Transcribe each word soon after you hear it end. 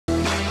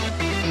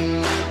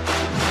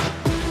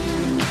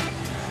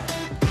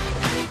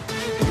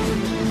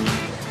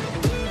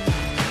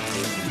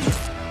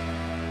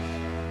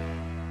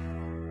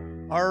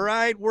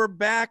right, we're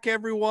back,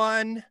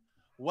 everyone.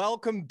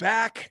 Welcome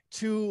back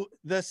to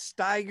the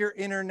Steiger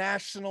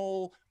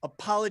International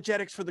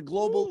Apologetics for the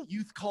Global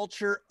Youth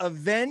Culture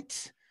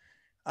event.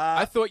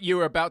 I thought you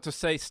were about to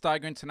say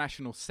Steiger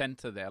International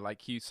Center there,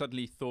 like you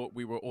suddenly thought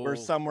we were all We're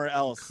somewhere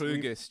else.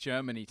 Krugis,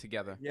 Germany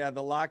together. Yeah,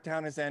 the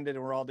lockdown has ended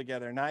and we're all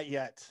together. Not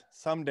yet.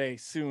 Someday,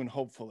 soon,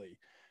 hopefully.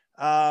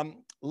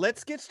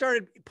 Let's get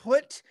started.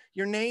 Put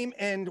your name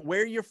and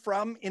where you're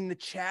from in the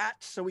chat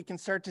so we can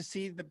start to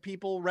see the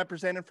people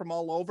represented from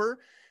all over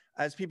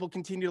as people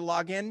continue to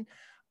log in.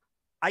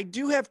 I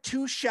do have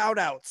two shout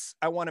outs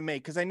I want to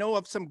make because I know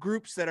of some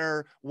groups that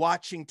are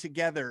watching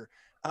together.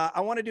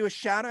 I want to do a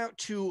shout out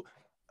to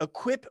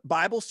Equip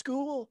Bible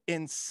School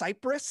in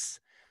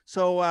Cyprus.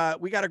 So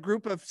we got a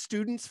group of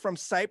students from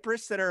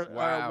Cyprus that are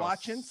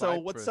watching. Cyprus. So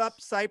what's up,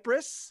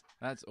 Cyprus?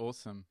 That's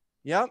awesome.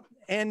 Yep.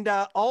 And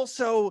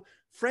also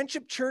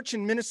Friendship Church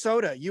in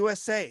Minnesota,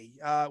 USA.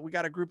 We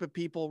got a group of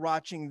people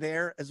watching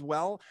there as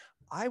well.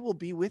 I will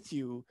be with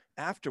you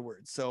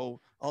afterwards.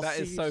 So I'll see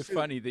you soon. That is so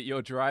funny that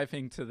you're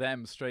driving to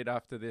them straight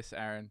after this,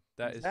 Aaron.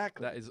 That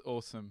is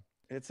awesome.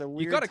 It's a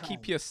weird You got to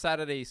keep your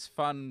Saturdays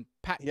fun,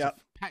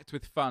 packed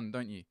with fun,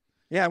 don't you?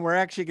 Yeah, and we're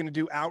actually going to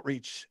do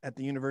outreach at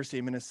the University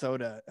of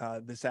Minnesota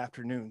this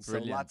afternoon. So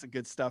lots of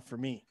good stuff for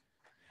me.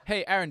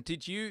 Hey, Aaron,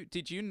 did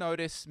you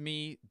notice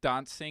me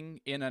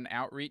dancing in an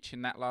outreach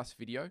in that last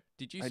video?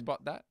 Did you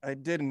spot that? I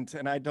didn't,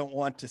 and I don't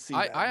want to see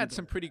that. I had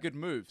some pretty good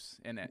moves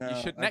in it.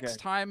 You should next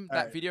time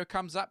that video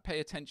comes up, pay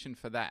attention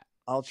for that.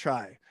 I'll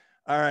try.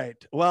 All right.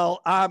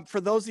 Well,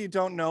 for those of you who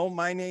don't know,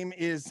 my name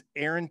is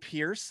Aaron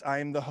Pierce. I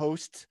am the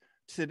host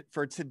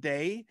for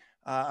today.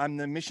 I'm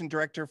the mission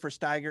director for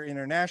Steiger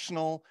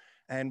International.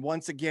 And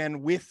once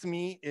again, with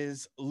me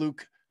is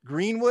Luke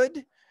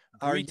Greenwood,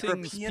 our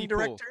European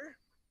director.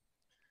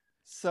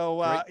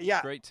 So,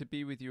 Great to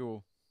be with you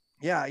all.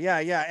 Yeah.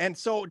 And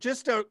so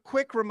just a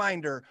quick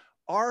reminder,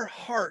 our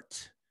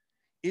heart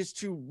is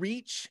to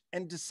reach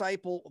and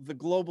disciple the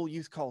global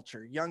youth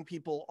culture, young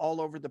people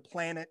all over the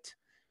planet,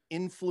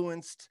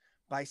 influenced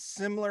by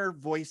similar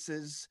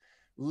voices,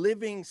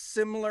 living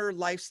similar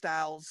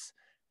lifestyles,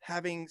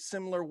 having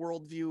similar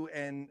worldview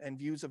and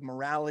views of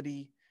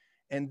morality.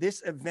 And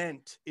this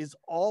event is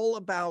all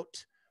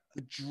about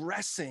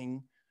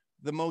addressing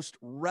the most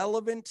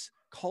relevant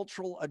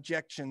cultural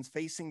objections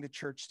facing the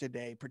church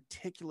today,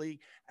 particularly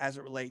as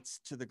it relates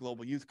to the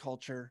global youth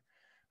culture.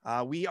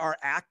 We are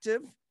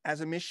active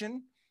as a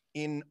mission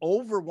in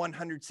over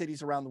 100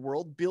 cities around the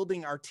world,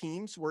 building our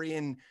teams. We're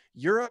in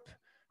Europe,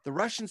 the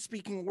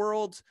Russian-speaking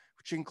world,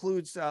 which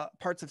includes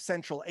parts of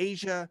Central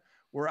Asia.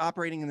 We're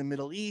operating in the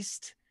Middle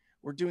East.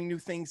 We're doing new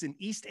things in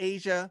East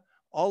Asia,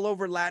 all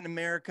over Latin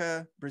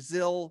America,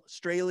 Brazil,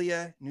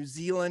 Australia, New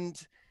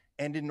Zealand,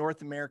 and in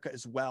North America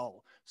as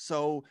well.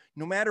 So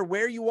no matter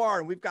where you are,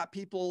 and we've got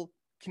people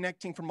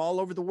connecting from all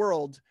over the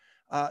world,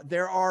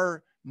 there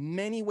are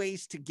many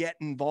ways to get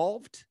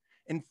involved.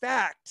 In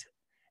fact,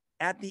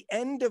 at the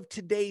end of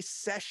today's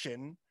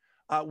session,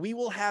 we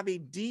will have a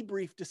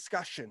debrief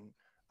discussion,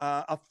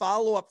 a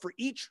follow-up for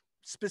each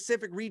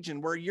specific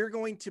region where you're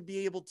going to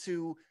be able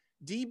to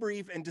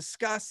debrief and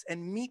discuss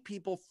and meet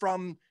people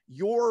from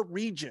your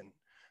region.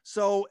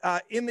 So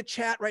in the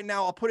chat right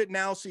now, I'll put it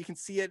now so you can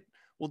see it.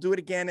 We'll do it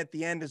again at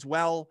the end as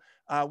well.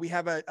 We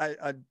have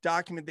a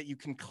document that you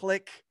can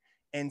click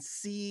and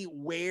see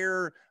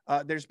where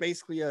there's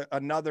basically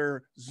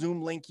another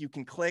Zoom link you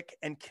can click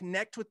and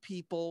connect with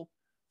people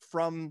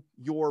from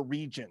your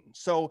region.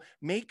 So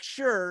make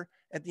sure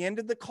at the end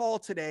of the call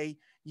today,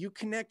 you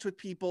connect with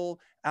people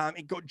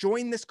and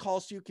join this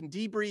call so you can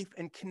debrief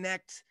and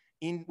connect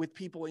with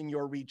people in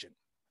your region.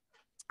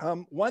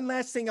 One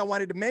last thing I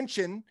wanted to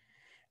mention,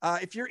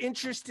 if you're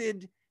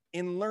interested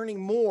in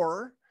learning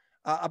more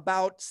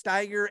about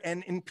Steiger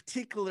and in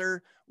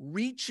particular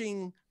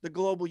reaching the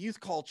global youth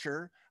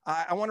culture,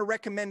 I want to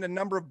recommend a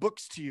number of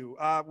books to you.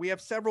 We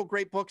have several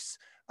great books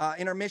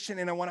in our mission,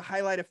 and I want to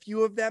highlight a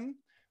few of them.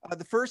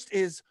 The first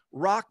is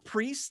Rock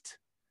Priest,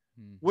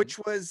 which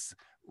was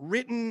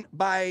written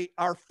by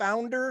our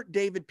founder,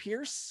 David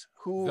Pierce,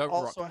 who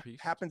also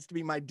happens to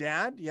be my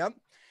dad. Yep.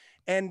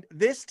 And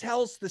this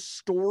tells the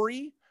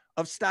story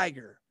of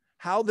Steiger,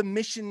 how the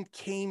mission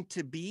came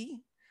to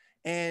be,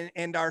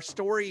 and our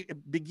story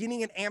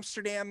beginning in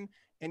Amsterdam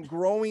and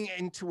growing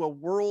into a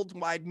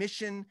worldwide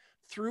mission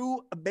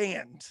through a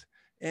band.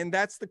 And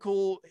that's the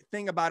cool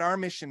thing about our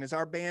mission is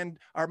our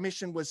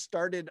mission was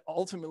started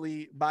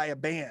ultimately by a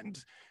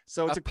band.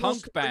 So it's a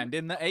punk band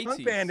in the 80s.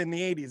 Punk band in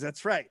the 80s,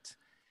 that's right.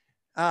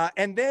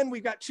 And then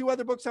we've got two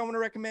other books I want to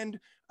recommend.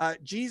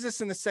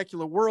 Jesus in the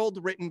Secular World,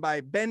 written by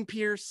Ben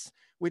Pierce,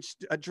 which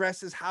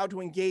addresses how to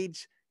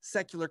engage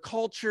secular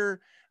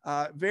culture.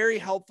 Very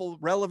helpful,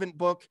 relevant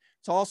book.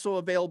 It's also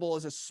available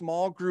as a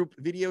small group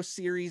video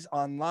series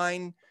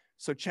online.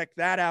 So check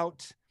that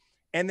out.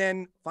 And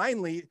then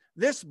finally,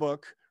 this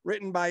book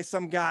written by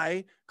some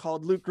guy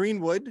called Luke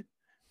Greenwood,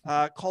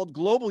 called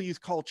Global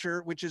Youth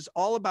Culture, which is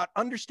all about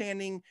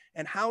understanding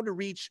and how to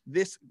reach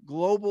this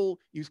global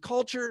youth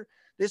culture.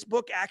 This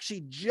book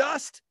actually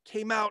just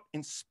came out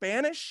in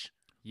Spanish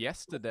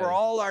yesterday. For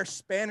all our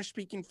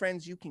Spanish-speaking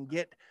friends, you can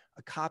get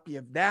a copy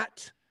of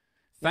that.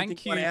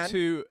 Thank you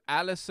to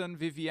Alison,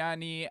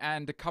 Viviani,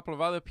 and a couple of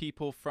other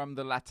people from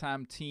the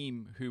LATAM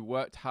team who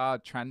worked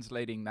hard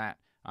translating that.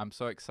 I'm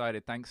so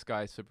excited. Thanks,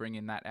 guys, for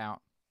bringing that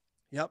out.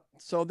 Yep.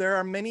 So there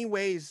are many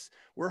ways.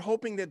 We're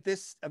hoping that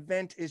this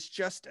event is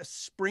just a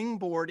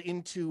springboard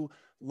into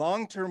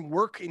long-term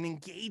work in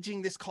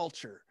engaging this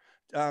culture.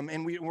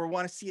 And we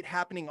want to see it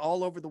happening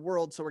all over the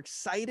world. So we're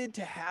excited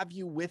to have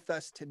you with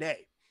us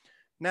today.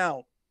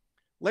 Now,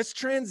 let's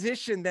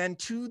transition then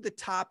to the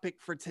topic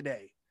for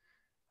today.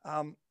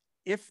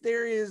 If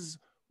there is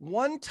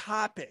one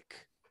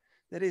topic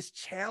that is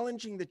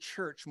challenging the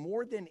church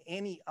more than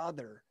any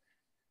other,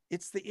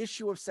 it's the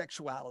issue of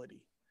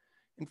sexuality.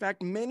 In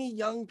fact, many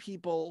young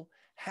people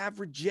have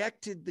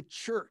rejected the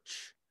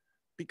church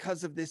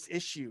because of this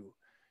issue.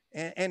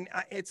 And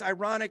it's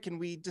ironic, and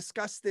we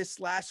discussed this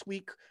last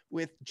week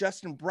with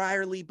Justin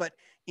Brierley, but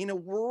in a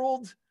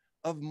world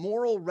of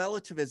moral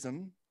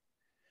relativism,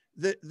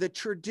 the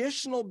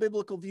traditional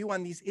biblical view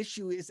on these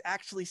issues is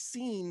actually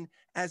seen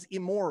as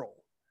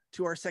immoral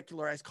to our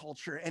secularized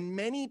culture. And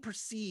many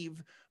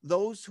perceive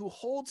those who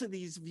hold to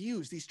these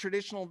views, these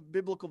traditional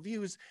biblical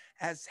views,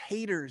 as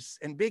haters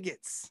and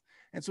bigots.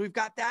 And so we've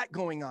got that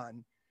going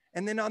on.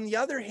 And then on the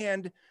other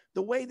hand,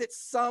 the way that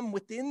some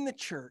within the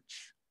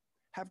church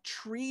have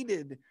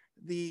treated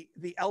the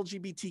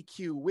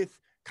LGBTQ with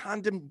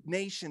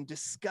condemnation,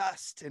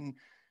 disgust, and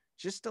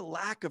just a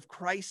lack of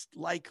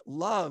Christ-like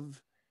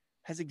love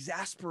has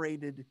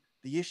exasperated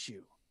the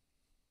issue.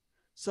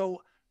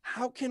 So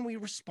how can we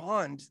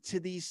respond to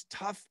these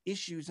tough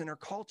issues in our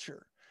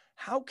culture?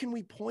 How can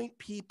we point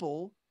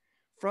people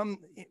from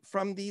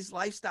these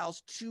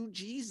lifestyles to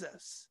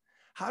Jesus?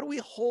 How do we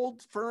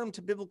hold firm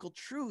to biblical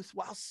truth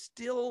while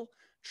still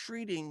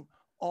treating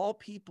all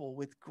people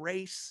with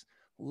grace,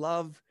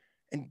 love,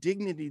 and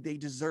dignity they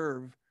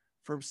deserve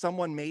for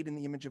someone made in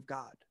the image of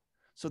God?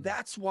 So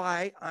that's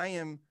why I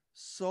am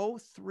so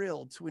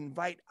thrilled to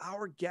invite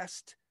our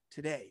guest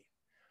today.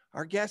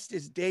 Our guest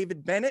is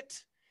David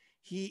Bennett.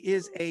 He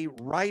is a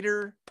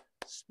writer,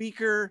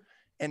 speaker,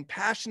 and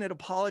passionate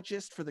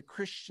apologist for the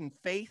Christian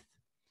faith.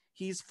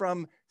 He's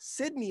from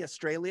Sydney,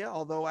 Australia,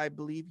 although I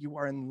believe you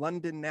are in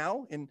London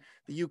now in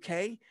the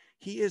UK.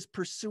 He is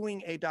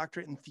pursuing a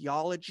doctorate in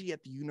theology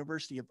at the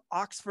University of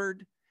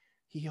Oxford.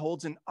 He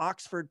holds an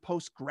Oxford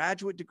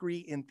postgraduate degree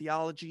in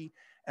theology,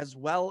 as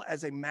well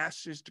as a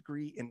master's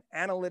degree in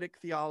analytic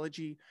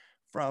theology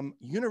from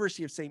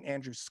University of St.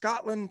 Andrews,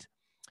 Scotland.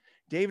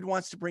 David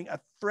wants to bring a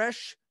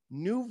fresh,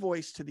 new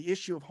voice to the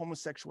issue of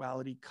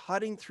homosexuality,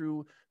 cutting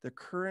through the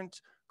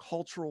current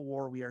cultural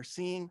war we are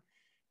seeing.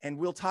 And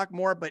we'll talk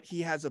more, but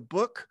he has a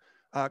book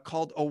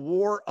called A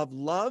War of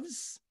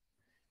Loves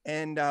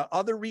and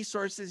other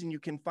resources, and you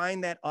can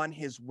find that on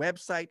his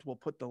website. We'll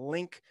put the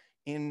link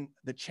in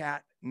the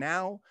chat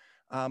now.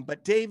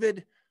 But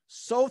David,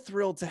 so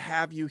thrilled to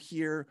have you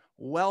here.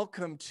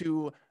 Welcome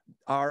to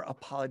our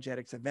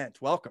Apologetics event.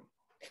 Welcome.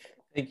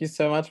 Thank you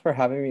so much for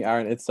having me,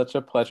 Aaron. It's such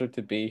a pleasure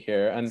to be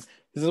here. And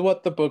this is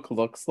what the book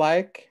looks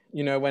like.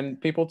 You know, when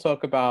people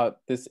talk about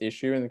this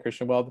issue in the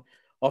Christian world,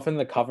 often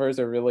the covers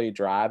are really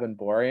drab and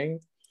boring.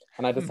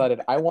 And I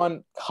decided I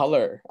want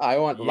color. I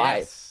want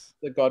life,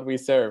 the God we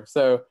serve.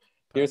 So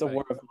here's A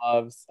War of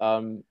Loves.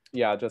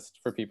 Yeah, just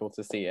for people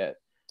to see it.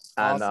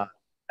 And awesome.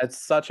 It's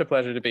such a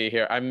pleasure to be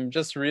here. I'm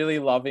just really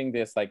loving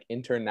this like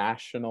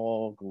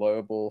international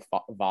global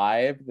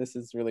vibe. This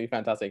is really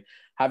fantastic.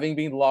 Having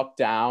been locked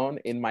down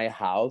in my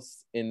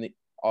house in the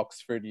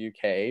Oxford,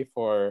 UK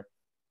for,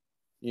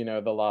 you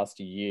know, the last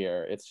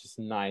year, it's just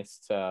nice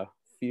to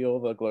feel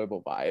the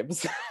global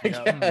vibes.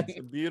 Yeah, it's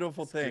a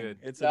beautiful thing.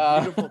 It's a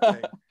beautiful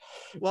thing.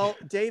 Well,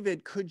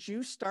 David, could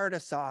you start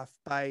us off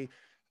by,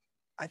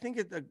 I think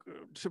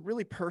to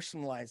really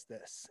personalize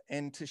this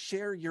and to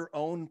share your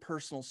own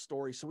personal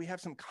story so we have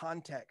some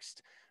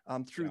context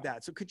through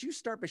that. So could you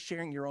start by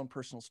sharing your own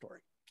personal story?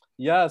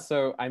 Yeah,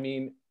 so I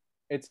mean,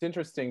 it's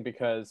interesting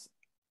because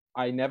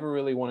I never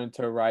really wanted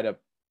to write a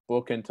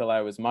book until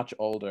I was much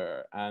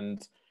older.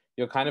 And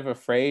you're kind of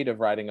afraid of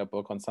writing a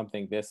book on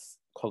something this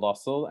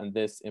colossal and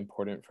this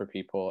important for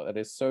people. It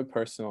is so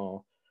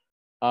personal.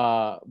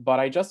 But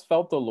I just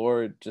felt the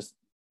Lord just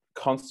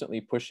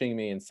constantly pushing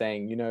me and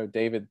saying, you know,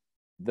 David,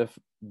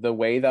 the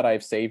way that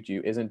I've saved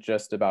you isn't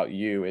just about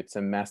you. It's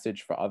a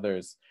message for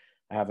others.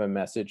 I have a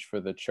message for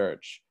the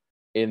church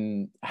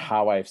in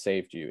how I've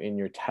saved you, in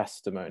your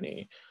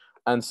testimony.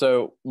 And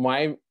so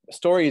my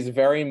story is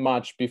very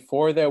much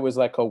before there was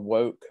like a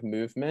woke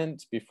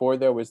movement, before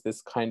there was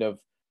this kind of,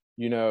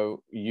 you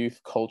know,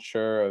 youth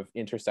culture of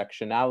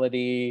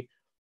intersectionality,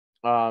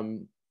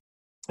 and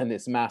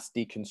this mass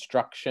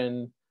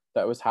deconstruction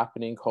that was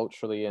happening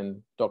culturally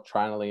and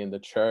doctrinally in the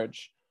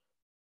church.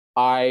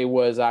 I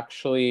was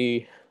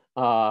actually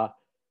kind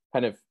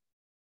of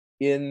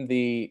in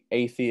the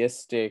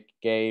atheistic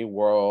gay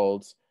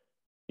world,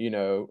 you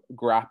know,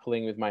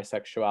 grappling with my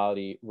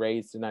sexuality,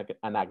 raised in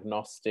an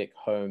agnostic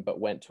home, but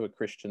went to a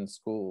Christian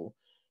school.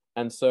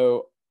 And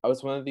so I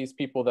was one of these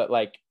people that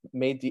like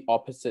made the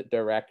opposite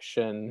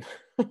direction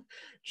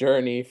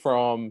journey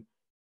from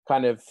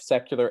kind of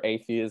secular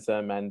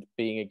atheism and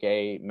being a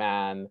gay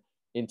man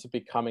into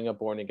becoming a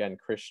born again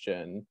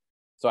Christian.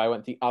 So I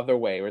went the other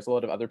way, whereas a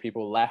lot of other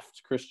people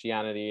left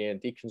Christianity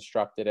and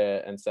deconstructed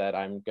it and said,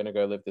 I'm going to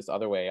go live this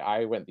other way.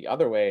 I went the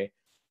other way.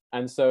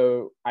 And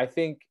so I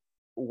think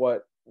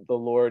what the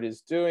Lord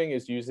is doing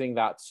is using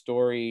that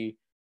story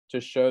to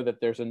show that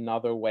there's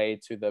another way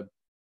to the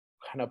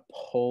kind of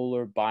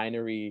polar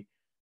binary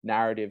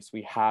narratives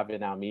we have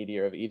in our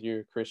media of either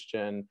you're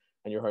Christian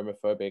and you're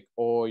homophobic,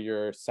 or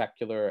you're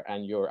secular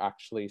and you're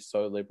actually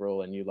so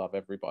liberal and you love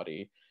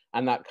everybody.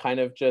 And that kind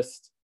of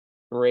just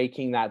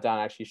breaking that down,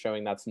 actually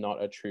showing that's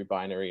not a true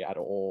binary at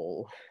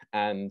all.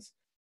 And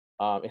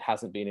it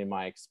hasn't been in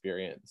my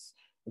experience.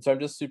 And so I'm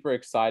just super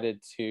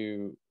excited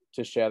to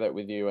share that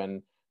with you.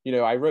 And, you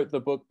know, I wrote the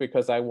book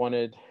because I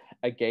wanted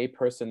a gay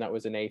person that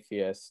was an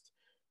atheist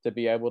to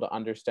be able to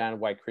understand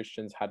why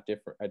Christians had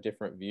a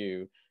different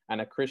view, and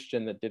a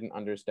Christian that didn't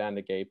understand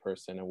a gay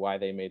person and why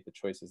they made the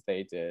choices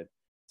they did,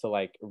 to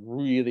like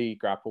really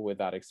grapple with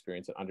that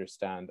experience and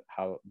understand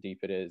how deep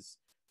it is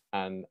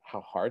and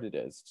how hard it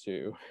is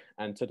to,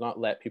 and to not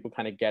let people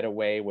kind of get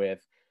away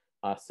with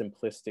a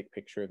simplistic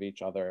picture of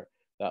each other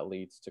that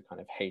leads to kind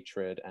of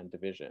hatred and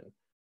division,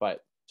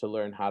 but to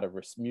learn how to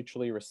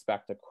mutually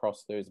respect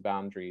across those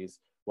boundaries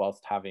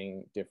whilst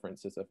having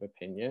differences of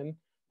opinion.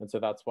 And so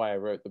that's why I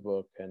wrote the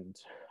book, and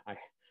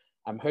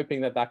I'm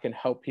hoping that that can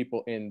help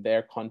people in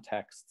their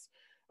contexts.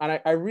 And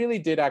I really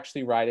did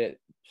actually write it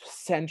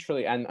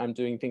centrally, and I'm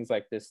doing things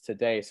like this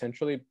today,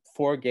 centrally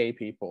for gay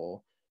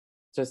people,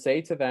 to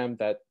say to them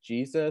that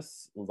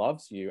Jesus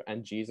loves you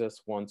and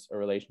Jesus wants a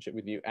relationship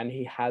with you, and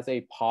he has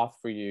a path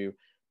for you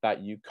that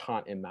you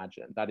can't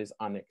imagine, that is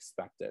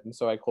unexpected. And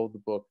so I called the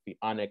book The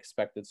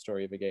Unexpected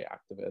Story of a Gay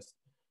Activist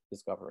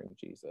Discovering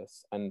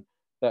Jesus. And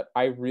that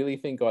I really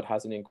think God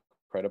has an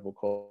incredible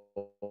call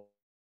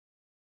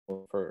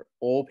for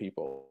all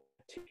people,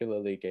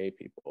 particularly gay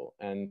people.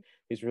 And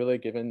he's really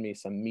given me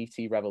some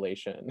meaty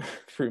revelation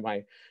through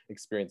my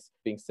experience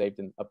being saved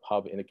in a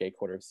pub in a gay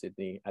quarter of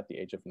Sydney at the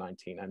age of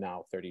 19. I'm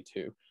now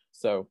 32.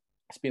 So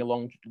it's been a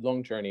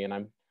long journey, and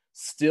I'm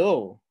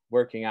still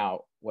working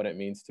out what it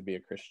means to be a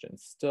Christian,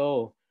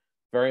 still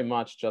very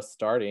much just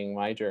starting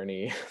my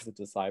journey as a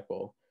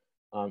disciple.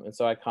 And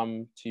so I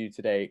come to you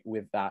today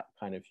with that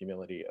kind of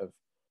humility of,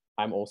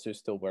 I'm also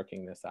still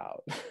working this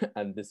out.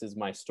 And this is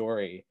my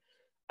story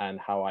and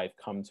how I've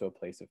come to a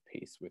place of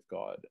peace with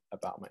God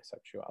about my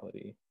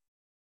sexuality.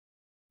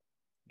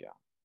 Yeah.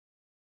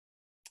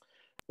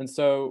 And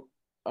so,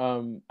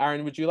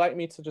 Aaron, would you like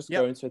me to just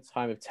go into a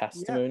time of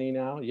testimony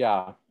now?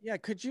 Yeah. Yeah.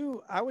 Could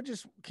you, I would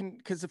just,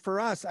 because for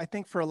us, I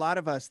think for a lot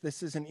of us,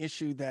 this is an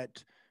issue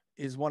that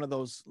is one of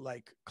those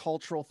like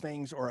cultural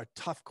things or a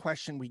tough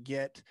question we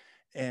get,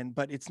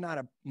 but it's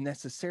not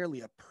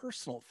necessarily a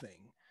personal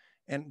thing.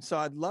 And so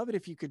I'd love it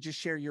if you could just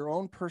share your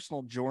own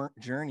personal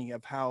journey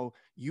of how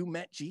you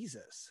met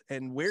Jesus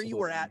and where you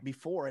were at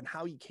before and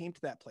how you came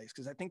to that place,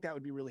 because I think that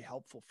would be really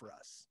helpful for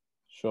us.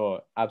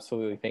 Sure,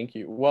 absolutely. Thank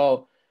you.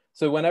 Well,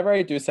 so whenever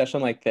I do a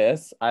session like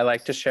this, I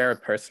like to share a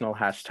personal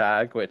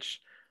hashtag, which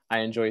I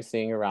enjoy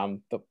seeing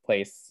around the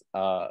place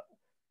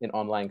in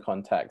online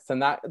context.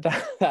 And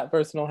that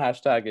personal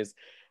hashtag is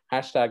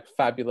hashtag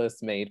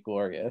fabulous made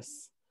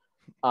glorious.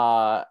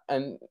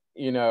 And,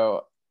 you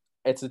know,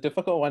 it's a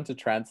difficult one to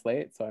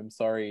translate, so I'm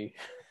sorry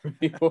for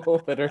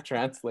people that are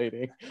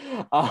translating.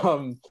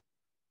 But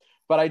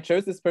I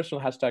chose this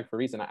personal hashtag for a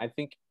reason. I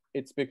think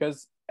it's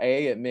because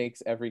it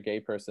makes every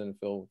gay person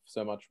feel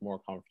so much more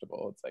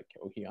comfortable. It's like,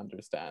 oh, he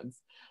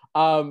understands.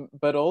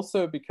 But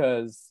also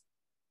because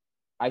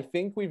I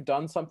think we've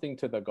done something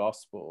to the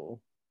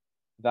gospel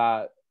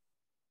that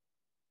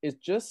is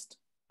just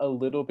a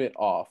little bit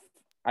off.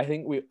 I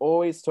think we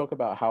always talk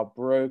about how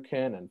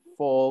broken and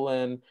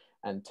fallen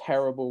and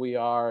terrible we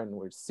are, and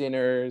we're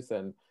sinners,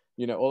 and,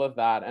 you know, all of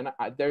that. And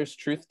there's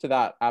truth to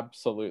that,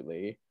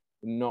 absolutely.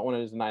 Not want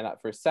to deny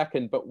that for a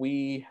second, but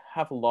we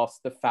have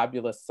lost the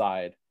fabulous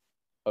side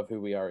of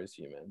who we are as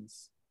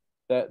humans.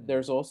 That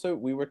there's also,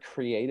 we were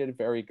created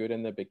very good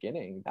in the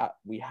beginning, that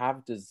we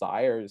have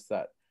desires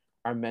that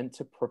are meant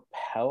to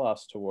propel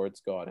us towards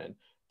God and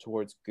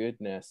towards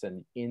goodness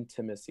and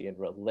intimacy and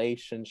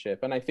relationship.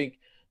 And I think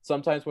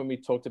sometimes when we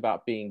talked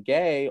about being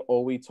gay,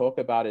 all we talk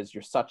about is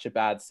you're such a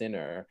bad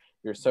sinner,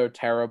 you're so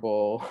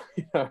terrible,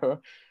 you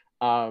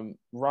know.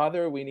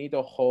 Rather, we need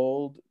to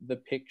hold the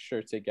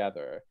picture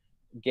together.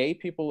 Gay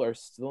people are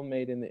still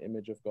made in the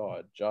image of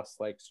God,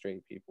 just like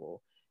straight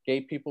people.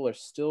 Gay people are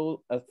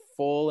still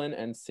fallen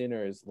and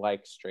sinners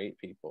like straight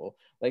people.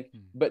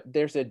 But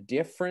there's a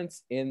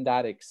difference in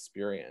that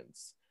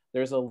experience.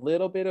 There's a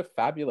little bit of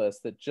fabulous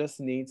that just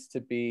needs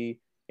to be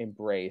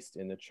embraced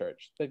in the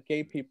church. That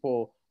gay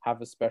people have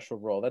a special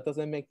role. That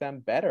doesn't make them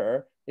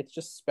better. It's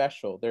just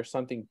special. There's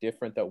something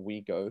different that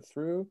we go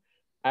through.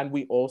 And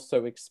we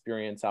also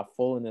experience our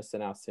fullness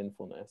and our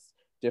sinfulness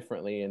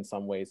differently in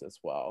some ways as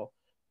well.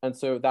 And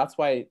so that's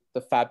why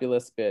the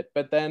fabulous bit.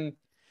 But then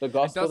The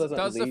gospel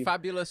does leave... the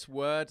fabulous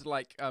word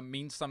like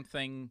mean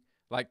something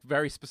like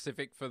very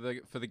specific for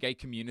the gay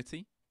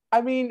community?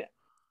 I mean,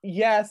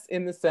 yes,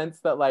 in the sense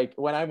that like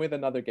when I'm with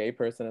another gay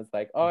person, it's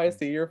like, oh, I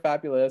see you're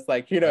fabulous.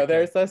 Like, you know,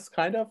 there's this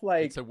kind of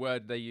like, it's a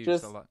word they use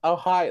just a lot. Oh,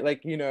 hi,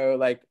 like, you know,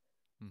 like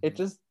it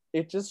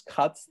just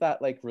cuts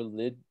that like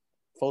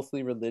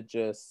falsely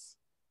religious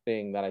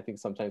thing that I think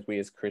sometimes we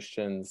as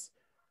Christians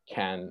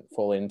can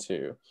fall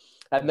into.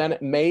 And then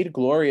made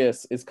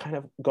glorious is kind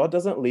of, God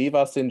doesn't leave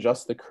us in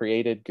just the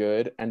created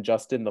good and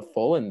just in the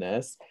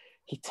fallenness.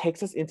 He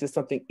takes us into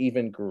something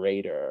even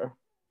greater.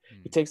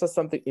 He takes us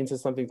into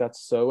something that's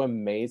so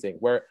amazing,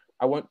 where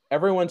I want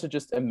everyone to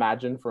just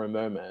imagine for a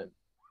moment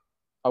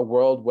a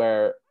world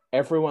where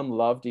everyone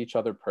loved each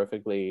other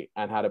perfectly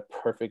and had a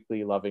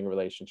perfectly loving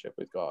relationship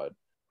with God.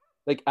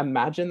 Like,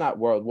 imagine that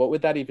world. What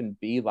would that even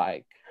be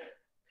like?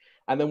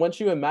 And then once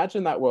you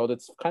imagine that world,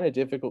 it's kind of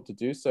difficult to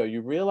do so.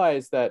 You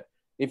realize that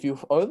if you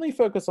only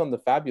focus on the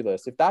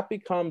fabulous, if that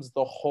becomes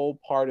the whole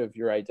part of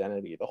your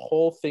identity, the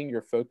whole thing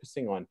you're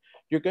focusing on,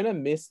 you're going to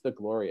miss the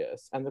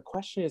glorious. And the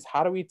question is,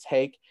 how do we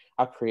take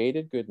our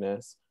created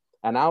goodness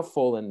and our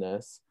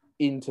fallenness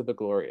into the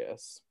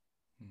glorious?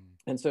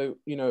 And so,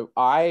 you know,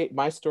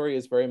 my story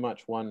is very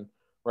much one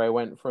where I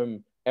went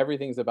from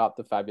everything's about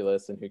the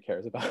fabulous and who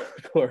cares about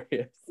the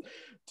glorious,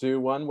 to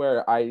one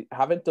where I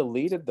haven't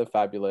deleted the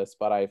fabulous,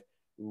 but I've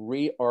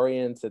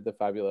reoriented the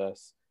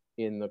fabulous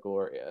in the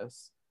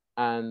glorious.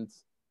 And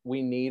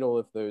we need all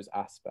of those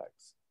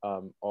aspects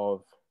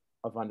of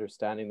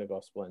understanding the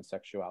gospel and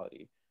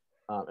sexuality.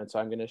 And so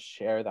I'm going to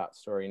share that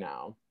story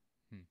now.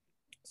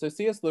 So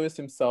C.S. Lewis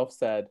himself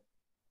said,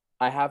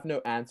 "I have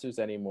no answers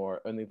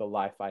anymore, only the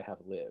life I have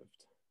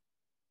lived."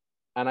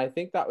 And I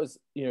think that was,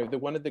 you know,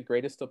 one of the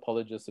greatest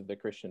apologists of the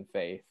Christian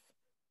faith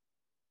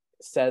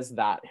says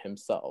that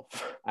himself.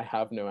 I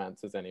have no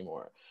answers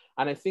anymore.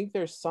 And I think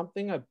there's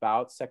something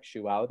about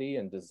sexuality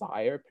and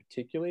desire,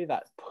 particularly,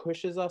 that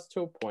pushes us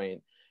to a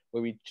point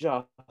where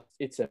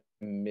it's a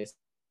mystery.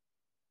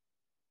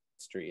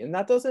 And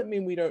that doesn't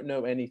mean we don't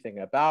know anything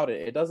about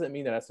it. It doesn't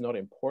mean that it's not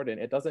important.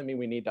 It doesn't mean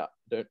we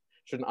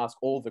shouldn't ask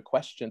all the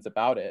questions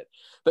about it.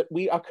 But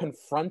we are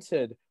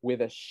confronted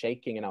with a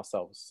shaking in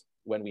ourselves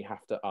when we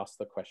have to ask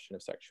the question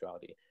of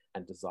sexuality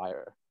and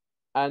desire.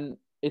 And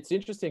it's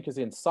interesting because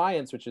in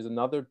science, which is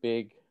another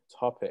big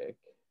topic,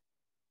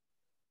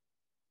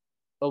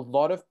 a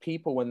lot of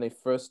people, when they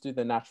first do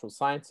the natural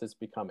sciences,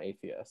 become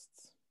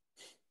atheists.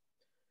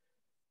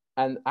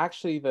 And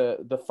actually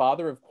the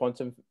father of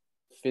quantum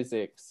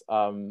physics,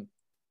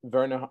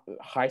 Werner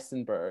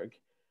Heisenberg,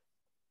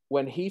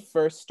 when he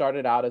first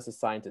started out as a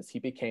scientist, he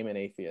became an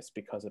atheist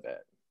because of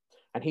it.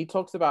 And he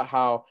talks about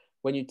how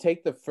when you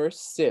take the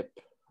first sip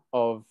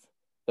of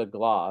the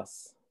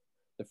glass,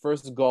 the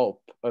first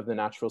gulp of the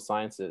natural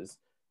sciences,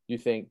 you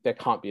think there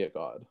can't be a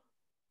God.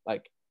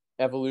 Like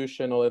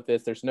evolution, all of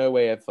this, there's no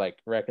way of like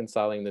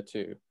reconciling the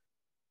two.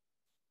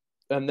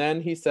 And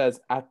then he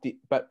says,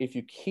 but if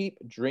you keep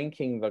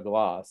drinking the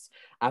glass,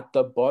 at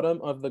the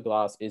bottom of the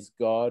glass is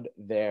God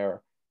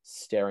there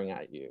staring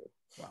at you.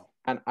 Wow.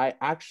 And I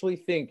actually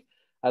think,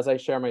 as I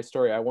share my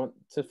story, I want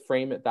to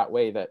frame it that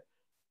way, that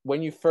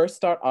when you first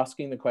start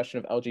asking the question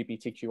of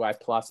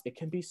LGBTQI+, it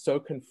can be so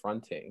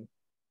confronting.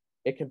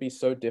 It can be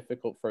so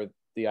difficult for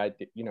the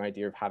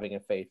idea of having a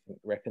faith and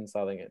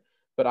reconciling it.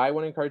 But I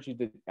want to encourage you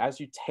that as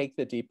you take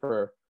the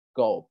deeper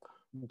gulp,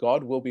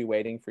 God will be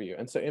waiting for you.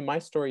 And so in my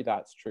story,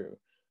 that's true.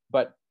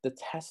 But the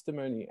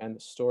testimony and the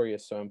story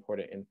is so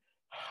important in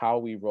how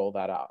we roll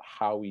that out,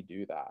 how we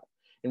do that.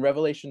 In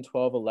Revelation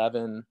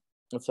 12:11,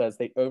 it says,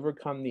 "They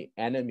overcome the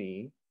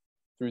enemy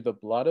through the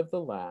blood of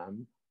the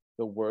Lamb,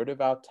 the word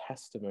of our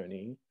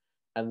testimony,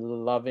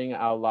 and loving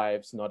our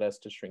lives not as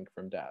to shrink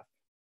from death."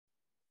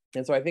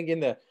 And so I think in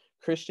the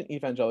Christian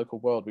evangelical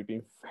world, we've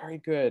been very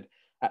good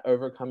at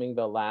overcoming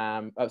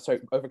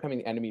overcoming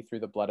the enemy through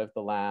the blood of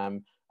the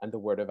Lamb and the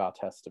word of our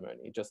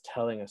testimony, just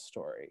telling a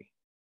story.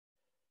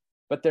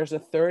 But there's a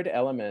third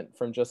element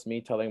from just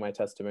me telling my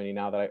testimony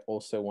now that I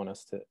also want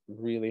us to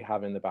really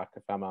have in the back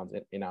of our minds,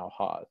 in our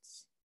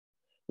hearts,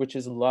 which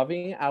is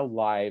loving our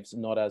lives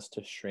not as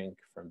to shrink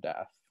from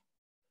death.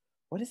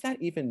 What does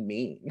that even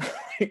mean?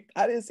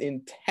 That is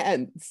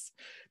intense.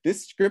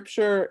 This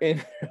scripture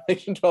in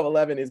Revelation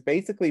 12:11 is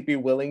basically be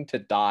willing to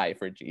die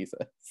for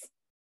Jesus.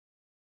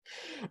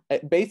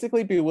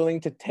 Basically be willing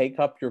to take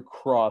up your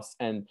cross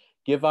and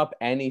give up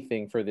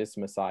anything for this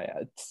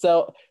Messiah.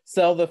 Sell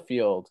the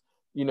field,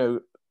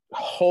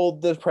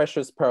 hold the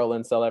precious pearl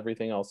and sell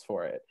everything else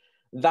for it.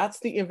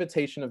 That's the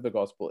invitation of the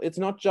gospel. It's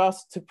not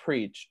just to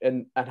preach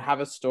and have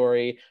a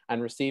story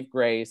and receive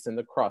grace and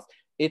the cross.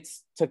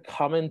 It's to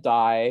come and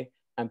die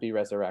and be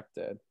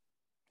resurrected.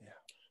 Yeah.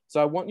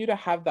 So I want you to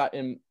have that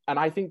in, and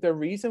I think the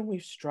reason we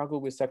struggle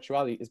with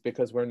sexuality is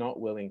because we're not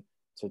willing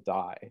to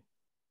die.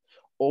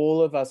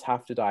 All of us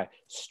have to die,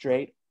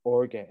 straight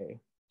or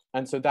gay.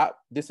 And so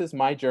this is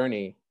my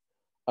journey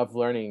of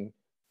learning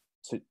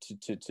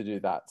to do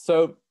that.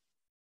 So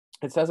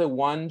it says in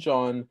 1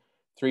 John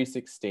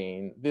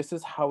 3:16, this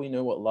is how we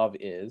know what love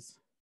is.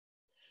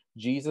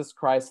 Jesus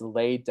Christ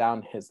laid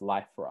down his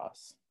life for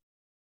us.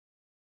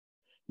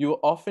 You will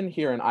often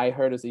hear, and I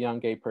heard as a young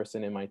gay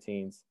person in my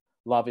teens,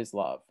 love is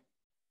love.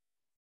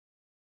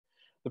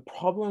 The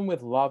problem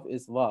with love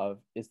is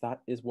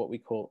that is what we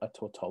call a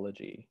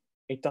tautology.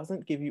 It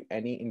doesn't give you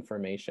any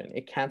information.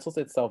 It cancels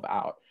itself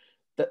out.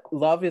 That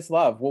love is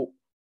love. Well,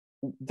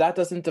 that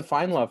doesn't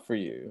define love for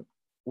you.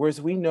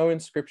 Whereas we know in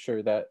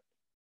scripture that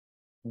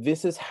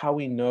this is how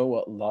we know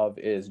what love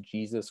is.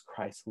 Jesus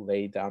Christ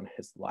laid down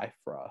his life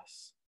for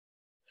us.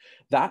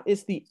 That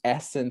is the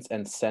essence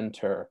and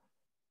center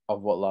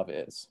of what love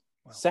is.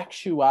 Wow.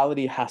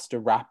 Sexuality has to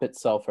wrap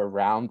itself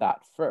around that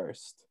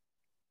first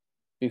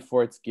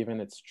before it's given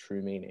its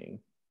true meaning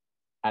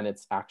and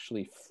it's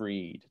actually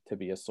freed to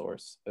be a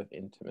source of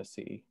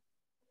intimacy.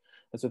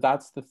 And so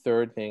that's the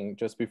third thing,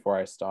 just before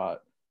I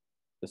start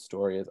the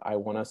story, is I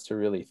want us to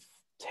really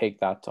take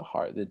that to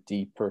heart, the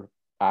deeper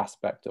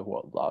aspect of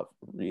what love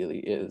really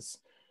is.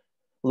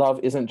 Love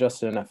isn't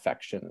just an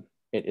affection.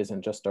 It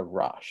isn't just a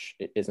rush.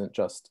 It isn't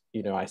just,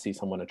 I see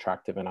someone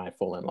attractive and I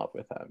fall in love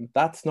with them.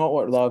 That's not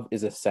what love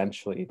is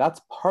essentially. That's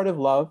part of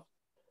love.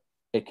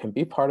 It can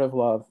be part of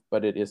love,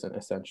 but it isn't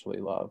essentially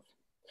love.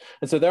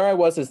 And so there I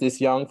was as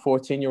this young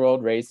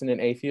 14-year-old raised in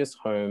an atheist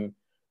home,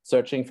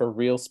 searching for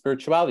real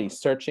spirituality,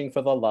 searching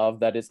for the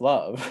love that is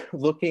love,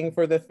 looking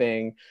for the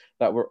thing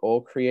that we're all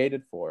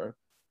created for.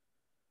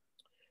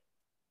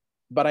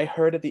 But I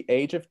heard at the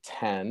age of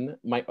 10,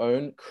 my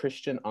own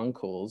Christian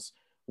uncles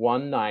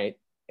one night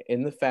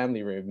in the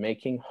family room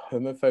making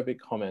homophobic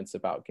comments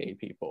about gay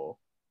people.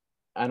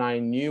 And I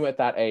knew at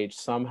that age,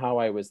 somehow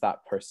I was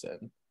that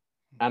person.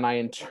 And I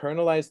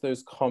internalized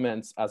those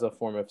comments as a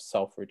form of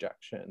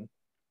self-rejection.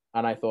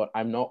 And I thought,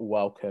 I'm not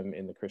welcome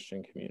in the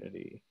Christian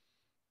community.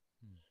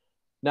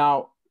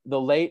 Now,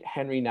 the late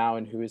Henry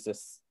Nouwen, who is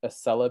a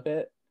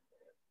celibate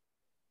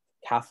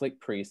Catholic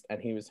priest, and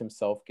he was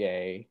himself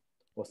gay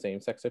or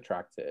same-sex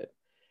attracted,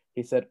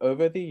 he said,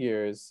 over the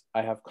years,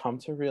 I have come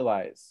to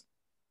realize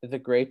that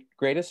the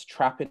greatest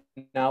trap in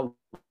our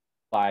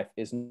life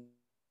is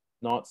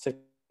not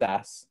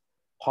success,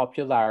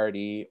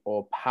 popularity,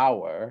 or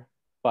power,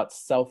 but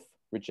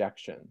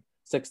self-rejection.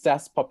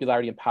 Success,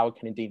 popularity, and power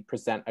can indeed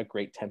present a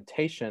great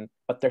temptation,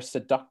 but their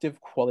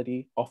seductive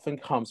quality often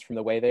comes from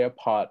the way they are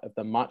part of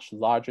the much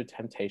larger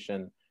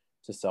temptation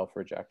to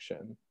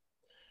self-rejection.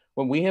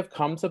 When we have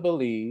come to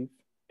believe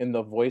in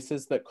the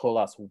voices that call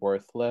us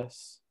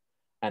worthless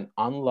and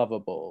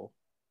unlovable,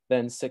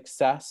 then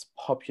success,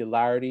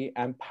 popularity,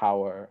 and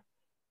power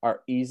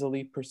are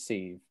easily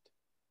perceived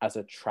as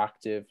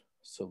attractive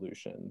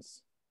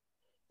solutions.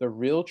 The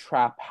real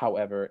trap,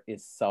 however,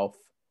 is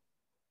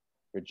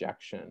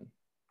self-rejection.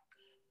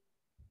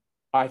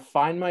 I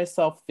find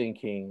myself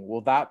thinking,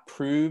 well, that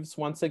proves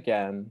once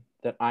again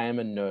that I am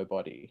a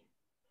nobody.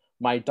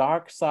 My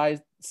dark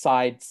side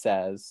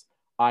says,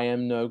 I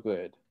am no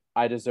good.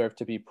 I deserve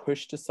to be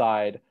pushed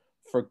aside,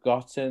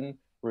 forgotten,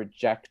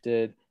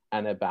 rejected,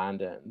 and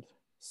abandoned.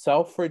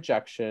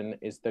 Self-rejection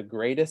is the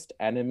greatest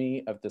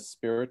enemy of the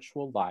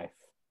spiritual life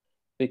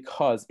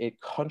because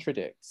it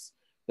contradicts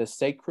the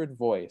sacred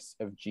voice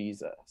of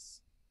Jesus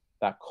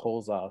that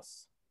calls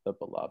us the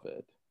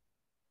beloved.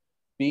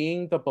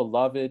 Being the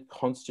beloved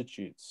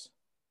constitutes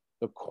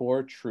the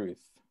core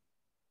truth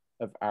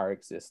of our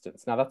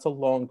existence. Now, that's a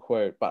long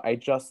quote, but I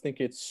just think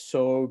it's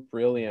so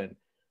brilliant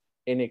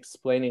in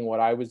explaining what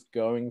I was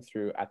going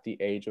through at the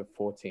age of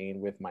 14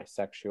 with my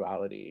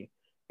sexuality,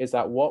 is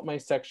that what my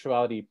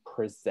sexuality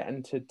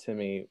presented to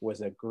me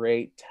was a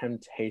great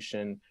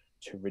temptation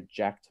to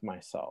reject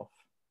myself.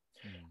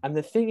 And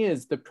the thing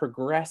is, the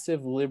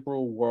progressive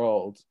liberal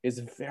world is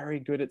very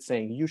good at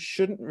saying you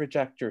shouldn't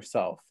reject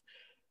yourself.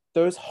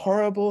 Those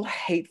horrible,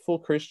 hateful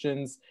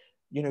Christians,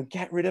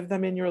 get rid of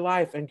them in your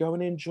life and go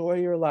and enjoy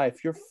your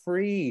life. You're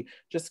free.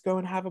 Just go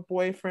and have a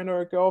boyfriend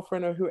or a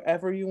girlfriend or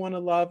whoever you want to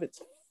love. It's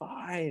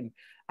fine,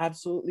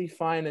 absolutely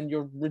fine. And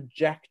you're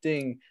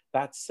rejecting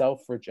that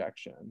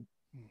self-rejection.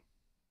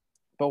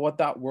 But what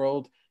that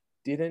world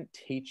didn't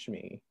teach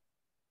me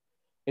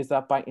is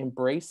that by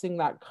embracing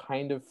that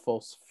kind of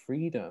false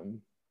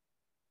freedom,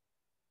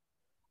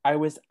 I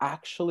was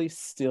actually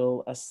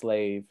still a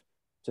slave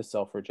to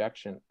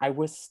self-rejection. I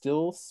was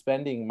still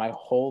spending my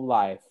whole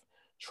life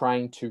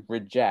trying to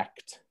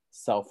reject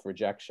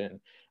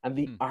self-rejection. And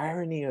the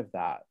irony of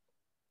that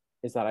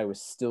is that I was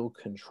still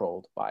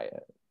controlled by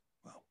it.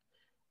 Wow.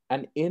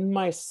 And in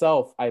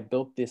myself, I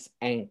built this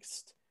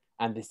angst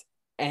and this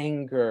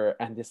anger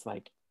and this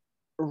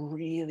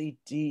really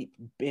deep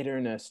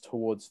bitterness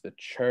towards the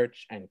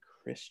church and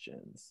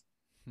Christians.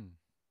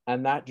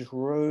 And that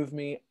drove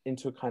me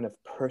into a kind of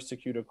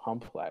persecutor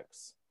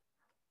complex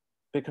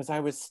because I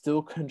was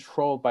still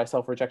controlled by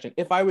self-rejection.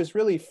 If I was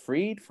really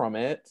freed from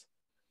it,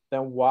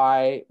 then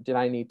why did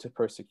I need to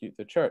persecute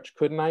the church?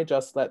 Couldn't I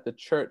just let the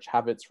church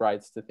have its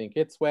rights to think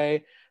its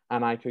way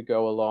and I could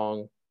go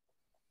along,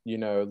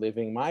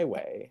 living my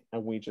way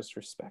and we just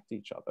respect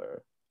each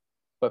other?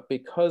 But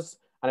because,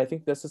 and I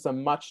think this is a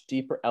much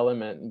deeper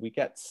element, and we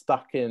get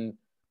stuck in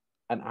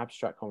an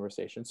abstract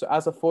conversation. So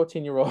as a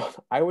 14-year-old,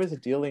 I was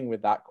dealing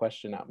with that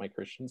question at my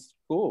Christian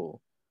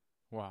school.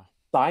 Wow.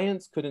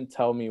 Science couldn't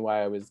tell me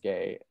why I was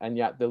gay, and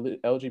yet the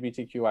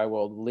LGBTQI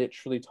world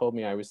literally told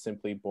me I was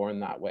simply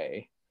born that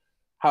way.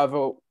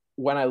 However,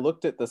 when I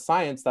looked at the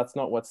science, that's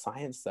not what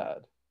science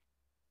said.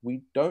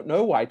 We don't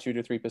know why 2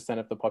 to 3%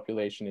 of the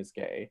population is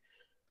gay.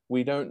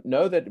 We don't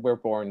know that we're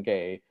born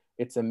gay.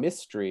 It's a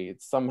mystery.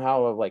 It's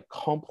somehow a like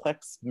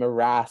complex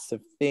morass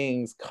of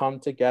things come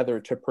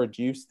together to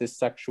produce this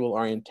sexual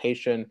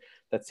orientation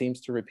that seems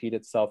to repeat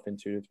itself in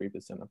 2 to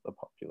 3% of the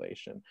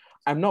population.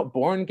 I'm not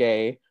born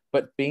gay,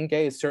 but being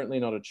gay is certainly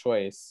not a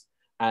choice.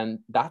 And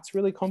that's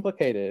really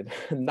complicated.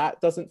 And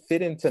that doesn't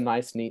fit into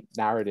nice, neat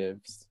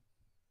narratives.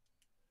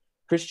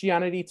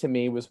 Christianity to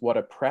me was what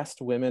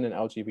oppressed women and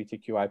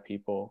LGBTQI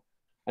people.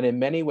 And in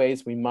many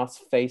ways, we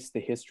must face the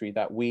history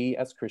that we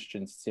as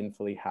Christians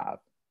sinfully have.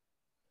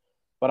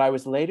 But I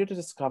was later to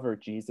discover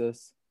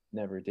Jesus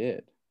never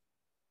did.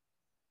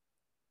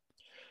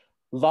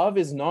 Love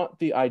is not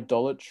the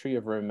idolatry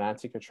of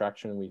romantic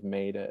attraction we've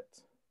made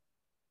it.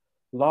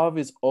 Love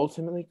is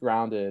ultimately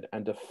grounded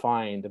and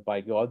defined by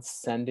God's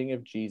sending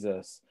of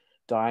Jesus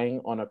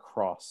dying on a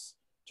cross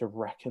to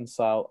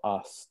reconcile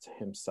us to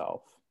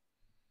himself.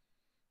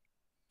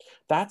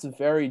 That's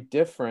very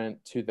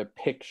different to the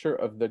picture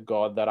of the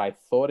God that I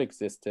thought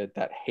existed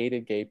that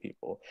hated gay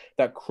people,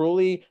 that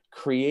cruelly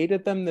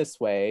created them this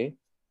way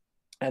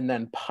and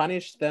then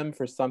punished them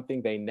for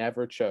something they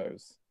never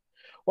chose.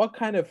 What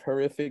kind of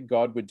horrific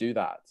God would do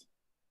that?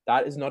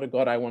 That is not a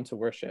God I want to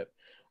worship.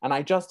 And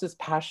I just as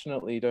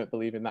passionately don't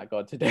believe in that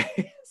God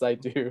today as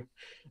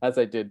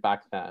I did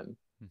back then.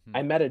 Mm-hmm.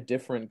 I met a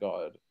different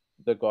God,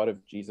 the God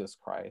of Jesus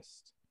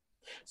Christ.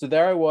 So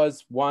there I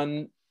was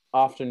one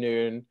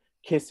afternoon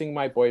kissing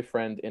my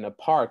boyfriend in a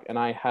park, and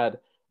I had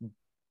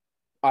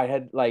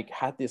like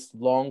had this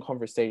long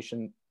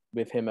conversation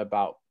with him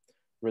about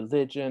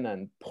religion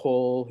and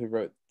Paul, who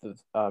wrote the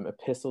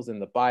epistles in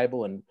the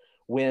Bible, and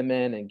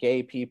women and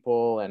gay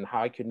people, and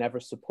how I could never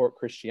support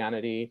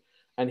Christianity.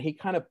 And he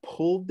kind of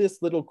pulled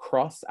this little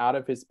cross out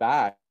of his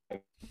bag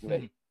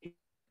that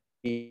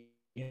he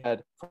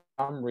had for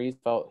some reason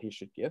felt he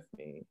should give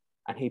me.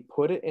 And he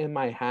put it in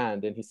my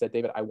hand and he said,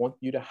 David, I want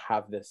you to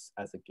have this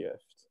as a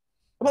gift.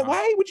 I'm like,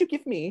 why would you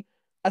give me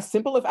a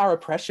symbol of our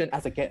oppression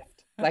as a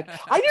gift? Like,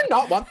 I do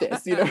not want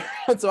this, you know?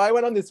 And so I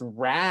went on this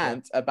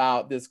rant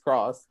about this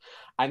cross,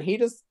 and he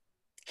just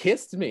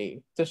kissed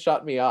me to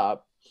shut me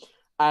up.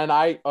 And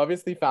I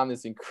obviously found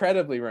this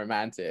incredibly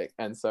romantic.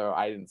 And so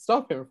I didn't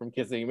stop him from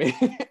kissing me.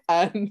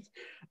 And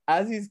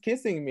as he's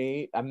kissing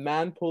me, a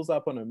man pulls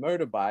up on a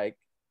motorbike,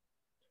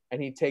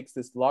 and he takes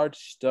this large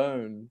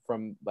stone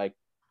from like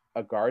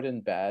a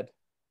garden bed,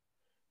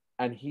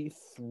 and he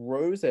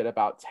throws it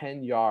about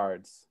 10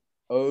 yards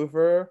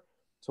over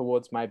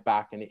towards my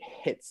back, and it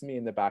hits me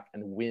in the back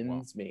and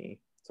winds me.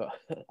 So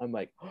I'm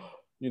like,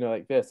 you know,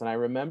 like this. And I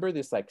remember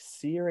this like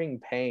searing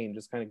pain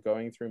just kind of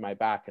going through my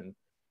back. And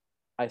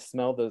I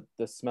smell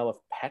the smell of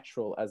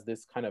petrol as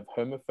this kind of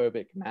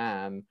homophobic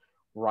man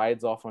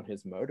rides off on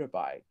his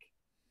motorbike.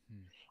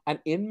 And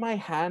in my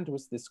hand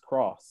was this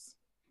cross.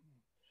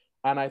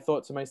 And I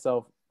thought to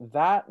myself,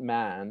 that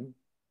man,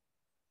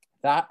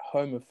 that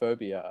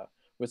homophobia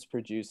was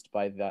produced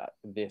by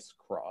this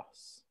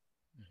cross.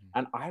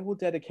 And I will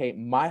dedicate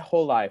my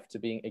whole life to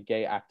being a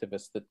gay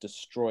activist that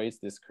destroys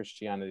this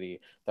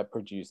Christianity that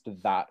produced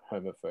that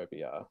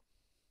homophobia.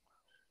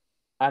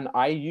 And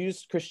I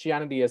used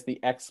Christianity as the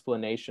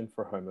explanation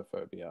for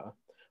homophobia.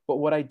 But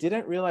what I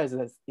didn't realize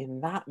is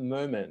in that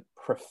moment,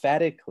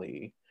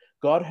 prophetically,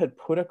 God had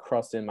put a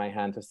cross in my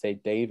hand to say,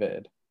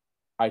 David,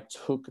 I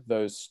took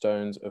those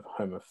stones of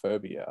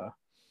homophobia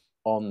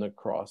on the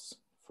cross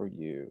for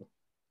you.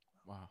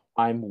 Wow.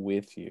 I'm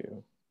with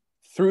you.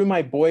 Through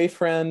my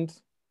boyfriend,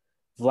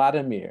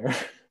 Vladimir,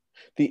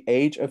 the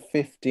age of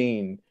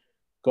 15,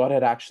 God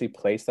had actually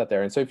placed that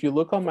there. And so if you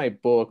look on my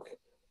book,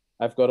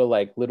 I've got a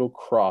like little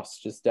cross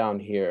just down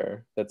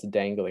here that's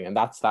dangling, and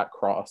that's that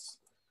cross.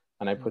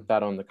 And I put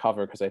that on the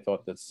cover because I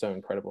thought that's so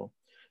incredible.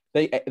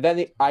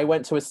 I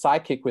went to a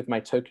psychic with my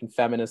token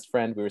feminist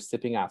friend. We were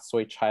sipping our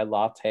soy chai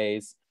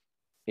lattes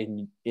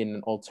in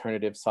an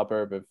alternative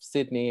suburb of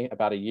Sydney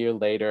about a year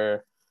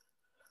later.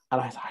 And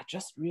I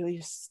just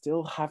really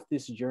still have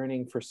this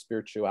yearning for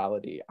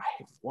spirituality.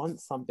 I want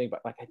something,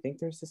 but like, I think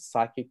there's this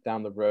psychic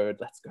down the road.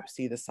 Let's go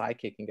see the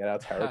psychic and get our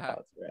tarot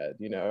cards read,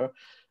 you know?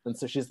 And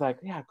so she's like,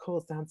 yeah,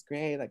 cool. Sounds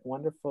great. Like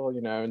wonderful,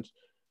 you know?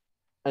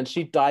 And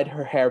she dyed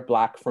her hair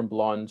black from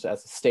blonde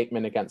as a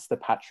statement against the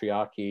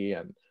patriarchy.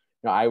 And,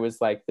 you know, I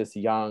was like this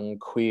young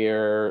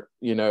queer,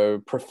 you know,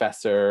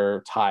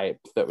 professor type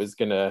that was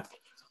gonna,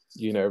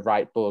 you know,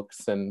 write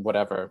books and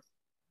whatever.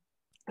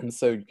 And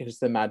so you can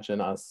just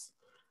imagine us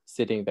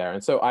sitting there.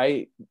 And so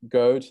I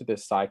go to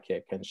this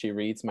psychic and she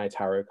reads my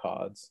tarot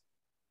cards.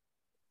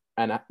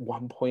 And at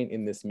one point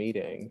in this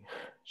meeting,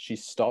 she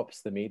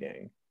stops the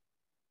meeting.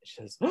 She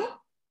says, oh,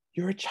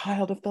 you're a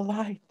child of the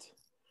light.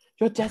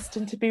 You're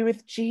destined to be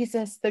with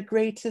Jesus, the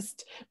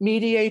greatest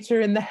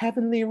mediator in the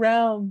heavenly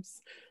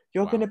realms.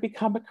 You're going to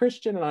become a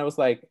Christian. And I was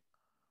like,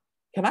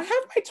 can I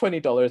have my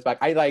 $20 back?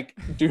 I like,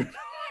 do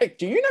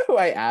you know who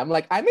I am?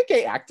 Like, I'm a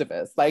gay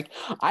activist. Like,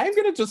 I'm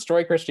going to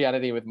destroy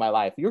Christianity with my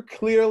life. You're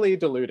clearly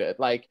deluded.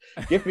 Like,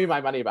 give me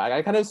my money back.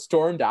 I kind of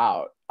stormed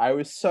out. I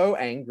was so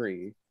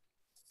angry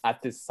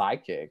at this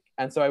psychic.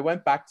 And so I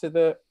went back to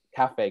the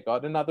cafe,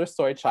 got another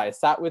soy chai,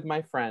 sat with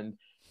my friend,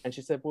 and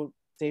she said, well,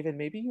 David,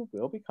 maybe you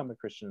will become a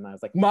Christian. And I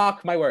was like,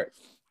 mark my words,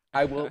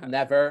 I will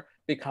never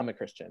become a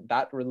Christian.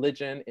 That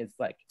religion is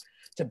like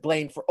to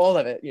blame for all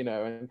of it,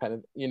 and kind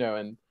of,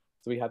 and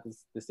so we had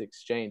this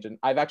exchange, and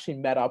I've actually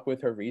met up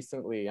with her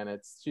recently, and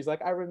she's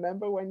like, I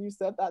remember when you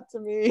said that to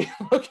me.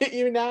 Look at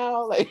you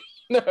now, like,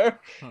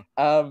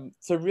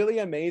 so really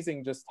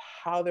amazing just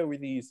how there were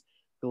these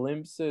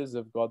glimpses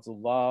of God's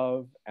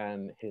love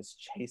and his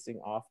chasing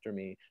after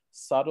me,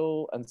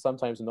 subtle and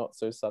sometimes not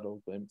so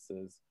subtle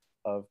glimpses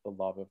of the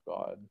love of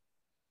God.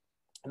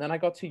 And then I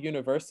got to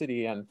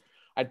university, and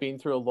I'd been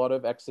through a lot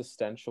of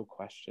existential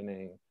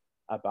questioning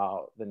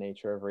about the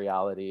nature of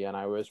reality, and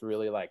I was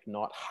really like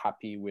not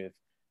happy with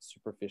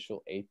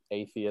superficial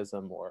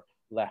atheism, or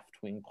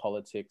left-wing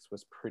politics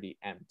was pretty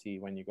empty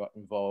when you got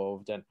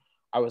involved, and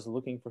I was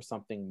looking for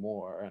something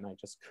more, and I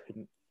just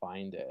couldn't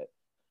find it.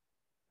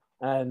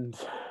 And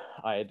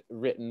I'd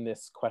written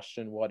this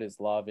question, what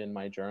is love, in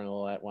my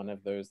journal at one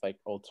of those like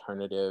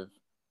alternative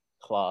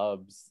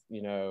clubs,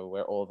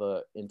 where all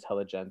the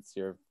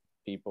intelligentsia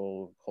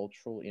people,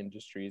 cultural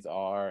industries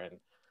are, and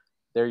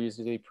they're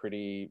usually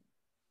pretty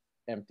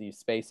empty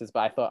spaces, but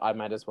I thought I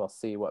might as well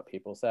see what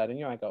people said.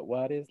 And I got,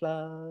 what is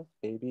love,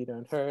 baby,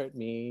 don't hurt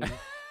me.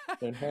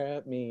 Don't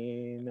hurt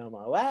me no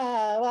more.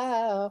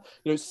 Wow,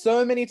 wow.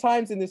 So many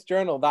times in this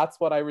journal, that's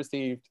what I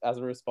received as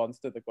a response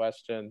to the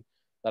question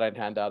that I'd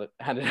handed out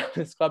in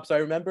this club. So I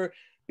remember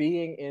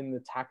being in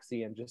the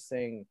taxi and just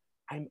saying,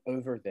 I'm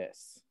over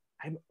this.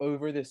 I'm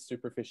over this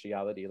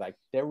superficiality. Like,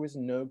 there was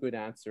no good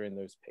answer in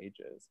those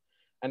pages.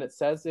 And it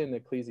says in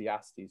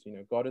Ecclesiastes,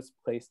 God has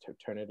placed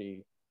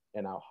eternity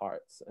in our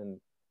hearts. And,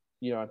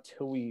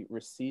 until we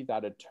receive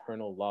that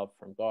eternal love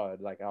from God,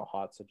 like, our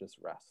hearts are just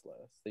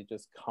restless. They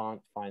just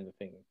can't find the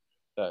thing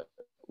that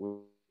we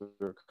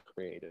were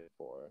created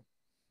for.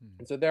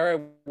 And so there I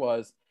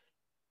was,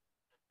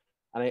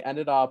 and I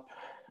ended up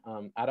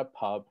at a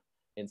pub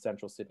in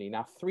central Sydney.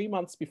 Now, 3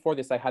 months before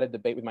this, I had a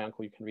debate with my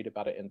uncle. You can read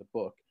about it in the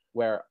book,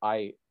 where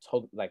I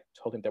told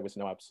him there was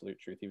no absolute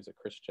truth. He was a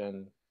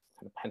Christian,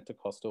 kind of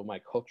Pentecostal, my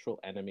cultural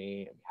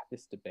enemy. And we had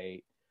this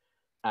debate,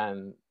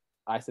 and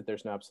I said,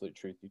 there's no absolute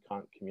truth. You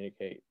can't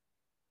communicate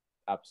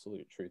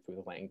absolute truth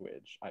with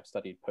language. I've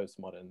studied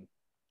postmodern,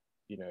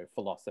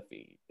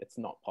 philosophy. It's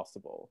not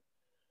possible.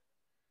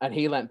 And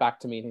he leant back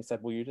to me and he said,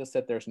 well, you just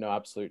said there's no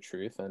absolute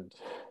truth, and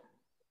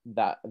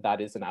that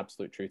is an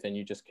absolute truth, and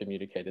you just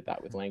communicated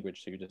that with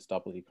language, so you just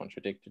doubly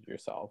contradicted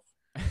yourself.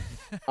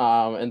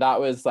 And that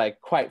was like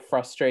quite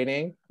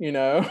frustrating,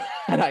 and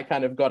I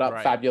kind of got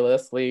up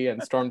fabulously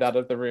and stormed out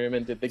of the room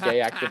and did the gay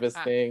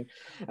activist thing,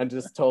 and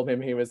just told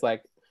him he was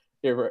like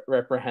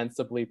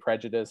reprehensibly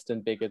prejudiced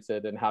and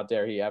bigoted, and how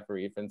dare he ever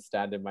even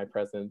stand in my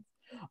presence.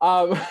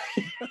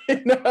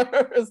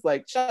 It was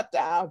like, shut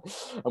down.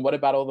 And what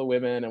about all the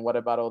women, and what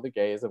about all the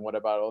gays, and what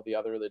about all the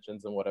other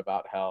religions, and what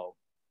about hell?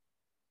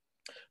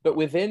 But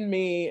within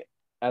me,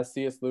 as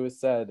C.S. Lewis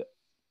said,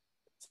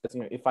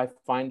 if I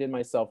find in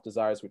myself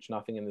desires which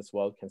nothing in this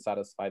world can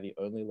satisfy, the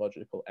only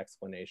logical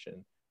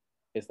explanation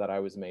is that I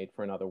was made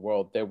for another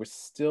world. There was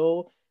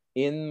still,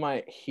 in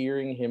my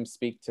hearing him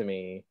speak to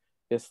me,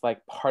 this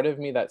like part of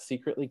me that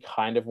secretly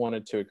kind of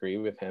wanted to agree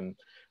with him,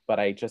 but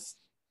I just,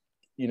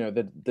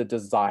 the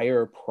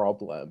desire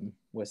problem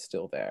was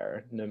still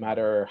there. No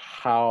matter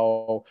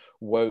how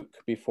woke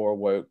before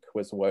woke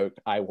was woke,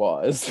 I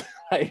was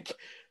like,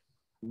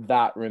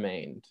 that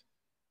remained.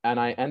 And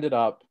I ended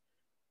up,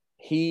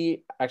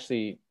 he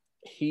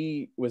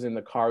was in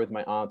the car with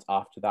my aunt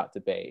after that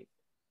debate,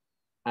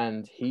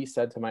 and he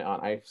said to my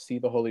aunt, I see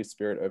the Holy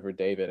Spirit over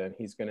David, and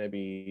he's going to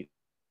be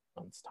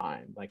months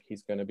time, like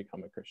he's going to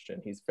become a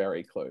Christian, he's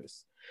very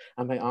close.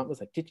 And my aunt was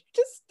like,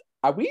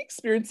 are we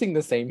experiencing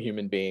the same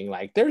human being?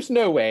 Like, there's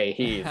no way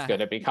he's going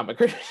to become a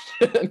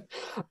Christian.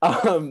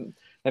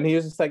 And he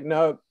was just like,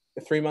 no,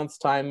 3 months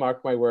time,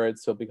 mark my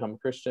words, he'll become a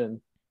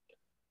Christian.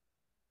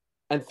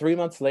 And 3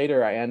 months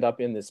later, I end up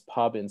in this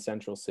pub in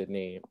central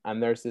Sydney,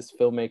 and there's this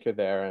filmmaker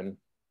there, and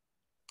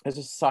it's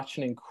just such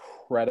an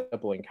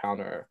incredible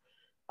encounter,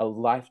 a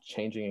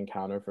life-changing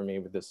encounter for me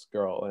with this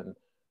girl. And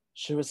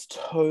she was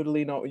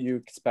totally not what you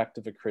expect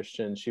of a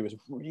Christian. She was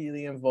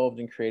really involved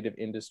in creative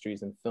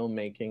industries and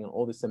filmmaking,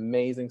 all this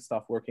amazing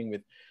stuff, working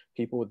with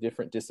people with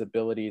different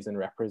disabilities and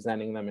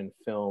representing them in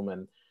film.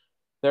 And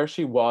there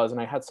she was,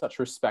 and I had such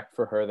respect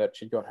for her that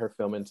she got her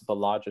film into the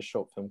largest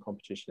short film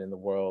competition in the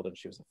world, and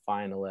she was a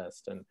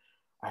finalist. And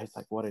I was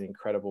like, what an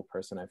incredible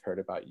person, I've heard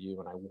about you,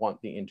 and I want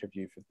the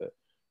interview for the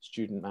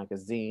student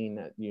magazine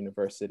at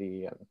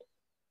university. And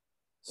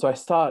so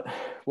I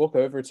walk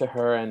over to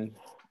her, and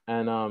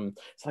And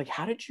it's like,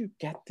 how did you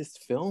get this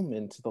film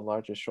into the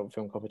largest short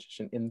film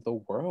competition in the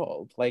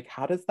world? Like,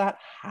 how does that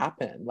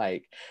happen?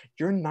 Like,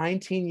 you're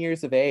 19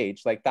 years of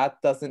age. Like,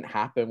 that doesn't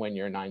happen when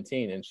you're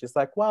 19. And she's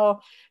like,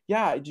 well,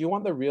 yeah, do you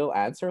want the real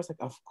answer? I was like,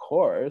 of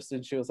course.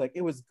 And she was like,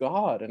 it was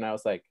God. And I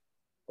was like,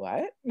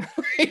 what?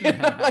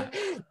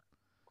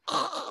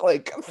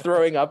 Like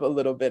throwing up a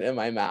little bit in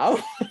my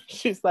mouth.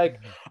 She's like,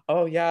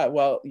 oh yeah,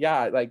 well,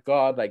 yeah, like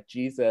God, like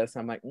Jesus.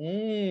 I'm like,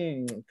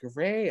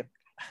 great.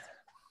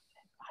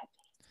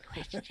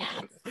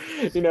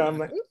 You know, I'm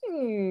like,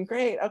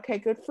 great, okay,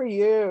 good for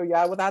you.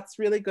 Yeah, well, that's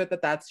really good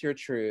that that's your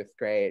truth.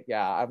 Great.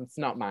 Yeah, it's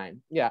not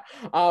mine. Yeah.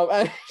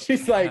 And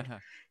she's like,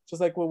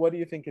 well, what do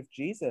you think of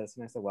Jesus?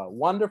 And I said, well,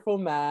 wonderful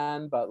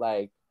man, but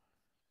like,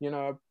 you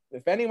know,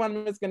 if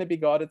anyone was going to be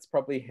God, it's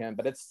probably him.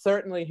 But it's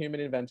certainly human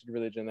invented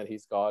religion that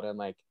he's God. And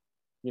like,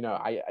 you know,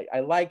 I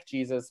like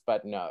Jesus,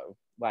 but no,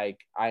 like,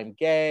 I'm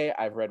gay.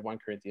 I've read 1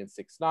 Corinthians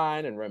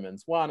 6:9 and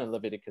Romans 1 and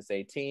Leviticus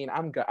 18.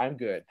 I'm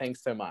good.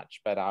 Thanks so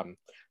much. But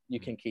you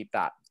can keep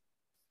that,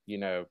 you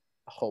know,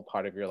 whole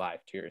part of your life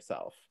to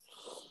yourself.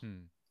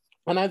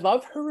 And I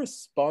love her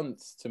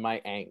response to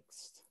my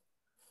angst.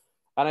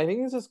 And I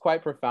think this is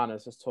quite profound.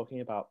 It's just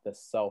talking about the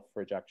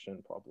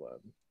self-rejection problem.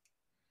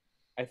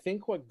 I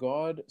think what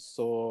God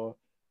saw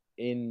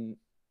in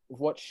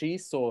what she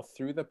saw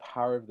through the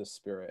power of the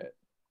Spirit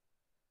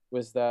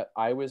was that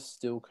I was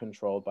still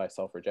controlled by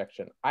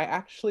self-rejection. I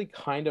actually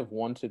kind of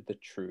wanted the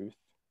truth,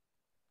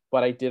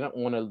 but I didn't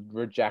want to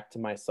reject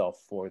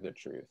myself for the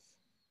truth.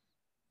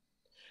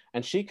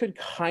 And she could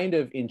kind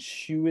of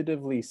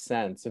intuitively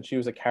sense, and she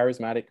was a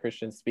charismatic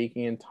Christian,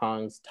 speaking in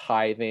tongues,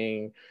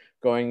 tithing,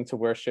 going to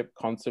worship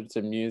concerts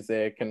and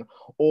music and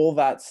all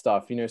that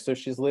stuff, you know, so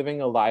she's living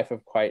a life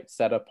of quite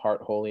set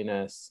apart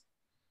holiness.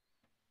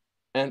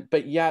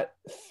 But yet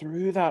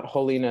through that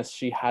holiness,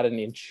 she had an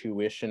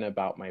intuition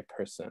about my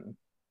person.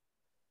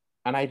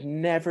 And I'd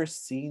never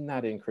seen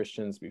that in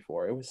Christians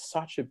before. It was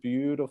such a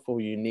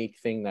beautiful, unique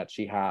thing that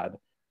she had,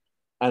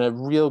 and a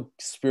real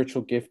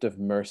spiritual gift of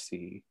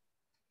mercy.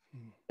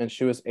 And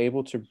she was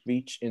able to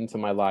reach into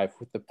my life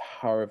with the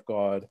power of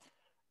God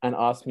and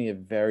ask me a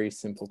very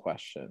simple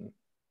question.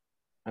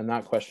 And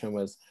that question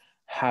was,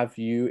 have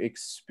you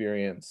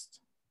experienced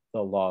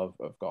the love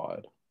of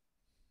God?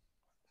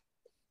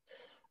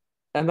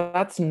 And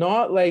that's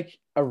not like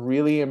a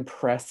really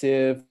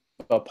impressive,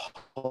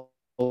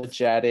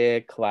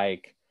 apologetic,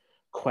 like,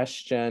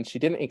 question. She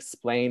didn't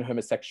explain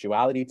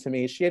homosexuality to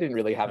me. She didn't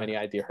really have any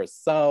idea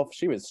herself.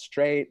 She was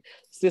straight,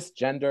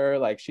 cisgender,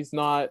 like, she's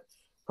not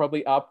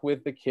probably up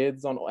with the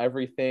kids on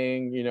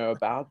everything, you know,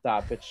 about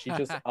that. But she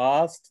just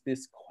asked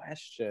this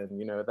question,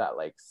 you know, that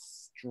like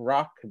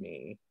struck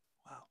me.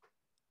 Wow.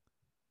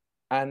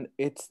 And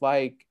it's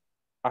like,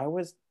 I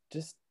was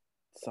just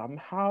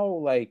somehow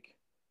like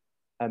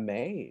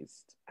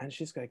amazed. And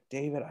she's like,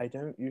 David, I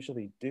don't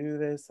usually do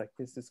this. Like,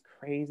 this is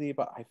crazy,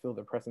 but I feel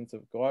the presence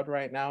of God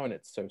right now. And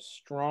it's so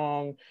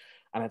strong.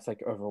 And it's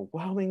like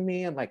overwhelming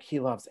me. And like, he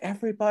loves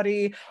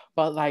everybody,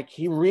 but like,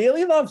 he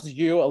really loves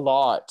you a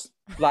lot.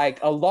 Like,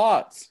 a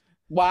lot.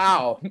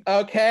 Wow.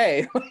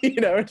 Okay. You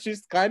know,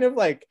 she's kind of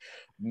like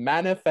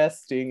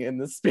manifesting in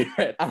the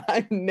Spirit. And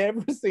I've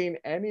never seen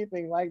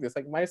anything like this.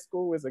 Like, my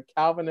school was a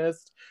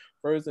Calvinist,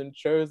 Frozen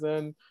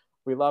Chosen.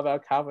 We love our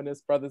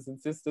Calvinist brothers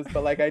and sisters,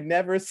 but like, I'd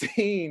never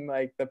seen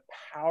like the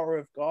power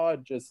of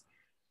God. Just,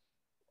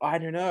 I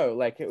don't know,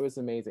 like, it was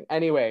amazing.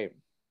 Anyway,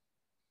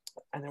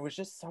 and there was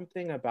just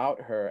something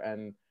about her.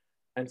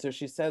 And so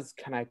she says,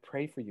 can I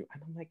pray for you?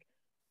 And I'm like,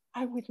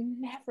 I would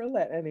never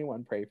let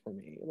anyone pray for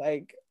me.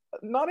 Like,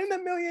 not in a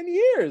million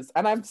years.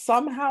 And I'm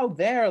somehow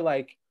there,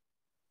 like,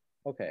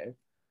 okay,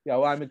 yeah,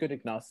 well, I'm a good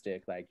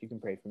agnostic. Like, you can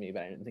pray for me,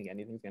 but I don't think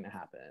anything's gonna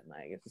happen.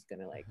 Like, it's just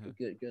gonna like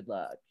good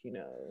luck, you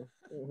know.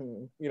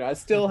 You know, I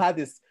still had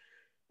this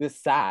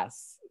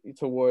sass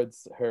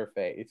towards her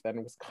faith, and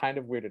it was kind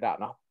of weirded out.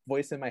 And a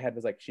voice in my head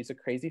was like, she's a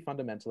crazy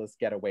fundamentalist,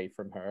 get away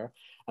from her.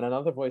 And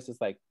another voice is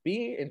like,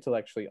 be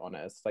intellectually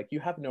honest. Like, you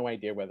have no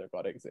idea whether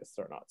God exists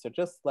or not, so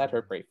just let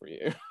her pray for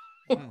you.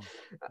 Wow.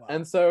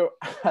 And so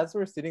as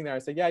we're sitting there, I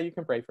said, yeah, you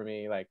can pray for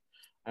me. Like,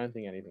 I don't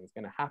think anything's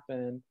gonna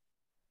happen.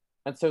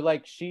 And so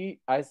like she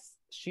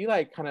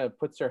like kind of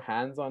puts her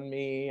hands on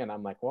me, and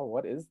I'm like, well,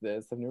 what is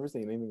this? I've never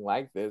seen anything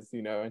like this,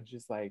 you know. And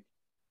she's like,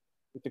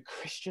 with the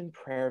Christian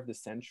prayer of the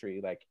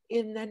century, like,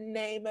 in the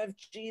name of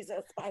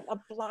Jesus, by the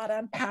blood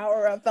and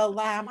power of the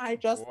Lamb, I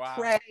just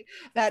pray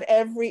that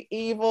every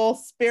evil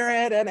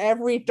spirit and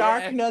every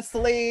darkness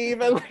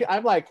leave. And like,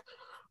 I'm like,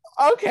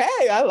 okay,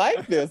 I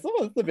like this.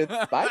 Oh, it's a bit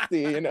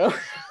spicy, you know.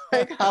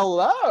 Like,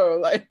 hello,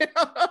 like.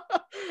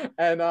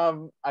 And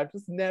I've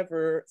just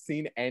never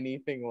seen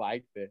anything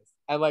like this.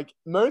 And like,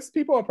 most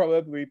people would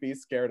probably be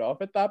scared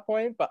off at that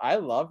point, but I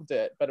loved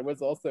it. But it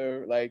was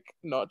also like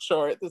not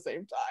sure at the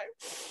same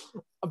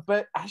time.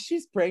 But as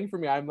she's praying for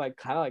me, I'm like,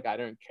 kind of like, I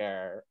don't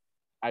care.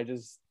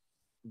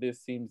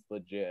 This seems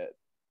legit.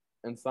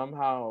 And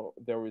somehow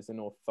there was an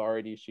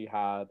authority she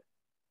had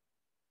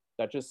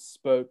that just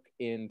spoke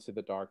into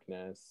the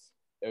darkness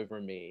over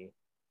me.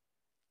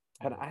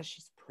 And as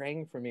she's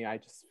praying for me, I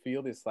just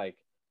feel this like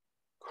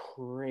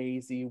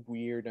crazy,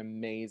 weird,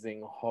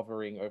 amazing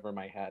hovering over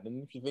my head.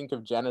 And if you think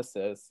of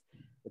Genesis,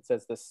 it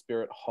says the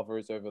Spirit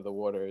hovers over the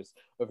waters,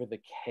 over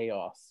the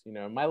chaos. You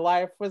know, my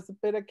life was a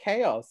bit of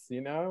chaos,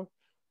 you know?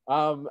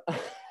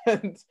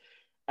 And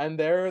and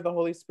there the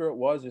Holy Spirit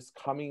was just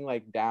coming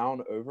like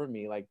down over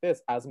me like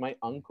this, as my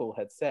uncle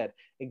had said,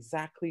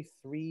 exactly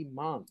 3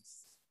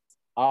 months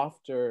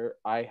after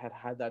I had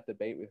had that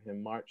debate with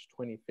him, March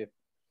 25th,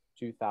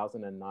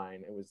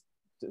 2009. It was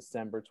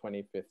December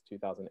 25th,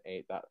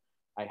 2008 that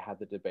I had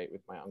the debate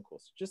with my uncle.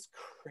 So just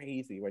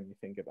crazy when you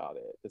think about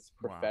it. This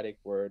prophetic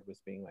word was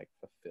being like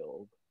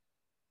fulfilled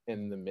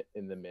in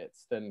the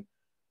midst. And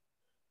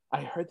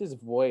I heard this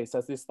voice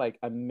as this like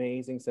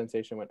amazing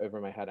sensation went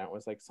over my head. And it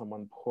was like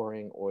someone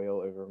pouring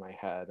oil over my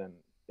head. And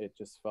it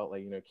just felt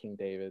like, you know, King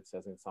David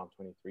says in Psalm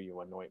 23, you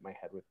anoint my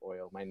head with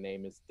oil. My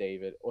name is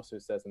David. Also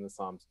says in the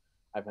Psalms,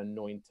 I've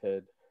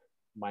anointed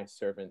my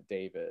servant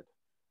David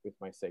with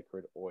my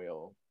sacred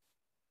oil.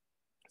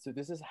 So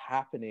this is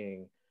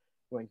happening.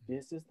 Like,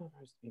 this is the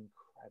most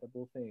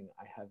incredible thing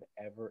I have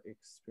ever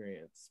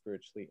experienced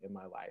spiritually in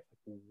my life.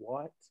 Like,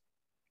 what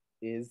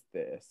is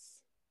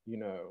this? You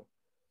know?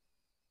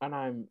 And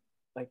I'm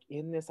like,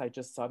 in this, I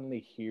just suddenly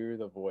hear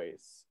the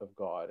voice of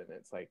God, and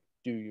it's like,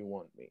 do you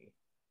want me?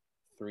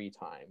 3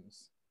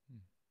 times.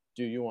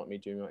 Do you want me?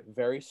 Do you want me?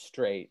 Very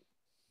straight.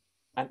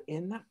 And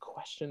in that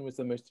question was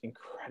the most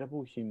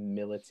incredible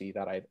humility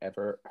that I'd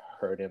ever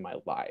heard in my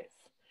life.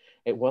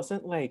 It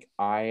wasn't like,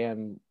 I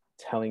am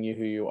telling you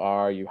who you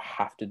are, you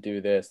have to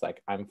do this,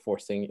 like I'm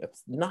forcing you.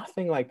 It's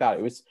nothing like that.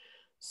 It was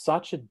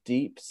such a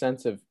deep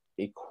sense of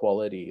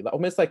equality,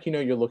 almost like, you know,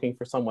 you're looking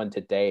for someone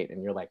to date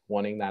and you're like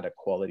wanting that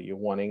equality, you're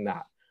wanting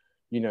that,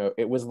 you know,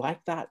 it was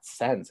like that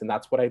sense. And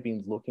that's what I've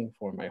been looking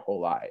for my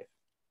whole life.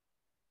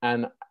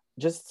 And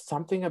just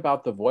something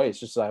about the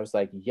voice, just I was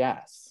like,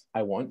 yes,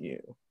 I want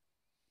you.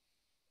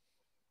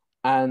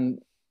 And,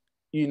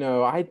 you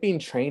know, I'd been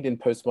trained in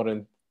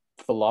postmodern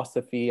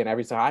philosophy and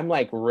everything. I'm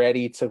like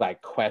ready to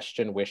like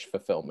question wish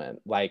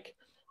fulfillment. Like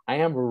I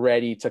am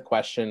ready to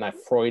question a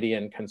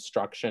Freudian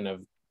construction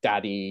of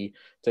daddy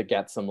to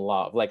get some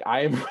love. Like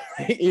I'm,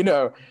 you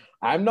know,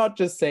 I'm not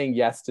just saying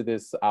yes to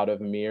this out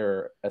of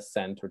mere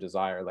assent or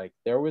desire. Like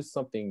there was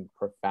something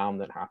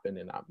profound that happened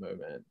in that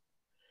moment.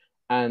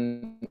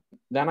 And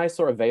then I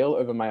saw a veil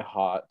over my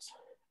heart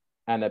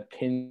and a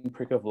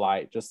pinprick of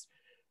light just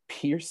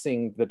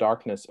piercing the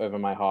darkness over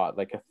my heart,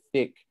 like a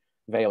thick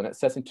veil. And it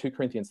says in 2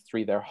 Corinthians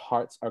 3, their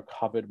hearts are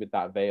covered with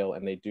that veil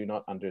and they do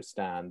not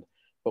understand.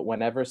 But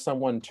whenever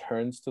someone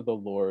turns to the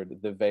Lord,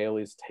 the veil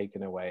is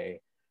taken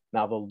away.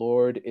 Now the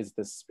Lord is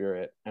the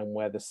Spirit, and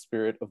where the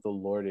Spirit of the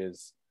Lord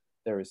is,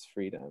 there is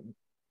freedom.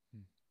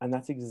 And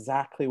that's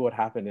exactly what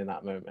happened in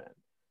that moment,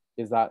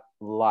 is that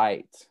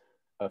light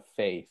of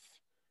faith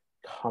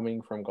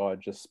coming from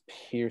God just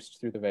pierced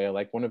through the veil,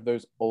 like one of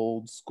those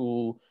old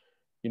school,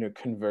 you know,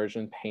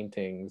 conversion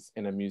paintings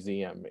in a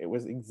museum. It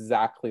was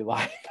exactly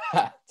like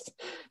that.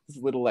 This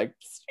little like,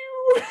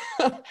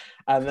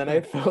 and then I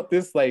felt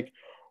this like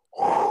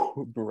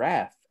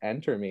breath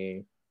enter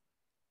me.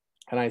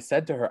 And I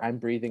said to her, I'm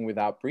breathing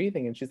without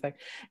breathing. And she's like,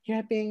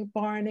 you're being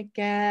born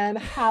again.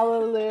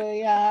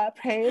 Hallelujah.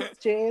 Praise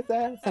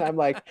Jesus. And I'm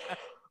like,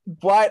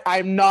 but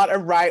I'm not a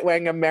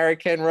right-wing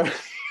American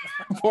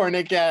born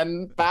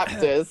again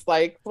Baptist.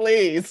 Like,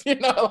 please, you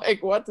know,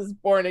 like, what does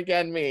born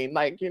again mean?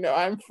 Like, you know,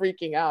 I'm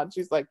freaking out.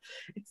 She's like,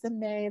 it's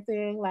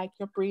amazing. Like,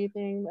 you're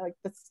breathing like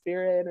the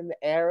Spirit and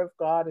the air of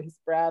God and his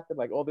breath and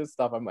like all this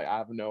stuff. I'm like, I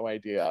have no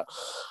idea.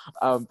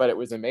 But it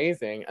was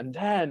amazing. And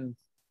then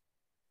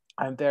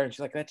I'm there and she's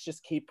like, let's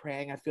just keep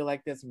praying. I feel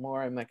like there's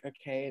more. I'm like,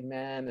 okay,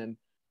 amen.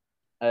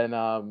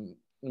 And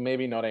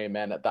maybe not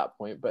amen at that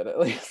point, but at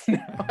least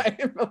now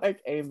I'm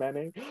like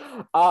amening.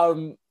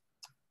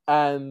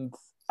 And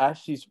as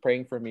she's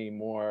praying for me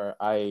more,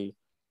 I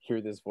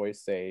hear this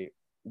voice say,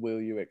 will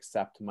you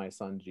accept my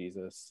son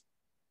Jesus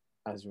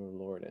as your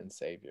Lord and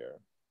Savior?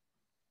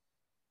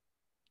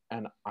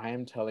 And I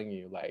am telling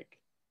you, like,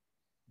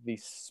 the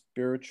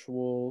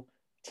spiritual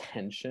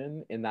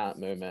tension in that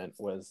moment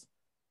was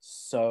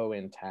so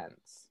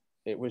intense.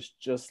 It was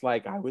just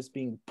like I was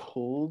being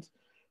pulled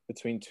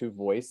between 2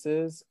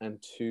 voices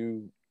and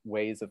 2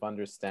 ways of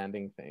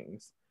understanding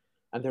things.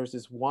 And there was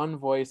this one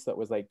voice that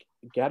was like,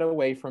 get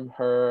away from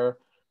her.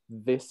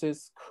 This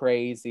is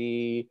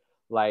crazy.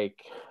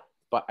 Like,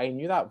 but I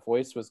knew that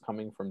voice was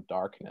coming from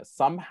darkness.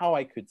 Somehow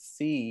I could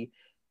see,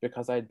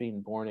 because I'd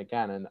been born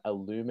again and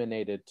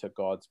illuminated to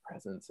God's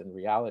presence and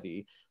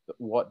reality,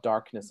 what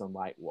darkness and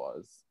light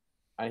was.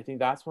 I think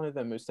that's one of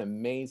the most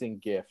amazing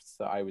gifts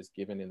that I was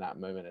given in that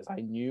moment, is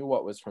I knew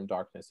what was from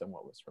darkness and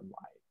what was from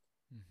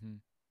light. Mm-hmm.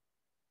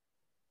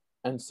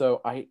 And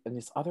so and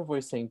this other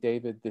voice saying,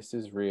 David, this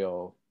is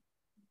real.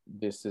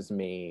 This is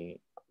me.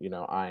 You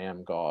know, I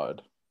am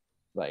God.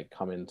 Like,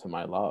 come into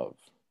my love.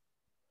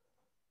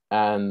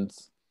 And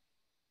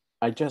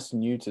I just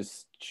knew to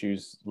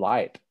choose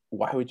light.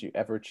 Why would you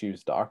ever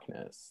choose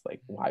darkness?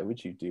 Like, why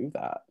would you do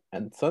that?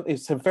 And so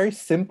it's a very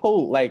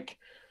simple, like,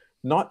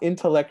 not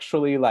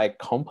intellectually like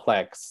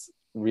complex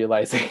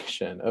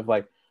realization of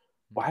like,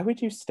 why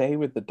would you stay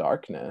with the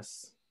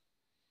darkness?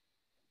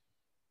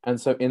 And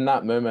so in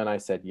that moment, I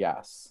said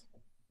yes.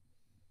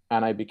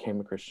 And I became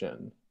a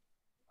Christian,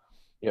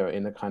 you know,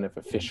 in a kind of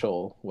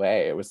official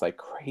way. It was like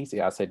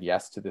crazy. I said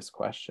yes to this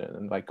question.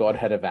 And like God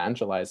had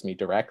evangelized me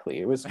directly.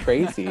 It was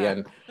crazy.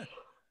 And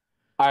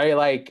I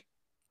like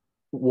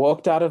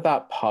walked out of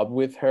that pub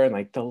with her, and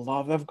like the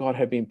love of God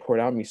had been poured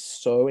out on me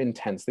so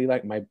intensely,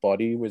 like my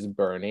body was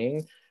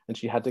burning, and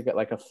she had to get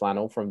like a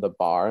flannel from the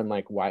bar and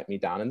like wipe me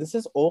down. And this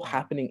is all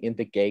happening in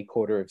the gay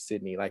quarter of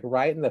Sydney, like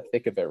right in the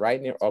thick of it, right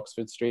near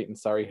Oxford Street and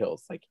Surrey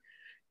Hills. Like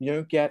you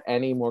don't get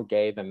any more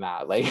gay than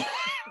that. Like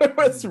it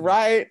was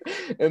right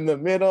in the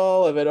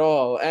middle of it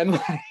all. And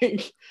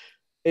like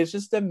it's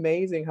just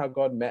amazing how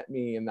God met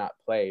me in that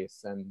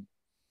place. And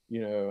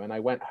you know, and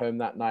I went home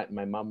that night and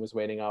my mum was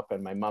waiting up,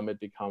 and my mum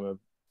had become a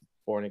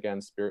born again,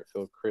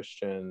 spirit-filled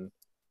Christian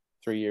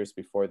 3 years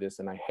before this,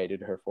 and I hated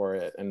her for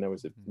it. And there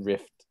was a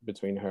rift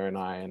between her and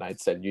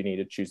I'd said, you need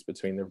to choose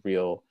between the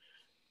real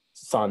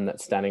son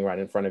that's standing right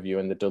in front of you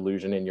and the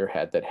delusion in your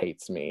head that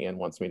hates me and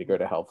wants me to go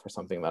to hell for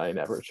something that I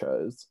never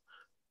chose,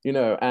 you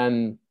know.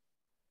 And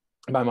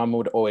my mum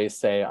would always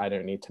say, I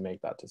don't need to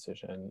make that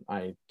decision.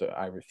 I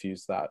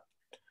refuse that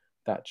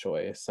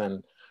choice.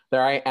 And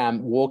there I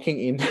am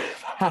walking into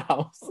the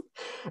house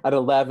at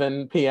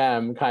 11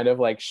 p.m., kind of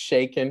like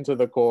shaken to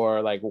the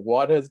core, like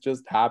what has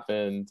just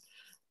happened?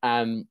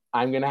 And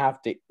I'm going to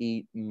have to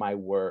eat my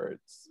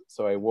words.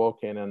 So I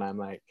walk in and I'm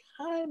like,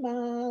 hi,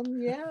 Mom.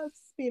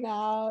 Yes, been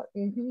out.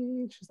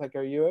 Mm-hmm. She's like,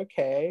 are you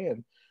okay?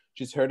 And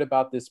she's heard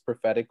about this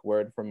prophetic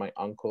word from my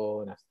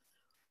uncle. And I said,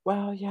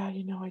 well, yeah,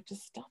 you know, I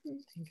just don't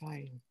think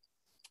I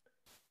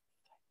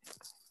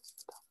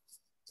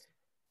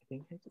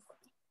think I just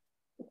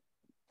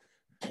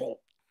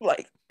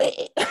like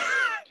I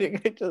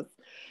think I just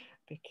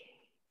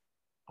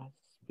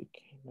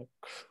became a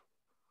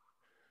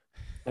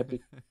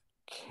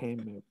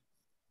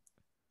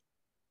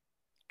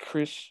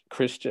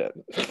Christian.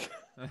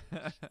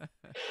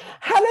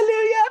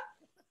 Hallelujah!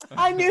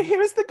 I knew he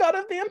was the God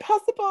of the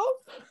impossible.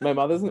 My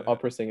mother's an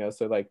opera singer,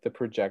 so like the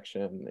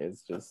projection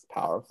is just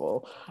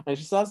powerful. And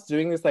she starts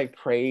doing this like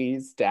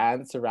praise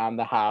dance around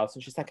the house.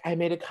 And she's like, I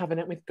made a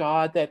covenant with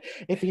God that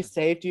if he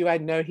saved you, I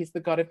know he's the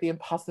God of the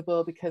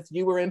impossible because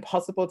you were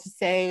impossible to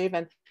save.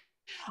 And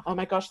oh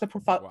my gosh, the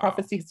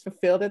prophecy has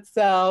fulfilled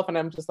itself. And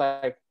I'm just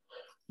like,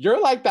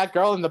 you're like that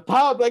girl in the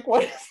pub. Like,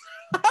 what is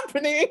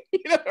happening?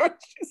 You know,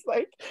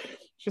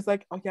 she's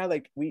like, oh yeah,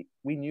 like we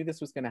knew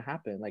this was going to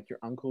happen. Like your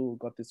uncle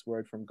got this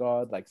word from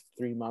God like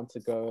 3 months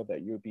ago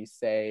that you would be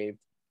saved.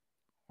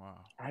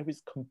 Wow. I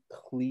was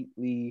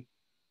completely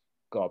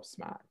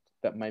gobsmacked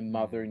that my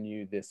mother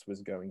knew this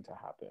was going to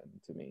happen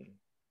to me.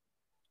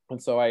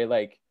 And so I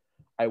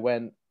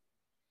went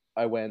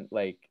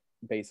like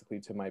basically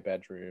to my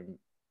bedroom,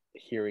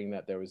 hearing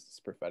that there was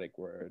this prophetic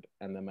word.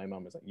 And then my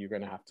mom was like, you're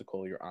going to have to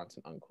call your aunt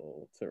and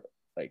uncle to,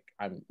 like,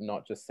 I'm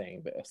not just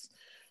saying this.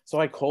 So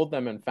I called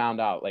them and found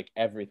out like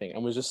everything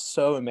and was just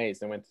so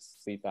amazed. I went to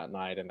sleep that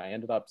night and I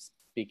ended up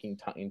speaking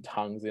in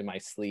tongues in my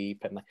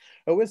sleep. And like,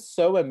 it was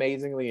so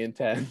amazingly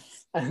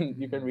intense. And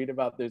you can read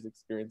about those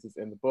experiences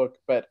in the book,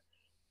 but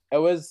it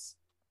was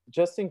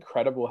just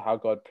incredible how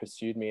God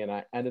pursued me. And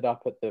I ended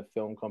up at the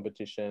film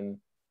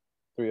competition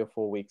 3 or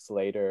 4 weeks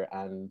later,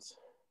 and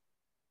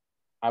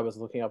I was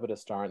looking up at a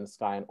star in the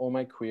sky, and all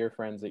my queer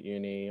friends at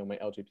uni, all my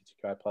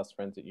LGBTQI plus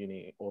friends at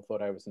uni all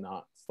thought I was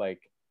nuts.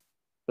 Like,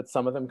 but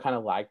some of them kind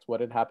of liked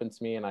what had happened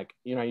to me. And like,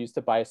 you know, I used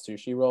to buy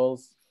sushi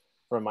rolls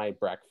for my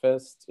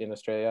breakfast in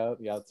Australia.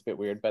 Yeah, it's a bit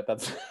weird, but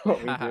that's what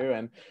we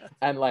do.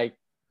 And like,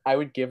 I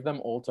would give them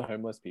all to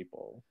homeless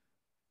people.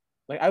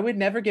 Like, I would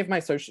never give my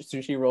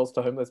sushi rolls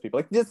to homeless people.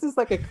 Like, this is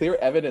like a clear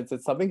evidence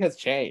that something has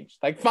changed,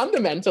 like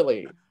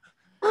fundamentally,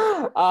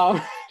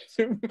 to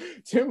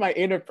my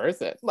inner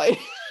person. Like,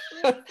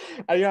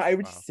 you know, I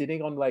would be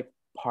sitting on like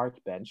park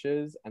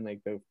benches, and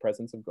like the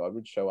presence of God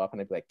would show up,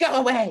 and I'd be like, "Go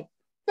away,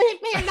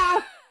 leave me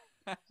alone."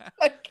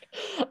 Like,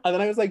 and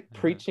then I was like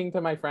preaching to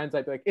my friends.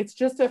 I'd be like, "It's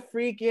just a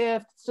free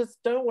gift. It's just,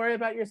 don't worry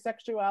about your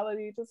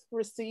sexuality. Just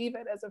receive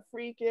it as a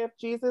free gift.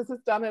 Jesus has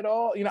done it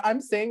all." You know,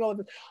 I'm saying all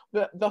of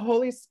this. The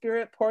Holy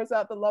Spirit pours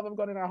out the love of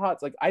God in our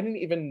hearts. Like, I didn't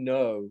even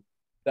know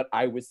that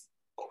I was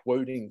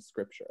quoting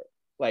scripture,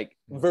 like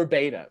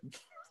verbatim.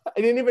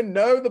 I didn't even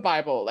know the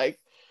Bible. Like,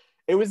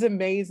 it was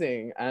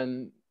amazing.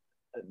 And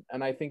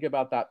I think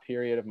about that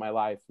period of my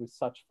life with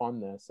such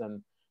fondness.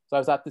 And so I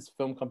was at this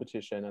film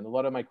competition, and a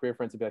lot of my queer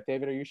friends would be like,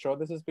 "David, are you sure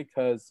this is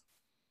because,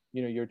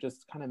 you know, you're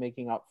just kind of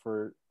making up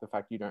for the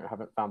fact you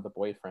haven't found the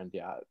boyfriend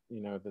yet?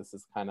 You know, this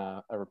is kind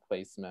of a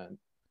replacement."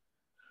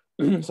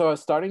 So I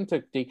was starting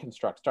to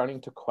deconstruct,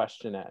 starting to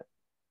question it.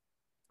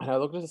 And I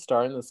looked at the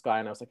star in the sky,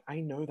 and I was like,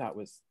 I know that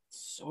was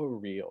so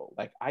real.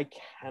 Like, I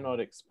cannot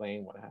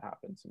explain what had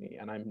happened to me.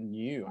 And I'm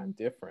new, I'm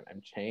different,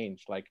 I'm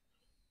changed. Like,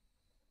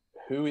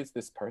 who is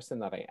this person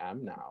that I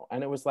am now?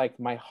 And it was like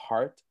my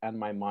heart and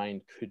my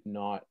mind could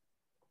not,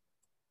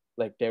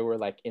 like, they were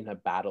like in a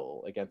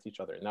battle against each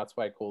other. And that's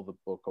why I call the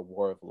book A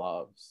War of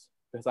Loves,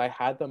 because I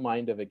had the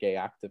mind of a gay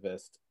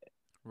activist,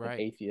 right. an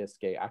atheist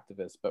gay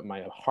activist, but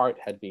my heart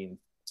had been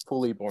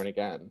fully born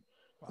again.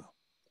 Wow.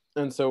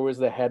 And so it was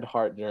the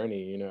head-heart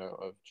journey, you know,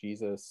 of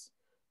Jesus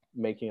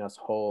making us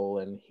whole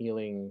and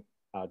healing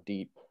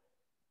the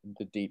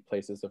deep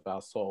places of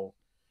our soul.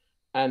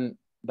 And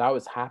that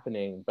was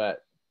happening,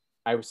 but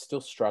I was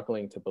still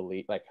struggling to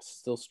believe,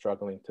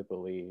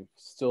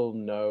 still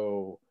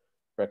no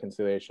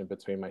reconciliation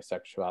between my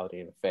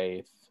sexuality and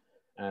faith.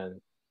 And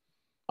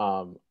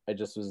I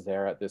just was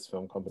there at this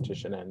film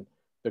competition, and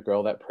the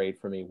girl that prayed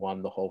for me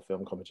won the whole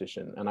film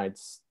competition. And I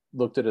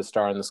looked at a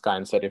star in the sky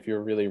and said, if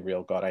you're really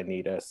real, God, I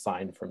need a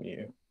sign from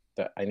you,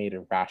 that I need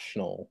a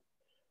rational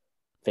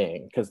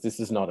thing, because this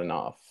is not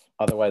enough.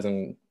 Otherwise,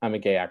 I'm a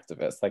gay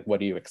activist. Like, what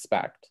do you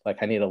expect? Like,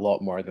 I need a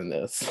lot more than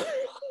this.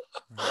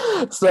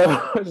 So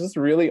I was just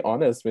really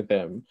honest with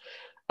him.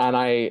 And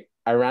I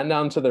ran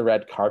down to the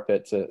red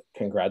carpet to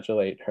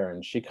congratulate her,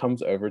 and she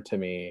comes over to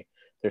me.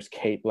 There's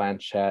Kate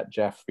Blanchett,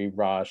 Jeffrey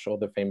Rush, all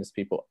the famous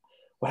people.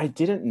 What I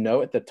didn't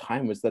know at the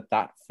time was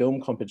that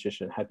film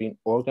competition had been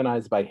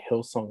organized by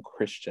Hillsong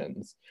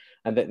Christians,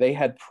 and that they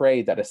had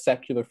prayed that a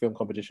secular film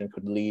competition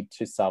could lead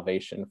to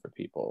salvation for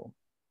people.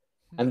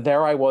 And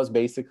there I was,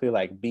 basically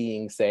like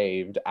being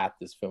saved at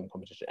this film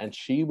competition. And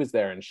she was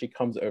there, and she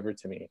comes over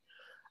to me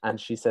and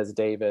she says,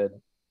 David,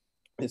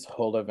 this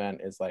whole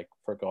event is like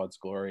for God's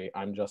glory.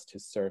 I'm just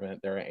his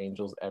servant. There are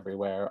angels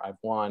everywhere. I've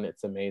won.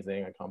 It's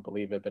amazing. I can't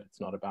believe it, but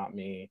it's not about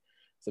me.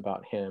 It's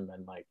about him.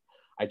 And like,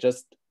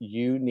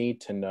 you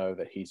need to know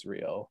that he's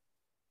real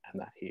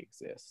and that he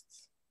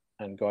exists.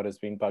 And God has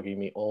been bugging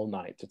me all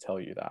night to tell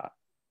you that.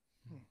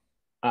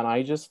 And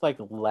I just like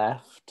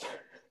left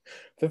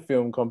the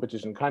film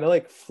competition kind of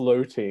like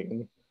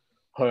floating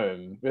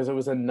home, because it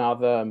was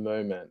another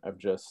moment of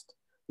just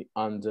the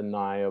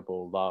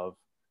undeniable love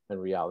and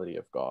reality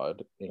of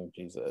God in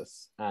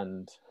Jesus.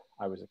 And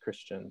I was a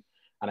Christian,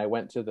 and I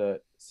went to the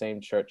same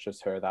church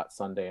as her that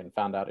Sunday and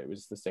found out it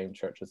was the same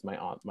church as my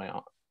aunt,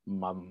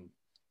 mum,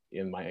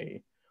 and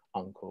my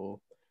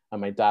uncle.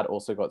 And my dad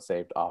also got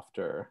saved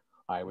after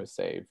I was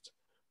saved,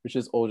 which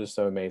is all just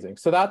so amazing.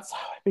 So that's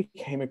how I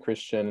became a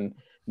Christian.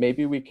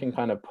 Maybe we can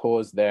kind of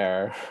pause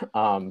there.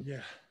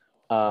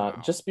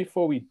 Just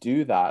before we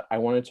do that, I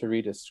wanted to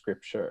read a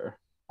scripture.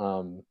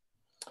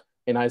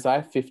 In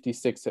Isaiah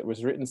 56, it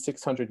was written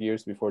 600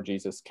 years before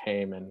Jesus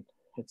came, and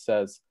it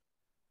says,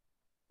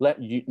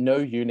 no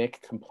eunuch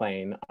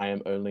complain, I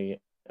am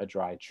only a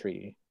dry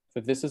tree.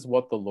 For this is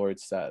what the Lord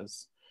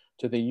says,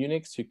 to the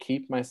eunuchs who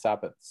keep my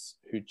Sabbaths,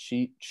 who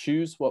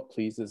choose what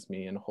pleases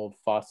me and hold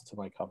fast to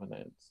my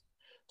covenants.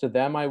 To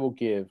them I will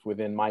give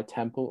within my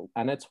temple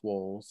and its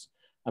walls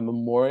a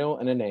memorial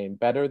and a name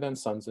better than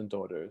sons and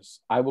daughters.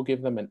 I will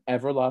give them an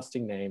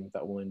everlasting name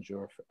that will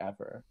endure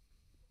forever.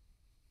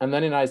 And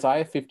then in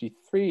Isaiah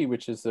 53,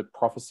 which is the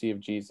prophecy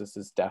of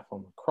Jesus' death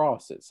on the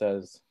cross, it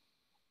says,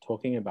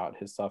 talking about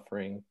his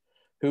suffering,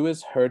 who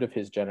has heard of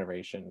his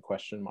generation? ?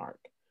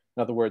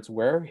 In other words,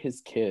 where are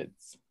his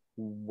kids?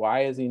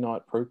 Why is he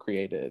not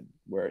procreated?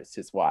 Where is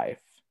his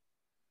wife?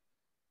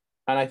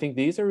 And I think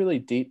these are really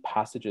deep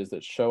passages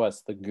that show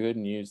us the good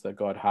news that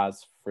God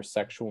has for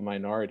sexual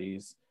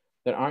minorities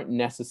that aren't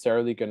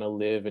necessarily going to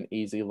live an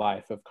easy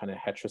life of kind of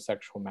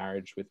heterosexual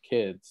marriage with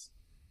kids.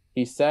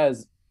 He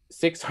says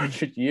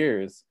 600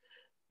 years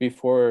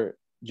before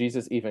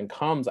Jesus even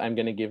comes, I'm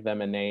going to give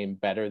them a name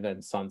better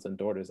than sons and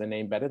daughters, a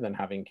name better than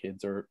having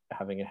kids or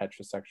having a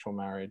heterosexual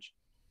marriage.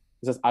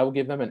 He says, I will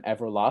give them an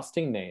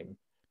everlasting name.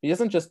 He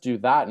doesn't just do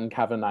that and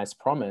have a nice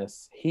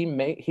promise.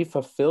 He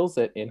fulfills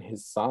it in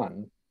his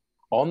son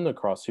on the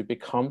cross, who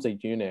becomes a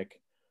eunuch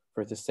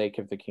for the sake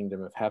of the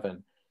kingdom of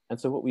heaven. And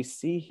so what we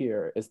see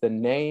here is the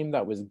name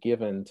that was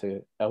given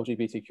to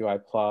LGBTQI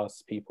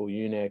plus people,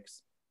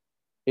 eunuchs,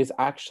 is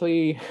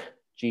actually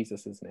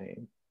Jesus's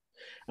name.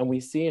 And we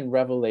see in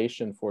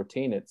Revelation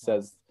 14, it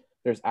says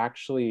there's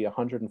actually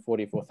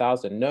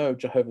 144,000. No,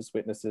 Jehovah's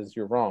Witnesses,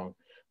 you're wrong.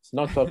 It's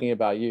not talking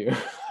about you.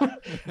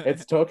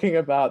 It's talking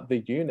about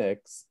the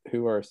eunuchs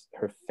who are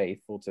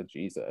faithful to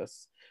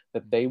Jesus,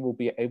 that they will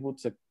be able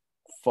to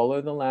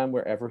follow the Lamb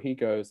wherever he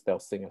goes. They'll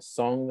sing a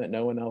song that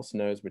no one else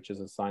knows, which is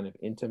a sign of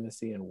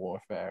intimacy and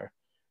warfare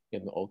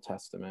in the Old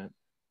Testament.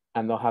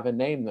 And they'll have a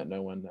name that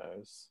no one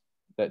knows,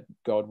 that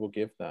God will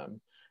give them.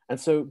 And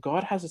so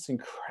God has this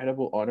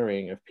incredible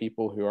honoring of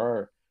people who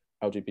are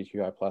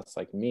LGBTQI plus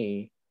like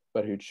me,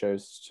 but who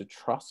chose to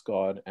trust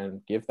God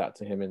and give that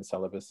to him in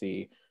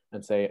celibacy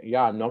and say,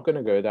 yeah, I'm not going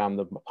to go down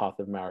the path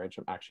of marriage.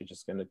 I'm actually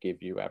just going to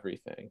give you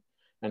everything.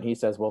 And he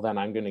says, well, then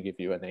I'm going to give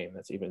you a name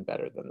that's even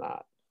better than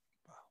that.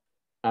 Wow.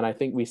 And I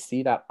think we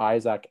see that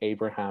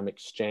Isaac-Abraham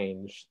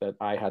exchange that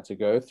I had to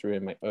go through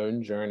in my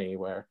own journey,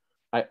 where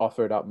I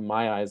offered up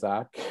my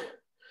Isaac.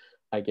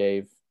 I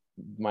gave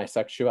my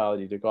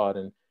sexuality to God,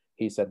 and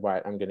he said,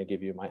 right, I'm going to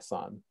give you my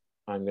son.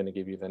 I'm going to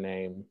give you the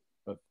name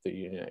of the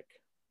eunuch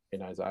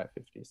in Isaiah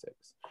 56.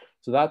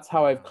 So that's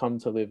how I've come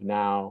to live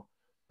now.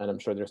 And I'm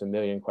sure there's a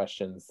million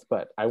questions,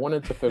 but I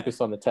wanted to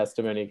focus on the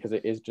testimony because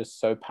it is just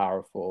so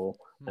powerful.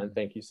 And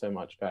thank you so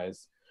much,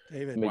 guys.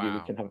 David. Maybe we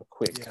can have a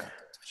quick. Yeah.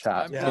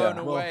 chat. I'm blown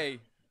away.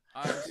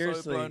 I'm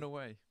so blown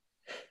away.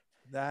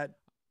 That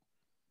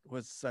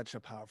was such a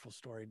powerful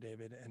story,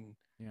 David, and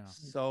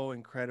so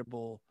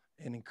incredible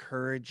and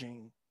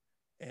encouraging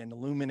and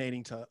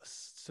illuminating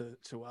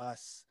to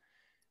us.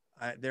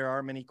 There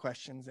are many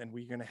questions, and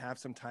we're going to have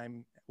some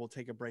time. We'll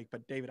take a break,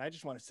 but David, I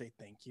just want to say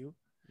thank you.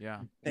 Yeah,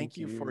 thank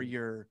you for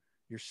your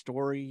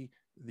story,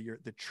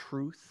 the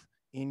truth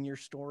in your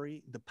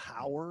story, the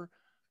power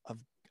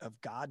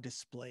of God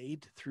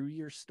displayed through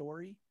your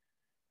story.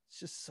 It's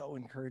just so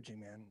encouraging,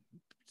 man.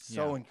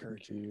 So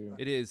encouraging.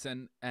 It is.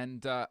 And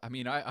I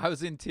mean, I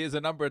was in tears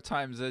a number of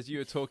times as you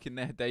were talking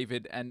there,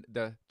 David, and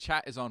the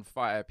chat is on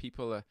fire.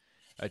 People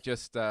are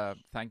just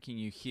thanking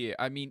you here.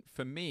 I mean,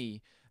 for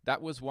me,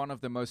 that was one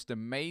of the most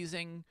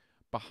amazing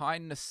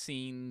behind the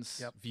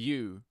scenes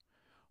view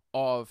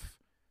of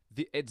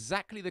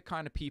exactly the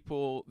kind of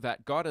people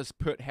that God has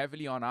put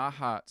heavily on our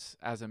hearts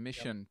as a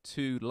mission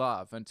to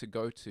love and to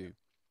go to,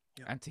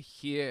 and to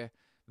hear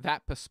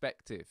that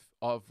perspective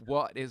of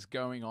what is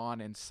going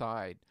on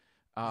inside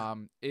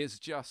is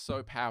just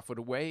so powerful.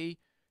 The way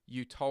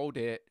you told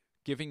it,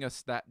 giving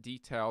us that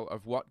detail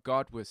of what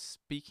God was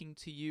speaking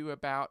to you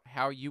about,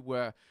 how you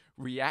were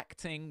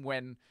reacting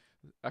when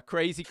a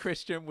crazy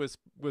Christian was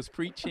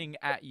preaching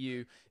at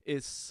you,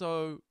 is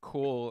so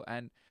cool.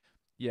 And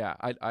yeah,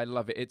 I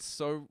love it. It's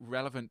so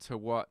relevant to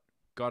what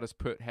God has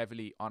put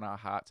heavily on our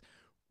hearts.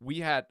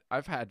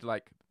 I've had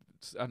like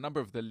a number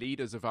of the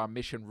leaders of our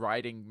mission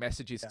writing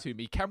messages to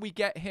me. Can we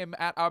get him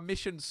at our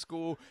mission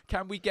school?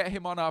 Can we get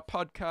him on our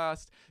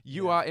podcast?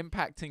 You are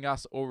impacting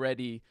us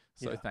already.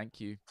 So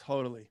thank you.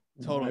 Totally.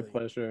 My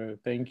pleasure.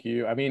 Thank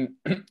you. I mean,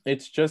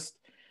 it's just,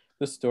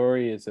 the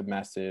story is a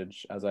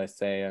message, as I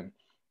say. And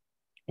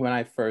when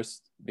I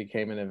first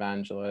became an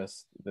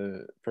evangelist,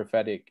 the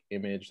prophetic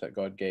image that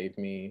God gave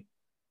me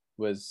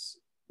was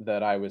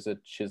that I was a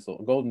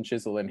golden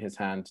chisel in his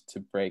hand to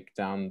break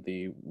down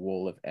the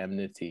wall of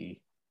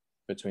enmity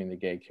between the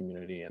gay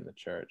community and the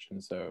church.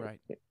 And so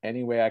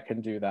any way I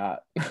can do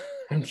that,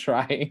 I'm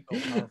trying.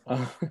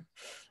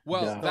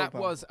 That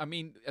was, I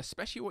mean,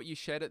 especially what you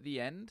shared at the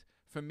end,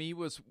 for me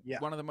was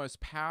one of the most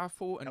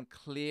powerful and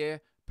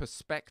clear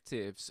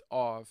perspectives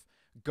of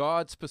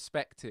God's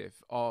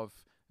perspective of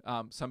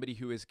somebody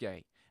who is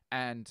gay,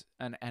 and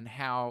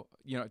how,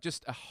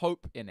 just a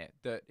hope in it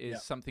that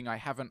is something I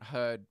haven't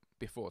heard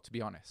before, to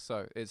be honest.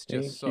 So it's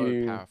just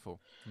so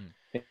powerful.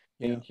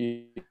 Thank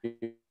you.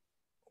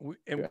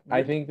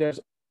 I think there's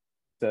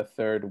the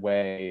third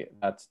way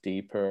that's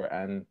deeper,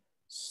 and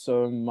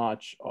so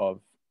much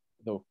of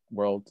the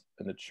world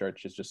and the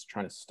church is just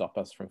trying to stop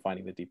us from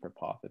finding the deeper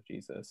path of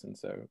Jesus, and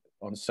so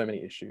on so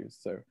many issues.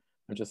 So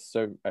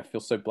I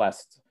feel so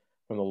blessed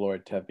from the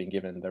Lord to have been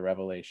given the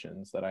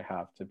revelations that I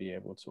have to be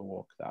able to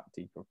walk that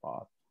deeper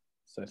path.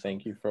 So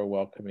thank you for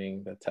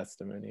welcoming the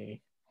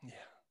testimony. Yeah.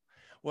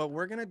 Well,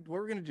 what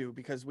we're gonna do,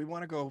 because we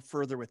want to go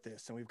further with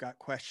this, and we've got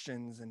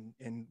questions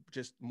and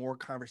just more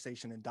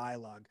conversation and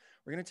dialogue.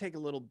 We're gonna take a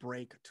little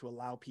break to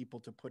allow people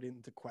to put in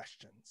the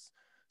questions.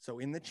 So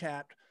in the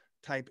chat,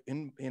 type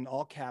in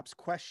all caps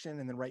question,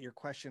 and then write your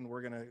question.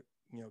 We're gonna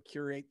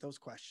curate those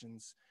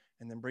questions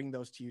and then bring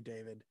those to you,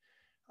 David.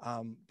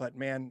 But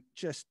man,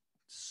 just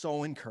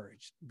so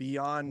encouraged,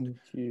 beyond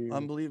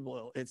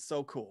unbelievable. It's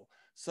so cool.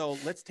 So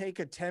let's take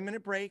a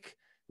 10-minute break.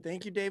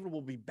 Thank you, David.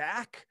 We'll be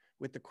back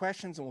with the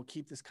questions, and we'll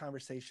keep this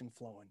conversation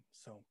flowing.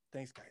 So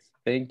thanks, guys.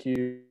 Thank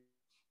you.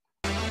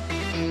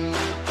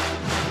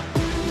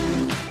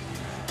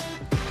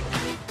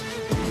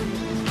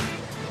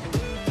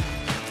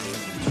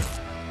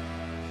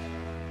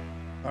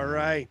 All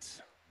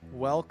right.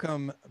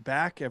 Welcome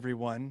back,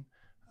 everyone.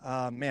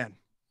 Man,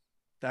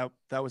 that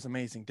was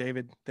amazing.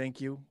 David, thank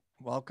you.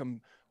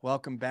 Welcome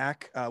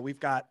back. We've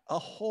got a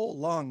whole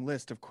long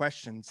list of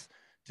questions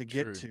to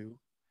get to.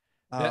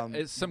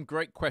 There's some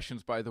great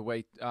questions, by the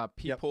way.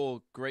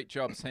 People, great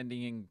job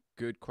sending in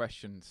good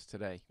questions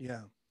today.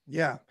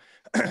 Yeah.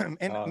 And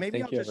maybe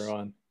thank you,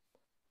 everyone.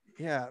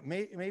 Yeah,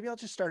 maybe I'll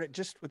just start it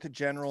just with a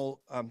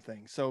general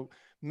thing. So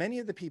many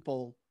of the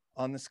people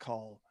on this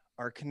call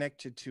are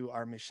connected to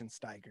our mission,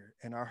 Steiger,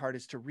 and our heart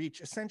is to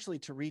reach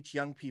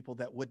young people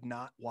that would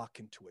not walk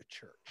into a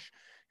church.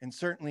 And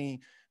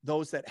certainly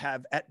those that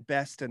have at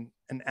best an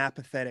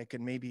apathetic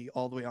and maybe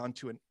all the way on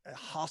to a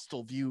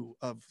hostile view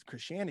of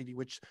Christianity,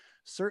 which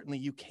certainly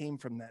you came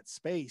from that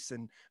space.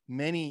 And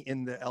many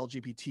in the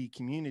LGBT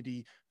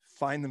community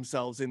find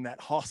themselves in that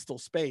hostile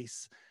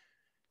space.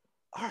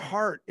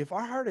 If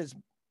our heart is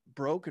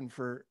broken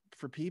for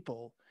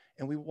people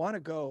and we want to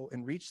go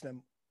and reach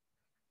them,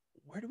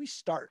 where do we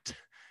start?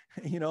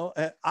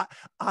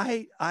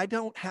 I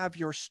don't have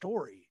your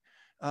story.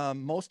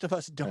 Most of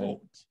us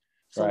don't.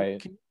 So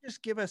can you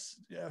just give us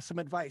some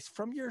advice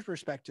from your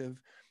perspective?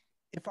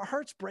 If our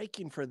heart's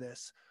breaking for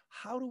this,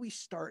 how do we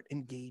start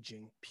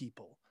engaging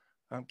people?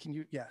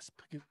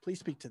 Please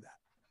speak to that.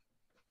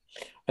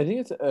 I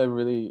think it's a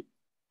really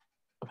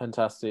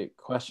fantastic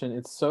question.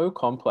 It's so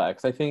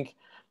complex. I think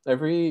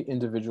every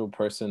individual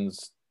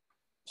person's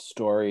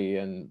story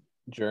and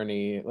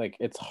journey, like,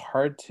 it's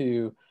hard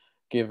to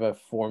give a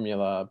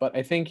formula, but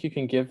I think you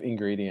can give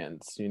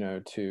ingredients, you know,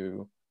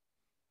 to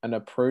an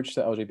approach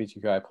to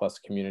LGBTQI plus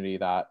community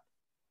that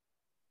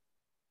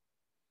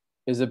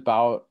is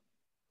about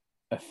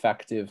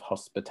effective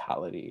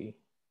hospitality,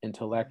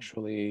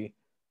 intellectually,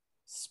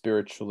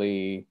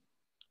 spiritually,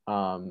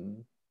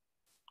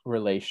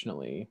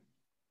 relationally.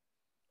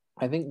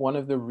 I think one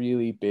of the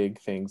really big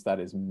things that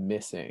is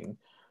missing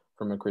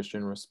from a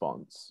Christian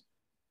response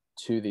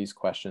to these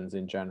questions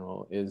in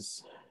general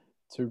is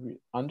to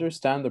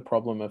understand the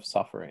problem of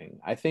suffering.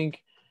 I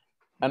think,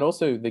 and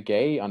also the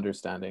gay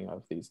understanding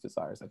of these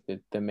desires, like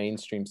the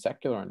mainstream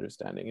secular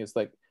understanding is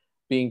like,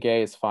 being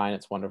gay is fine,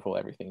 it's wonderful,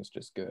 everything's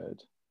just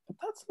good. But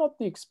that's not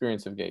the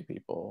experience of gay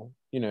people.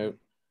 You know,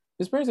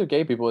 the experience of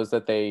gay people is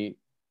that they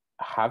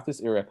have this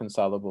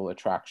irreconcilable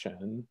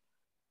attraction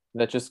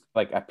that just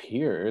like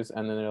appears,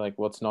 and then they're like,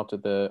 what's not to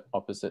the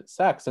opposite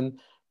sex? And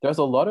there's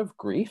a lot of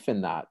grief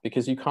in that,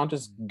 because you can't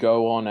just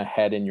go on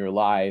ahead in your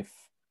life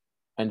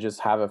and just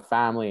have a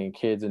family and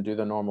kids and do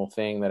the normal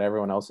thing that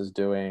everyone else is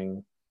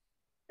doing.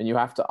 And you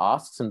have to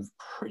ask some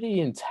pretty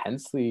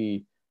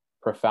intensely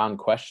profound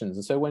questions.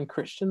 And so when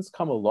Christians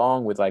come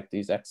along with like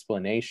these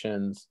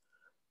explanations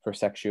for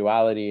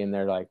sexuality, and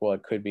they're like, well,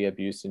 it could be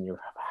abuse in your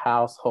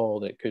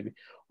household, it could be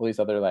all these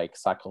other like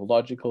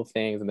psychological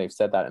things, and they've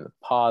said that in the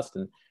past,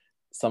 and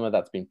some of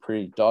that's been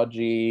pretty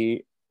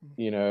dodgy,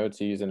 you know,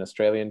 to use an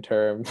Australian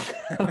term.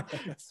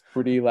 It's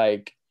pretty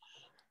like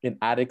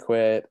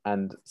inadequate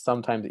and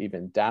sometimes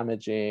even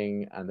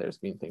damaging. And there's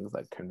been things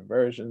like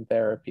conversion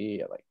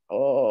therapy, like,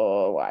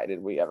 oh, why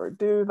did we ever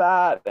do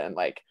that? And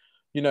like,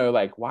 you know,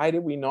 like, why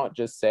did we not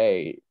just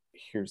say,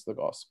 here's the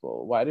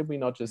gospel? Why did we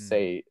not just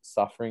say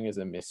suffering is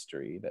a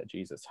mystery that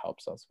Jesus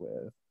helps us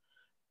with?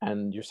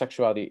 And your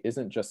sexuality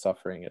isn't just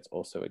suffering, it's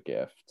also a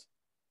gift.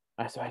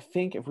 And so I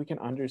think if we can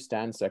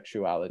understand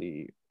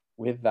sexuality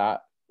with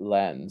that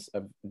lens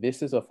of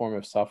this is a form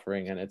of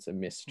suffering and it's a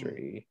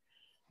mystery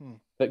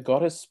that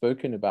God has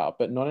spoken about,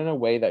 but not in a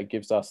way that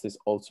gives us this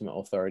ultimate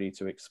authority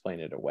to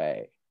explain it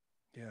away.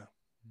 Yeah.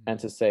 And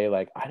to say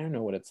like, I don't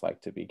know what it's like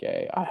to be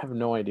gay. I have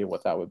no idea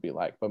what that would be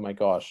like, but my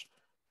gosh,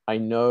 I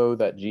know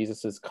that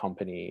Jesus's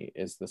company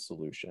is the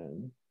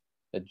solution,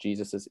 that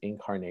Jesus's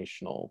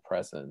incarnational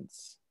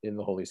presence in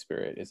the Holy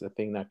Spirit is the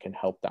thing that can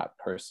help that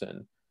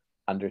person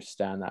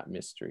understand that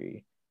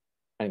mystery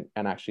and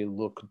actually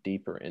look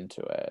deeper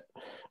into it,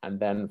 and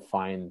then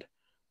find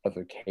a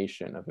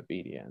vocation of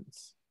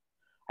obedience.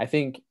 I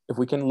think if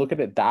we can look at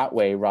it that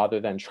way, rather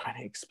than trying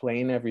to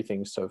explain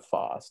everything so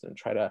fast and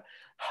try to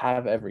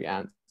have every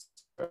answer,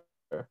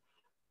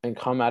 and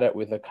come at it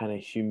with a kind of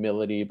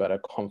humility but a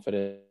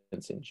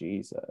confidence in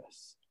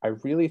Jesus, I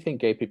really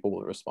think gay people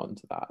will respond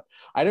to that.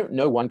 I don't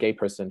know one gay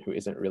person who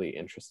isn't really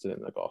interested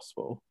in the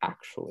gospel,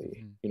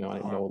 actually. You know, I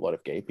know a lot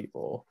of gay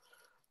people.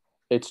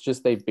 It's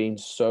just they've been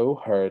so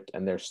hurt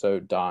and they're so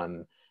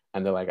done,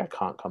 and they're like, I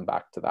can't come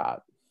back to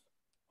that.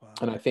 Wow.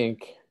 And I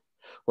think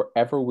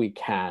wherever we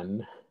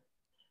can,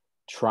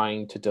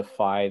 trying to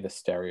defy the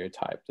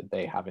stereotype that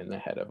they have in their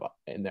head of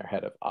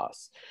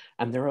us.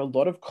 And there are a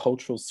lot of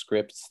cultural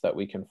scripts that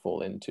we can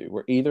fall into.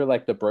 We're either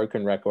like the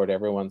broken record,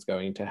 everyone's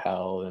going to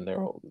hell and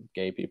they're all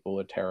gay people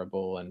are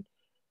terrible, and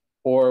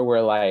or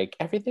we're like,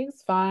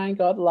 everything's fine,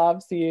 God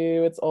loves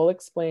you, it's all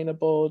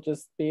explainable,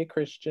 just be a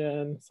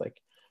Christian. It's like,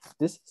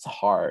 this is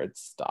hard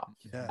stuff,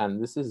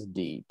 and this is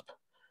deep,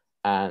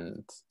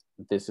 and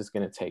this is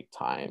going to take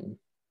time.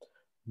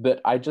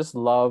 But I just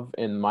love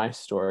in my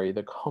story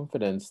the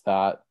confidence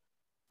that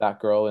that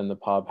girl in the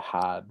pub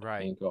had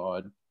in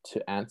God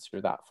to answer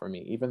that for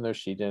me, even though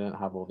she didn't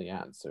have all the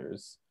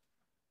answers.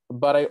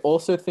 But I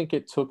also think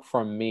it took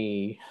from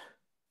me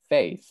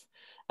faith,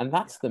 and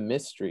that's the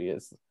mystery,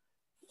 is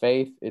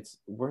faith.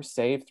 We're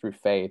saved through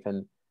faith,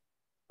 and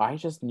I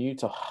just knew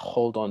to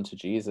hold on to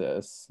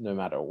Jesus no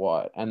matter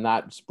what, and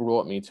that just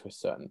brought me to a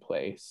certain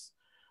place.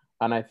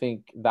 And I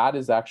think that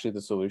is actually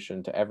the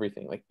solution to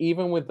everything. Like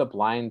even with the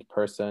blind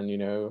person, you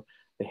know,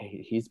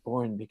 he's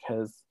born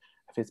because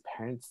of his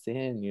parents'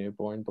 sin, you know,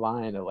 born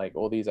blind, and like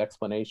all these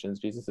explanations.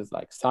 Jesus is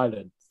like,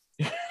 silence.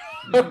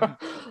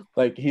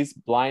 Like he's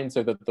blind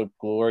so that the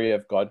glory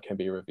of God can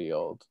be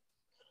revealed.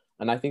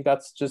 And I think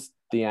that's just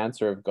the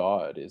answer of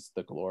God, is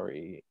the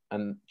glory,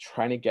 and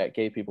trying to get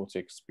gay people to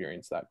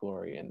experience that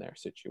glory in their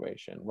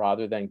situation,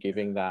 rather than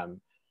giving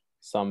them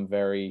some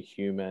very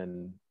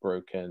human,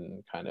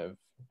 broken kind of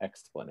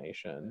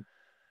explanation.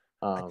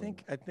 I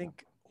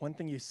think one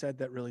thing you said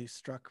that really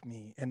struck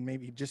me, and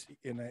maybe just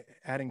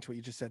adding to what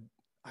you just said,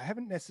 I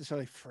haven't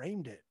necessarily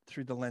framed it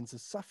through the lens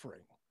of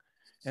suffering.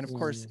 And of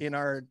course, in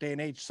our day and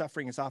age,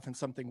 suffering is often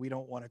something we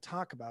don't want to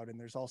talk about. And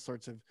there's all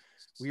sorts of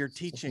weird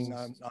teaching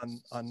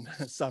on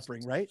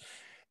suffering, right?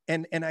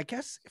 And I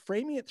guess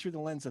framing it through the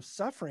lens of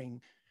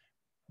suffering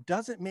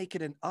doesn't make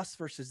it an us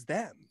versus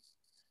them,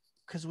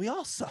 because we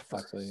all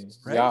suffer,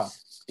 right? Yeah,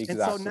 exactly. And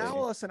so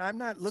now, listen, I'm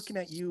not looking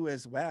at you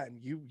as, well,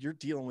 you're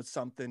dealing with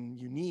something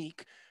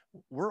unique.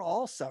 We're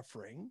all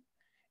suffering.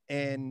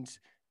 And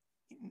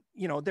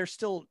you know, there's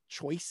still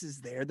choices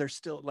there. There's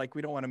still, like,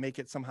 we don't want to make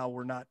it somehow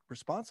we're not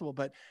responsible,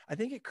 but I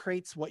think it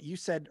creates what you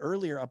said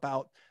earlier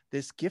about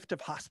this gift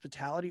of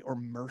hospitality or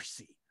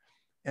mercy.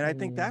 And I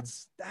think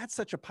that's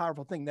such a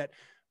powerful thing, that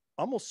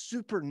almost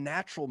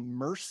supernatural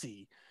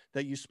mercy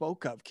that you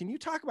spoke of. Can you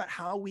talk about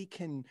how we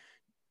can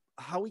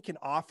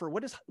offer,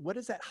 what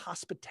is that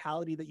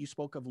hospitality that you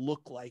spoke of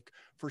look like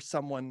for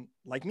someone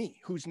like me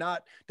who's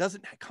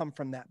doesn't come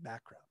from that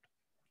background?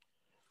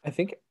 I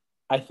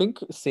think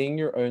seeing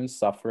your own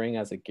suffering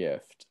as a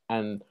gift.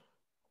 And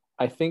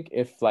I think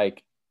if,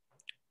 like,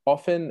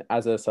 often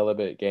as a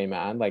celibate gay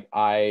man, like,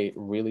 I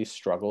really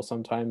struggle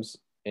sometimes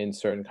in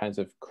certain kinds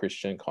of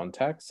Christian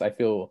contexts. I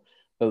feel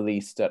the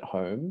least at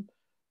home.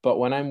 But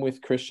when I'm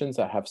with Christians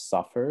that have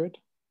suffered,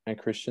 and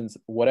Christians,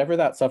 whatever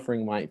that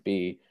suffering might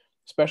be,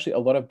 especially a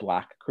lot of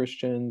Black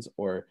Christians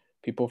or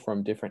people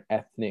from different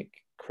ethnic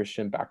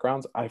Christian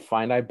backgrounds, I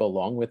find I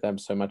belong with them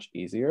so much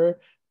easier,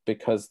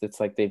 because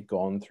it's like they've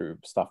gone through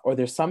stuff, or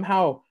they're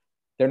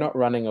not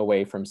running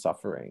away from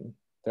suffering.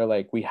 They're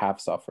like, we have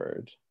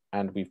suffered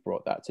and we've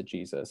brought that to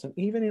Jesus. And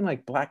even in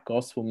like Black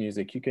gospel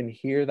music, you can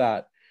hear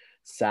that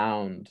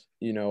sound,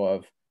 you know,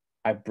 of,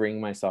 I bring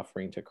my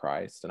suffering to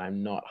Christ and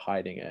I'm not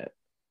hiding it,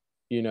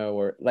 you know,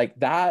 or like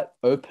that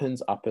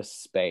opens up a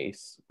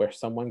space where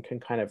someone can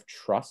kind of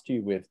trust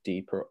you with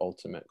deeper,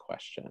 ultimate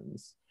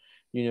questions,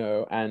 you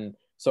know. And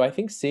so I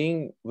think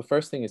the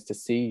first thing is to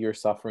see your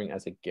suffering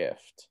as a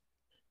gift.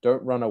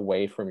 Don't run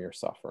away from your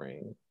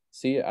suffering.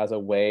 See it as a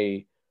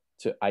way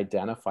to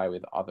identify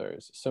with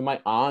others. So my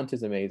aunt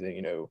is amazing.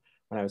 You know,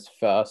 when I was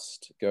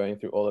first going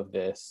through all of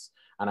this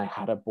and I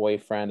had a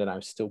boyfriend and I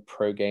was still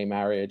pro-gay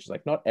marriage,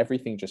 like not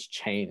everything just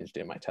changed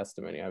in my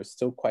testimony. I was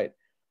still quite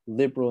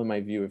liberal in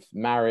my view of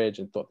marriage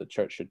and thought the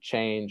church should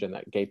change and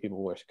that gay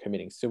people were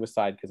committing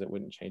suicide because it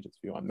wouldn't change its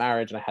view on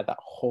marriage. And I had that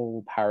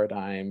whole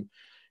paradigm,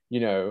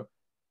 you know.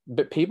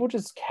 But people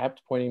just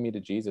kept pointing me to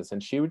Jesus,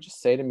 and she would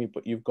just say to me,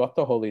 but you've got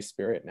the Holy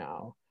Spirit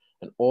now,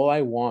 and all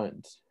I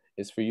want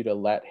is for you to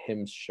let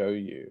him show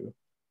you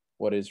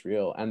what is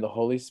real, and the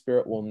Holy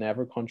Spirit will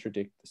never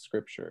contradict the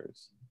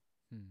scriptures.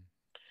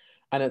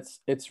 And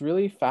it's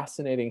really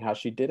fascinating how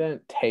she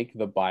didn't take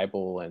the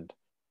Bible and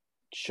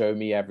show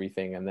me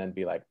everything and then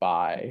be like,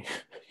 bye.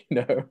 You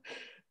know,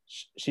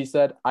 she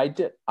said, I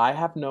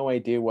have no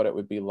idea what it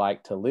would be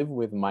like to live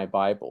with my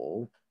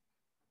Bible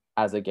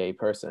as a gay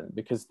person,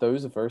 because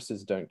those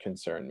verses don't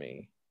concern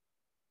me.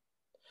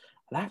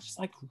 That just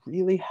like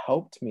really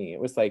helped me. It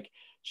was like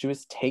she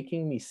was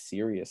taking me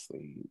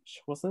seriously.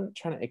 She wasn't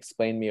trying to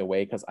explain me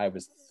away because I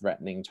was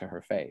threatening to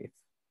her faith.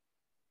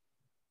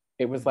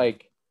 It was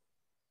like,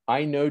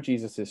 I know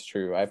Jesus is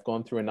true. I've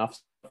gone through enough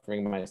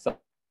suffering myself,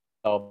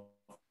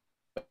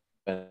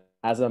 and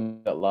as a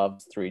man that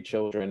loves 3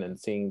 children and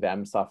seeing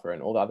them suffer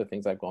and all the other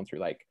things I've gone through,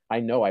 like, I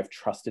know I've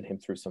trusted him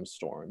through some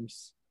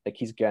storms. Like,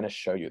 he's gonna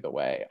show you the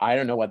way. I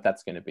don't know what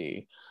that's gonna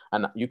be.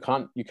 And you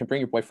can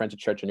bring your boyfriend to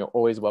church and you're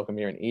always welcome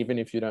here. And even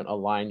if you don't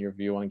align your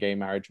view on gay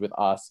marriage with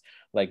us,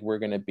 like, we're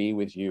gonna be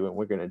with you and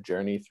we're gonna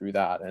journey through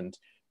that. And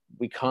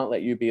we can't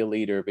let you be a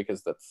leader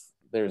because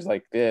there's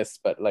like this,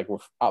 but like, we're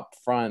up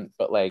front,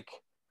 but like,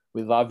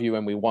 we love you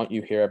and we want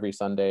you here every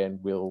Sunday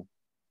and we'll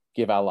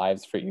give our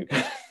lives for you.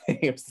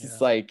 It's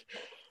just like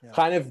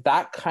kind of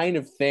that kind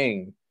of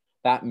thing.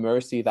 That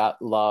mercy, that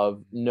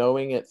love,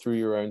 knowing it through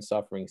your own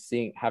suffering,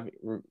 staying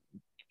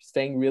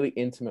really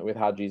intimate with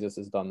how Jesus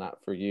has done that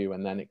for you,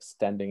 and then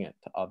extending it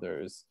to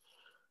others.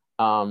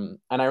 And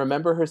I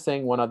remember her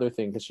saying one other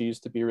thing, because she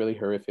used to be really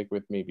horrific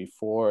with me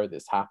before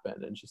this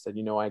happened. And she said,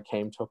 you know, I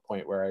came to a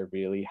point where I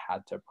really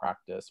had to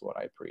practice what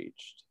I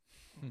preached.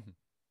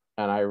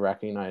 And I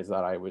recognized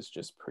that I was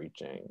just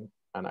preaching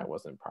and I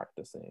wasn't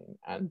practicing.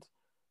 And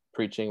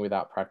preaching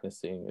without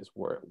practicing is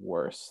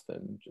worse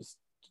than just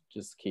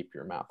keep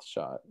your mouth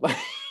shut.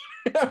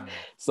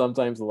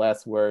 Sometimes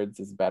less words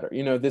is better,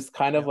 you know, this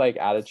kind of like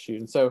attitude.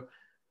 And so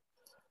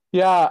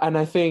and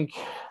I think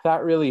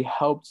that really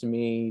helped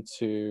me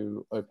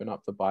to open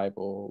up the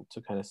Bible,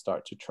 to kind of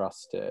start to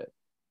trust it.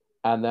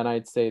 And then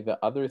I'd say the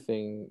other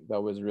thing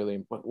that was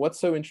really, what's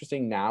so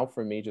interesting now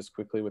for me, just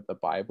quickly with the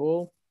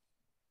Bible,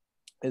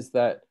 is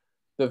that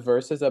the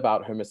verses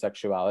about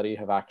homosexuality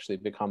have actually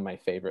become my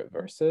favorite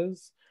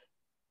verses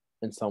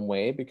in some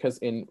way, because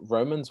in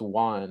Romans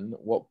 1,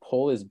 what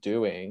Paul is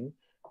doing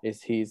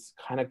is he's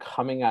kind of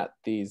coming at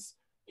these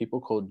people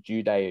called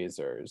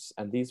Judaizers.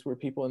 And these were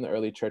people in the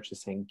early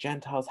churches saying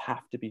Gentiles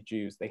have to be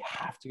Jews. They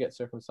have to get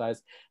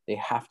circumcised. They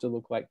have to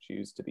look like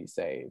Jews to be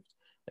saved.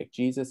 Like,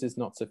 Jesus is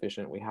not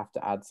sufficient. We have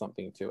to add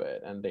something to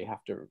it. And they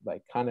have to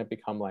like kind of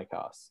become like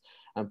us.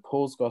 And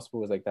Paul's gospel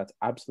was like, that's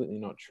absolutely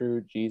not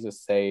true. Jesus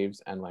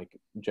saves, and like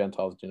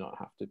Gentiles do not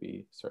have to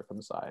be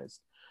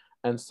circumcised.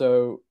 And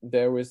so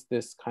there was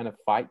this kind of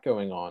fight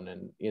going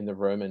on in the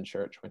Roman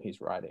church when he's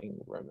writing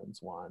Romans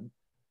 1.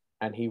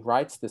 And he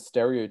writes the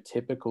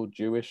stereotypical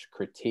Jewish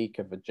critique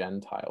of a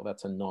Gentile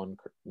that's a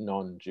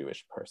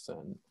non-Jewish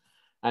person.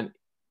 And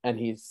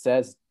he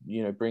says,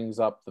 you know, brings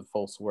up the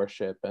false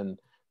worship and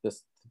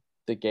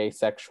the gay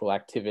sexual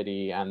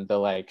activity and the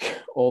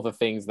like, all the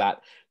things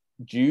that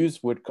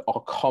Jews would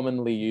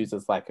commonly use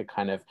as like a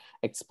kind of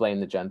explain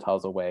the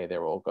Gentiles away,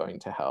 they're all going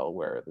to hell,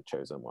 we're the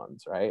chosen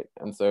ones, right?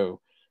 And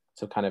so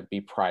to kind of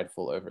be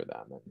prideful over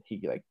them, and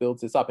he like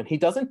builds this up, and he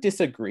doesn't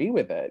disagree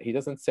with it. He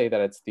doesn't say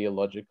that it's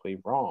theologically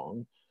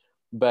wrong,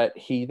 but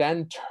he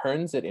then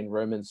turns it in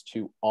Romans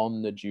 2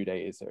 on the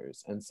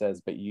Judaizers and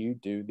says, but you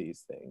do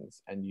these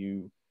things and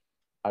you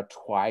are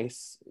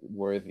twice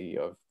worthy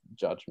of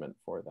judgment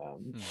for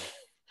them.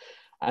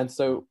 And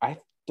so I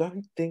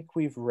don't think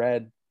we've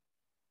read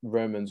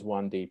Romans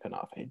 1 deep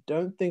enough. I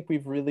don't think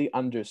we've really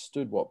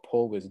understood what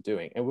Paul was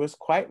doing. It was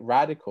quite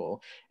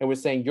radical. It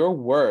was saying you're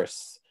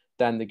worse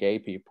than the gay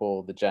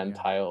people, the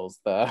Gentiles,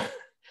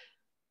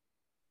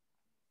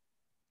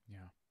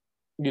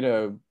 you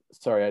know,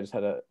 sorry, I just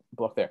had a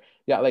block there.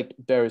 Yeah, like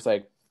there's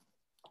like,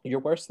 you're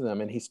worse than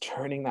them, and he's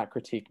turning that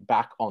critique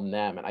back on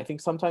them. And I think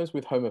sometimes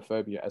with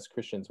homophobia as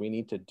Christians, we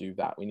need to do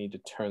that. We need to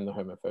turn the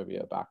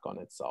homophobia back on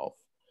itself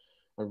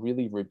and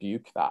really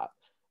rebuke that.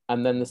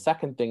 And then the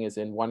second thing is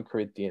in 1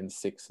 Corinthians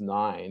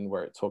 6:9,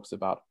 where it talks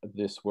about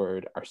this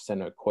word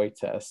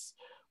arsenokoites,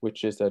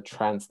 which is a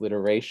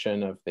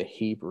transliteration of the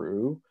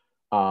Hebrew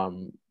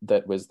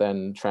that was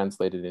then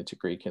translated into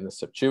Greek in the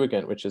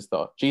Septuagint, which is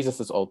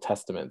Jesus's Old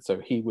Testament. So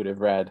he would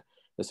have read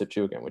the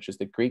Septuagint, which is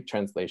the Greek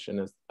translation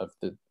of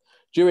the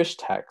Jewish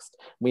text.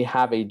 We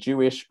have a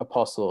Jewish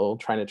apostle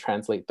trying to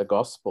translate the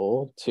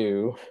gospel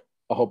to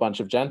a whole bunch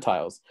of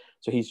Gentiles.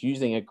 So he's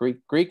using a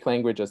Greek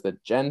language as the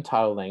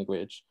Gentile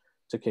language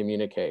to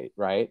communicate,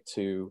 right,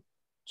 to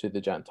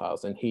the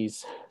Gentiles. And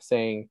he's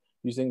saying,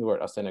 using the word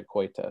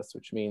arsenokoites,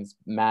 which means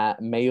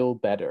male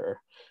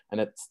better.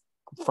 And it's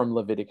from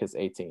Leviticus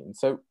 18.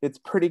 So it's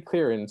pretty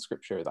clear in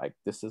scripture, like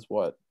this is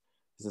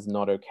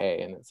not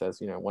okay. And it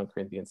says, 1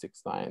 Corinthians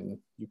 6:9,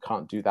 you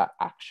can't do that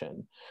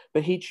action.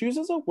 But he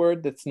chooses a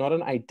word that's not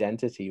an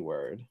identity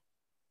word.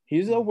 He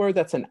uses a word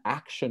that's an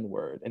action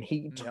word. And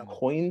he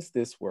coins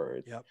this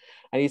word. Yep.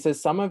 And he says,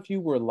 some of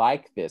you were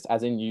like this,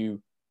 as in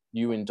you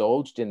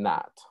indulged in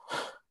that.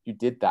 You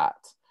did that.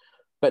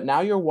 But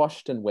now you're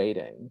washed and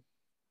waiting.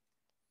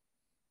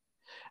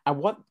 And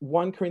what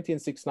 1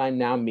 Corinthians 6:9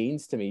 now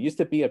means to me, it used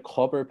to be a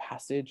clobber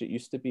passage. It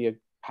used to be a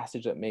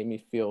passage that made me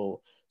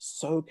feel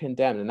so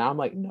condemned. And now I'm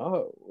like,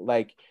 no,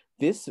 like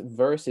this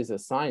verse is a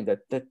sign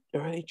that the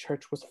early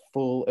church was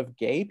full of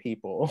gay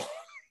people,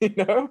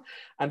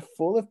 and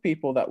full of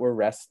people that were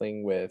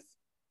wrestling with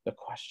the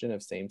question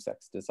of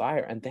same-sex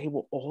desire. And they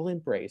were all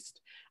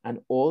embraced and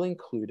all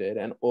included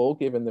and all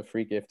given the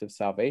free gift of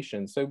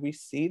salvation. So we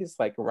see this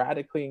like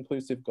radically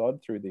inclusive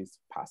God through these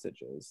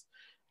passages,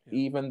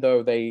 even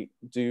though they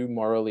do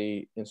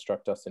morally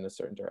instruct us in a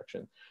certain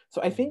direction.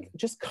 So I think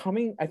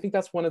I think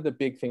that's one of the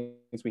big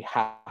things we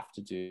have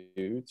to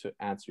do to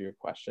answer your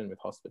question with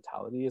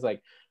hospitality is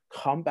like,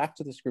 come back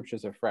to the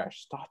scriptures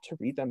afresh, start to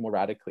read them more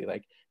radically,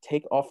 like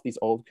take off these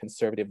old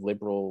conservative,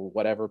 liberal,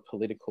 whatever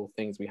political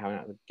things we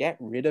have, get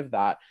rid of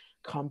that,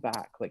 come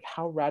back. Like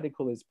how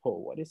radical is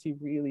Paul? What is he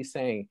really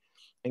saying?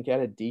 And get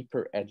a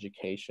deeper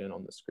education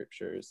on the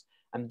scriptures.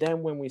 And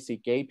then when we see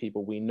gay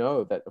people, we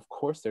know that, of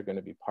course, they're going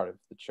to be part of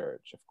the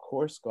church. Of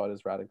course, God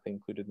has radically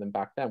included them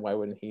back then. Why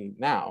wouldn't he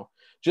now?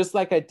 Just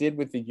like I did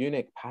with the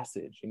eunuch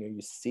passage.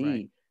 You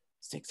see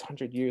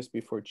 600 years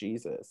before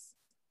Jesus,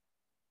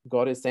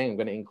 God is saying, I'm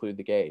going to include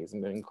the gays. I'm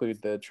going to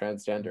include the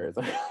transgenders.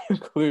 I'm going to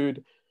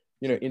include,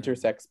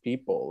 intersex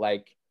people.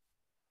 Like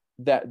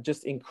that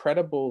just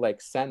incredible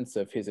like sense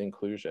of his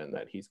inclusion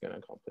that he's going to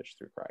accomplish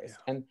through Christ.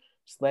 And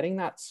just letting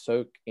that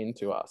soak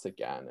into us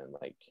again and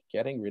like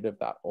getting rid of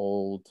that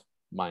old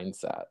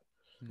mindset,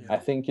 I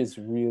think is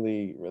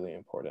really, really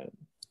important.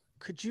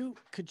 Could you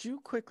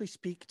quickly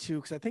speak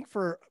to, because I think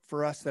for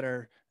us that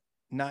are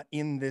not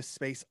in this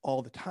space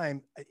all the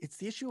time, it's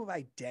the issue of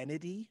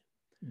identity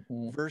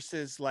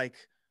versus like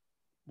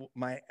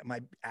my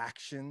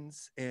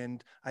actions.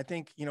 And I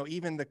think,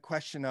 even the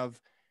question of,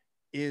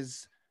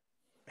 is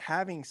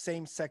having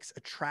same-sex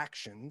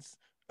attractions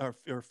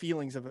or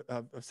feelings of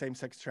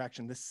same-sex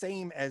attraction the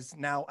same as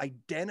now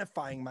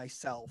identifying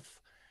myself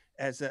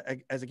as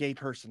a gay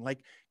person?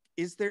 Like,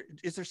 is there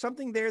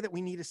something there that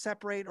we need to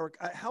separate, or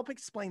help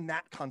explain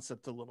that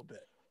concept a little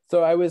bit?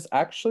 So I was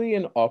actually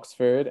in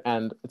Oxford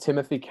and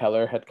Timothy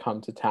Keller had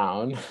come to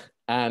town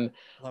and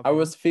I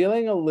was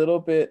feeling a little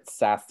bit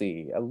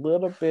sassy, I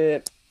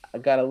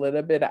got a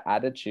little bit of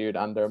attitude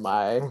under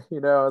my, I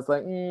was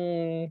like,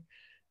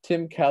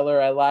 Tim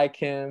Keller, I like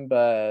him,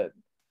 but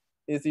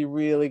is he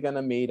really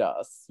gonna meet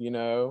us,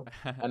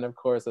 And of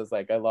course, I was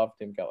like, I love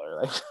Tim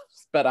Keller,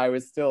 but I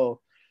was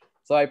still,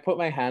 so I put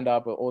my hand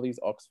up with all these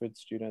Oxford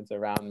students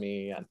around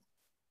me, and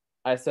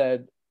I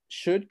said,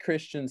 should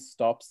Christians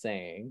stop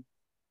saying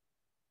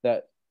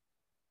that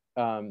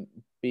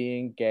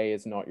being gay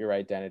is not your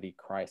identity,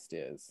 Christ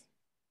is?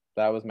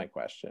 That was my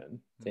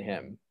question to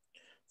him.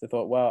 So I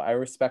thought, well, I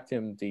respect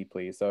him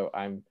deeply, so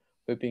I'm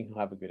hoping he'll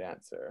have a good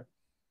answer.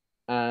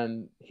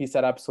 And he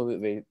said,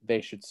 absolutely,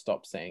 they should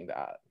stop saying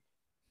that.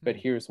 But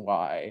here's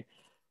why.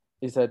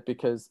 He said,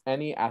 because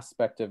any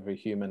aspect of a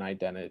human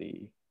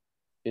identity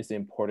is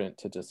important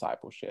to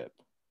discipleship.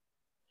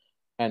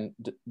 And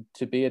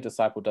to be a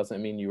disciple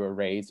doesn't mean you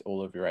erase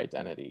all of your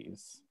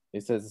identities.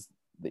 It says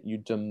that you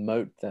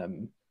demote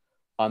them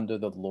under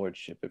the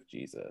lordship of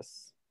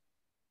Jesus,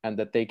 and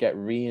that they get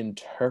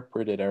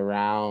reinterpreted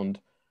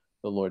around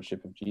the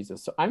lordship of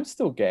Jesus. So I'm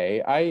still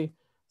gay.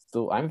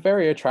 I'm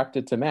very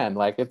attracted to men.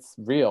 Like, it's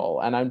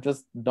real. And I'm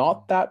just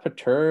not that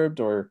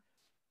perturbed, or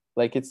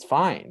like, it's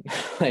fine.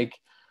 Like,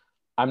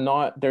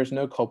 there's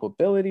no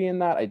culpability in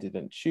that. I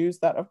didn't choose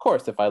that. Of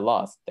course, if I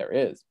lost, there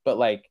is, but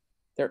like,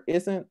 there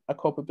isn't a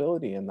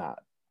culpability in that.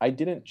 I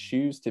didn't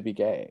choose to be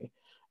gay,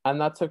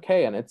 and that's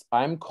okay. And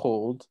I'm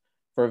called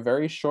for a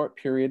very short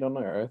period on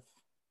earth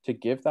to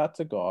give that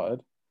to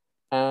God,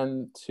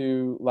 and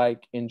to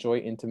like enjoy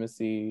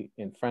intimacy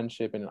in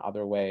friendship and in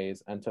other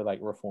ways, and to like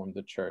reform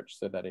the church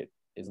so that it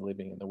is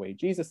living in the way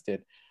Jesus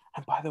did.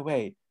 And by the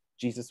way,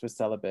 Jesus was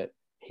celibate.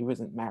 He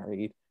wasn't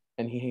married,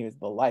 and he is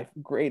the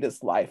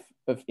greatest life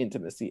of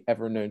intimacy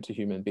ever known to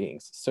human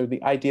beings. So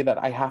the idea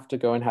that I have to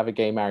go and have a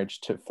gay marriage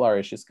to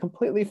flourish is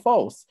completely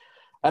false.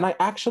 And I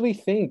actually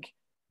think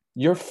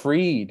you're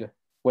freed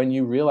when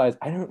you realize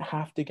I don't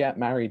have to get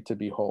married to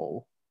be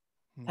whole.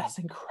 That's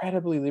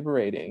incredibly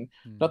liberating.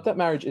 Not that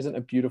marriage isn't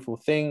a beautiful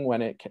thing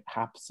when it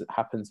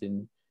happens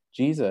in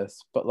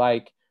Jesus, but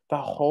like the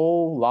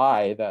whole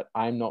lie that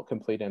I'm not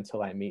complete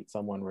until I meet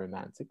someone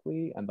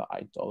romantically, and the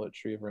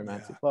idolatry of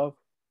romantic love,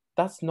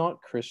 that's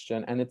not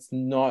Christian, and it's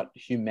not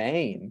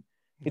humane.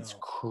 It's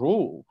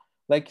cruel.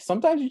 Like,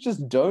 sometimes you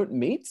just don't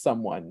meet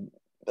someone.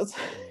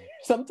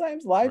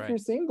 Sometimes you're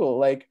single.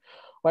 Like,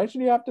 why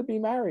should you have to be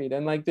married?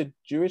 And like, the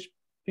Jewish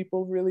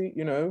people really,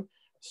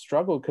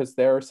 struggle because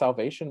their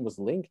salvation was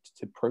linked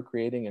to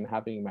procreating and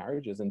having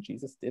marriages, and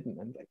Jesus didn't.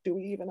 And like, do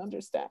we even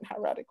understand how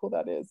radical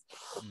that is?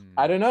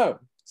 I don't know.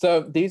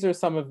 So these are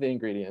some of the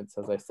ingredients,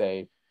 as I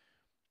say,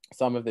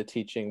 some of the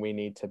teaching we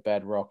need to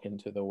bedrock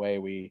into the way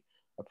we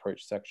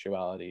approach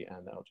sexuality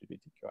and the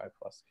LGBTQI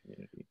plus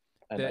community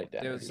and identity.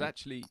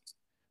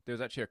 There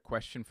was actually a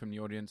question from the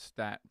audience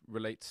that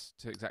relates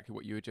to exactly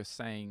what you were just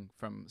saying,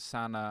 from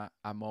Sana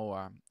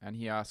Amoa, and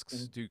he asks,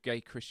 do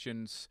gay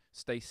Christians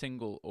stay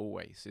single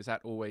always? Is that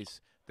always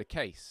the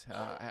case?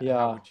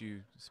 How would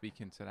you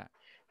speak into that?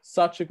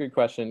 Such a good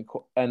question,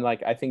 and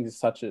like, I think it's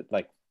such a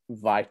like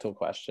vital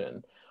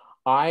question.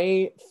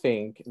 I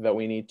think that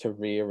we need to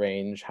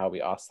rearrange how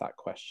we ask that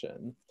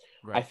question.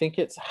 I think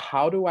it's,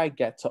 how do I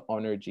get to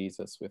honor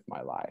Jesus with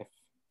my life?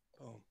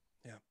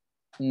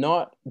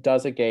 Not,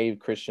 does a gay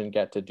Christian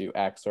get to do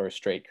X or a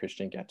straight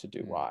Christian get to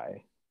do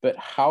Y, but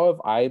how have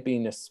I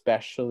been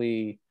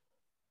especially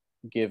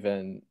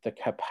given the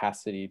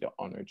capacity to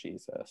honor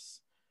Jesus?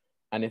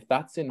 And if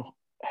that's in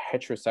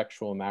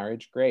heterosexual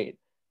marriage, great.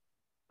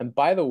 And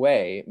by the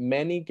way,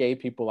 many gay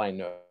people I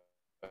know,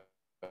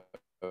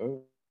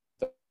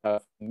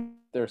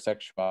 their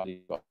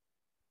sexuality,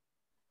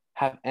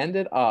 have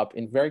ended up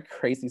in very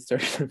crazy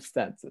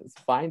circumstances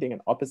finding an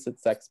opposite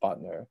sex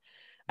partner,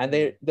 and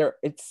their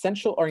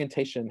essential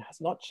orientation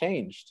has not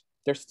changed.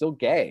 They're still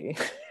gay,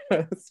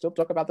 still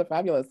talk about the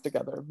fabulous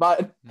together,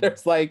 but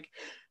there's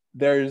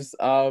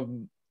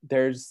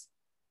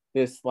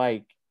this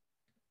like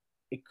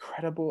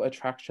incredible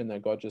attraction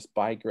that God just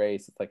by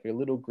grace, it's like a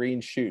little green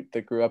shoot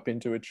that grew up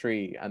into a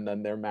tree, and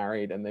then they're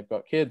married and they've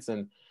got kids,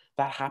 and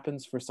that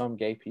happens for some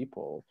gay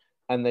people,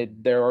 and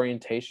their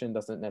orientation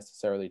doesn't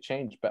necessarily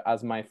change. But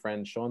as my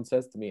friend Sean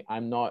says to me,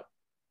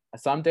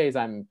 some days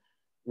I'm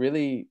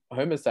really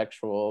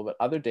homosexual, but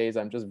other days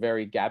I'm just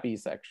very Gabby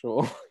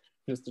sexual,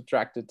 just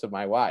attracted to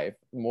my wife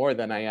more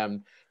than I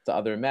am to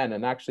other men.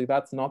 And actually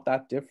that's not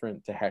that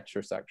different to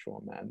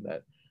heterosexual men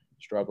that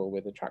struggle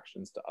with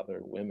attractions to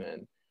other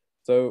women.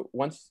 So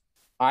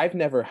I've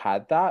never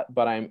had that,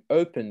 but I'm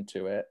open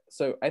to it.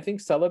 So I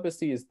think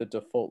celibacy is the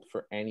default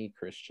for any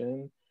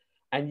Christian.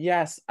 And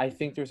yes, I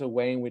think there's a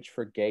way in which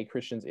for gay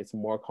Christians, it's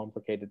more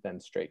complicated than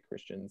straight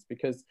Christians,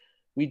 because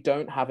we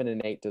don't have an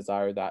innate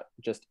desire that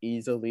just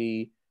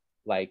easily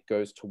like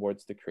goes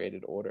towards the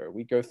created order.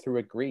 We go through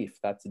a grief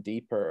that's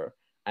deeper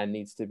and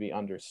needs to be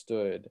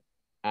understood.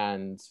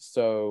 And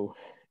so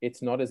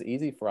it's not as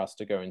easy for us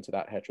to go into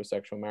that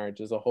heterosexual marriage.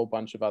 There's a whole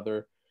bunch of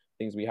other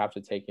things we have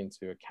to take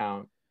into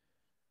account.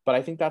 But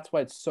I think that's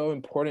why it's so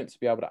important to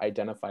be able to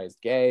identify as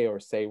gay or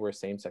say we're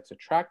same-sex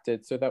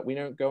attracted, so that we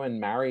don't go and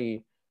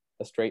marry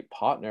a straight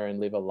partner and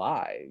live a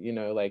lie,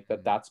 like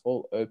that's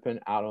all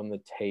open out on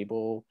the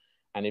table.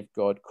 And if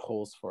God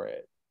calls for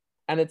it.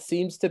 And it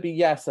seems to be,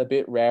 yes, a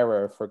bit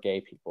rarer for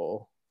gay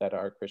people that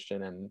are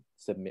Christian and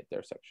submit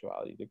their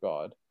sexuality to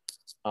God.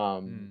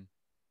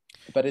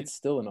 But it's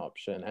still an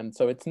option. And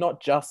so it's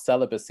not just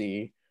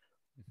celibacy,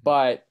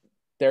 but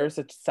there's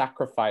a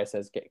sacrifice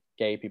as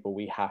gay people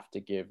we have to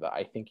give that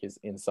I think is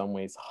in some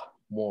ways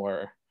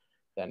more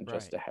than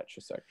just a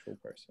heterosexual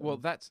person. Well,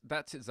 that's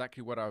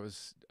exactly what I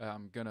was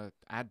going to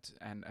add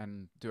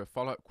and do a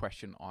follow-up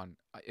question on.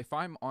 If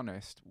I'm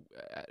honest,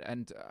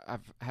 and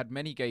I've had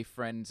many gay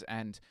friends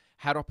and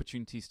had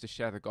opportunities to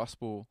share the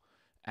gospel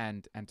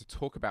and to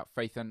talk about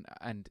faith,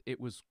 and it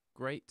was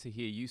great to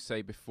hear you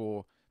say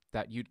before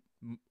that you'd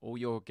all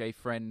your gay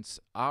friends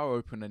are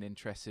open and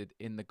interested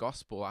in the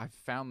gospel. I've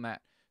found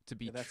that to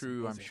be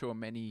true. amazing. I'm sure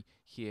many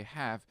here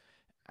have.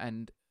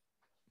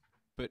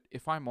 But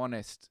if I'm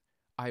honest,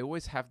 I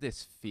always have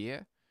this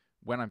fear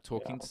when I'm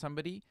talking to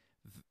somebody,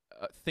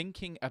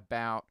 thinking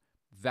about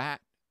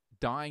that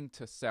dying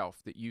to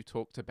self that you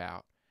talked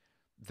about,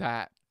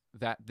 that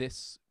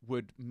this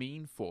would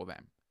mean for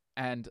them.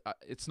 And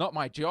it's not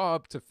my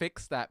job to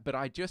fix that, but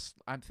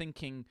I'm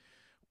thinking,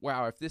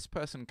 wow, if this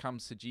person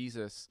comes to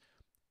Jesus,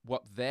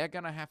 what they're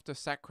going to have to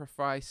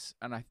sacrifice,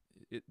 and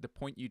the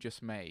point you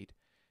just made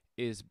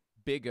is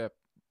bigger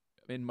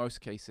in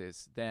most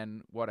cases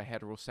than what a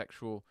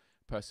heterosexual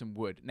person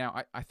would.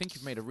 Now, I think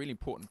you've made a really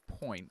important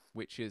point,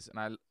 which is,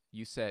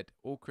 you said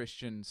all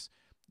Christians,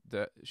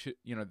 I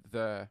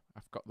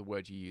forgot the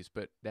word you used,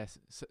 but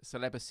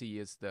celibacy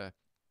is the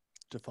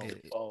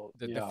Default.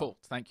 default.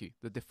 Thank you.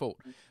 The default.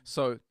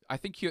 So I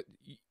think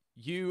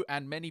you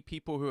and many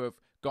people who have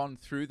gone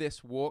through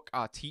this walk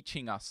are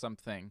teaching us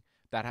something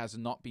that has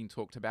not been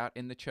talked about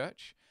in the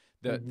church,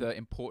 the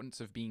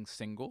importance of being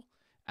single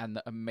and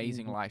the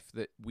amazing life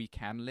that we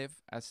can live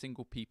as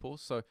single people.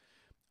 So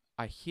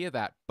I hear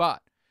that,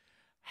 but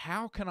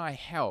how can I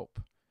help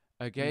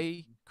a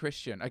gay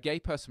Christian, a gay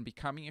person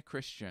becoming a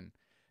Christian,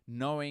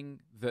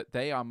 knowing that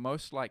they are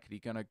most likely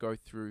going to go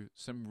through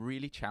some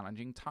really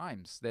challenging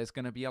times? There's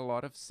going to be a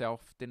lot of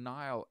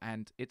self-denial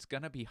and it's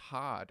going to be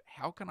hard.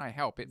 How can I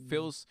help? It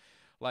feels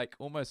like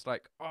almost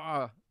like,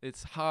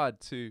 it's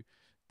hard to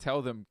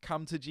tell them,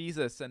 come to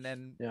Jesus. And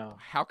then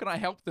how can I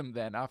help them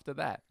then after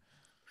that?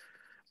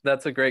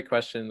 That's a great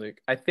question, Luke.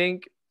 I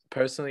think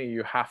personally,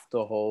 you have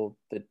to hold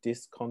the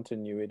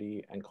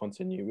discontinuity and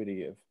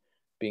continuity of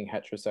being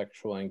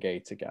heterosexual and gay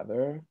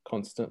together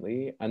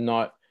constantly, and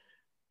not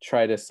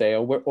try to say,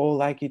 oh, we're all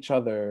like each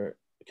other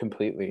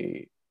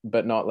completely,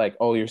 but not like,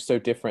 oh, you're so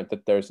different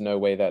that there's no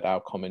way that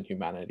our common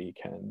humanity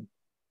can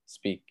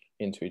speak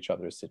into each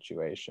other's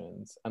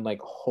situations. And like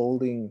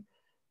holding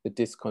the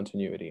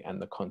discontinuity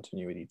and the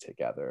continuity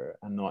together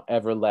and not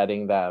ever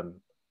letting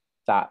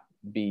that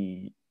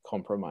be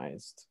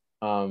compromised.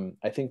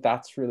 I think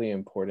that's really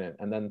important.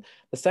 And then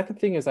the second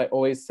thing is, I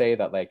always say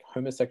that like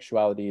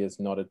homosexuality is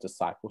not a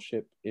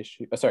discipleship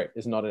issue.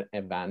 Is not an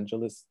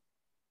evangelistic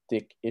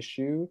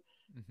issue.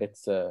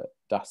 It's a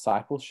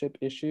discipleship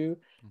issue.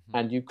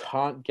 And you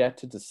can't get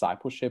to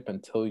discipleship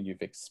until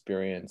you've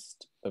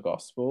experienced the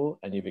gospel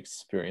and you've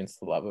experienced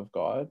the love of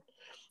God.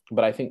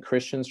 But I think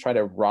Christians try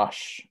to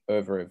rush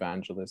over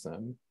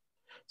evangelism.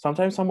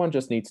 Sometimes someone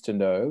just needs to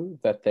know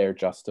that they're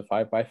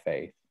justified by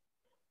faith,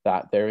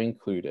 that they're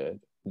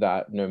included,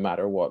 that no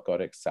matter what,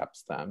 God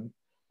accepts them,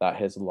 that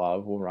his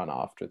love will run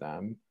after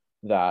them,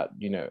 that,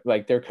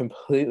 like they're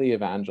completely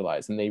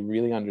evangelized and they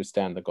really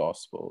understand the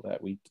gospel,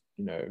 that we,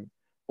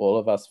 all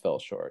of us fell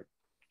short.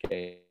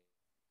 Okay.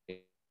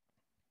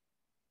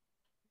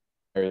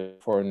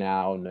 For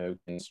now, no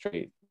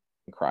straight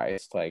in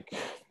Christ, like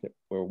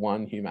we're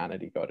one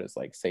humanity. God has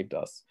like saved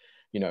us,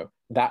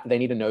 that they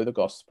need to know the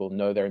gospel,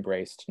 know they're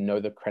embraced, know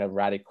the kind of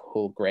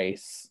radical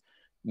grace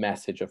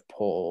message of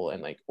Paul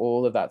and like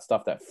all of that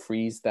stuff that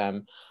frees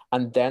them,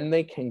 and then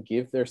they can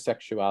give their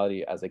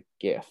sexuality as a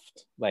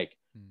gift. Like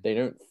they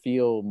don't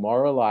feel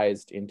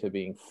moralized into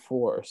being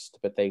forced,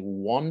 but they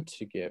want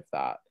to give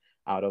that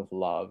out of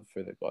love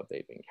for the God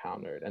they've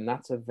encountered. And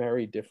that's a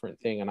very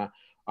different thing. And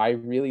I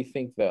really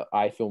think that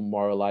I feel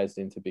moralized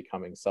into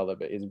becoming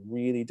celibate is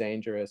really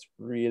dangerous,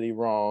 really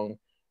wrong.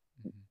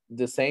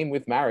 The same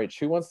with marriage.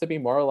 Who wants to be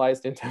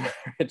moralized into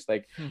marriage?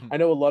 Like I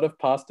know a lot of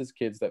pastors'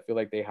 kids that feel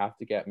like they have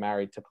to get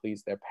married to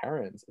please their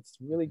parents. It's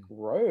really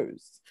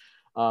gross.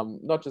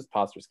 Not just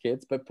pastors'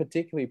 kids, but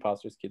particularly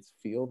pastors' kids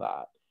feel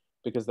that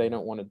because they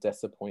don't want to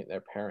disappoint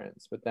their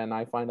parents. But then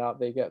I find out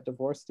they get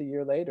divorced a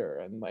year later,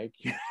 and like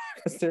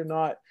because they're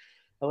not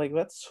like,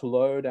 let's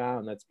slow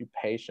down, let's be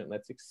patient,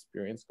 let's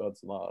experience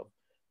God's love,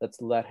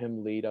 let's let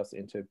him lead us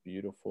into a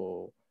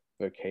beautiful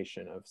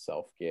vocation of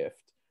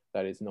self-gift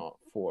that is not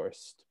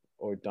forced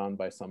or done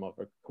by some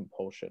other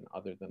compulsion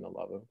other than the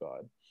love of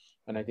God.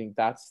 And I think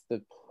that's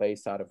the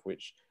place out of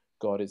which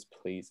God is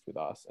pleased with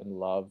us and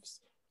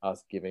loves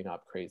us giving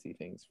up crazy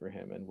things for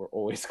him. And we're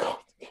always called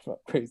to give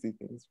up crazy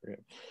things for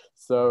him.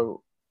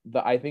 So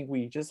I think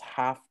we just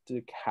have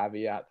to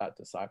caveat that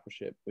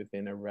discipleship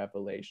within a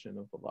revelation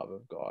of the love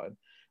of God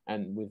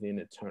and within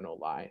eternal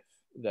life,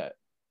 that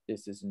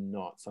this is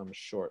not some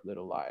short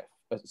little life.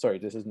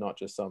 This is not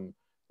just some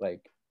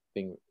like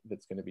thing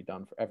that's going to be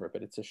done forever,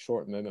 but it's a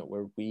short moment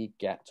where we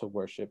get to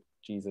worship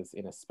Jesus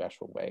in a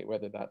special way,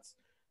 whether that's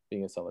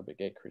being a celibate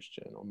gay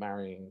Christian or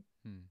marrying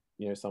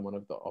someone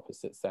of the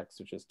opposite sex,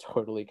 which is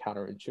totally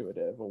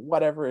counterintuitive, or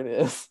whatever it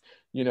is,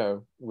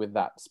 with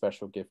that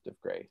special gift of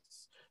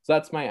grace. So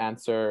that's my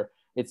answer.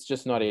 It's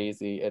just not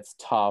easy. It's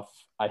tough.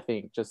 I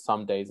think just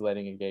some days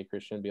letting a gay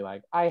Christian be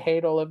like, I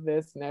hate all of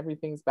this and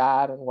everything's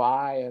bad and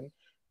why, and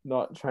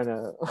not trying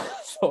to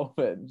solve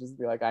it and just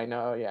be like, I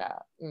know, yeah.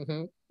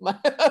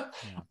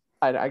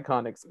 I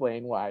can't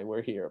explain why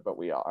we're here, but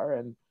we are.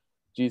 And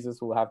Jesus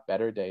will have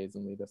better days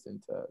and lead us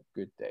into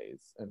good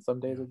days. And some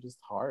days are just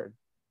hard.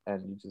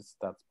 and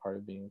that's part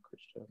of being a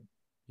Christian.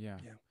 Yeah.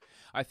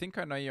 I think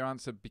I know your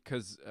answer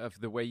because of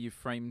the way you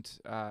framed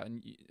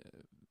the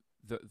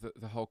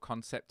whole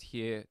concept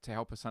here to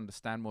help us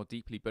understand more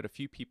deeply. But a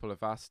few people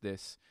have asked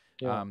this,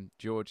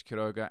 George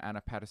Quiroga,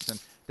 Anna Patterson.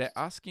 They're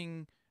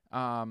asking,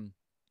 how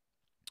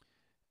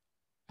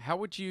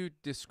would you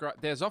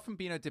describe, there's often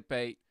been a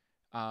debate,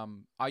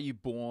 are you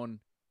born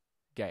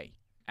gay?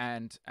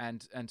 And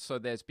so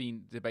there's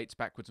been debates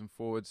backwards and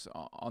forwards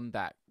on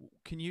that.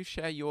 Can you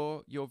share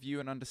your view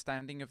and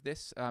understanding of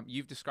this?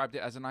 You've described it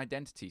as an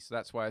identity, so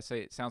that's why I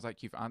say it sounds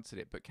like you've answered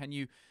it. But can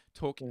you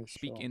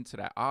speak into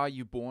that? Are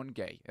you born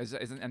gay?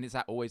 And is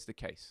that always the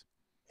case?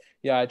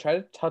 Yeah, I try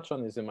to touch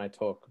on this in my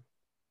talk,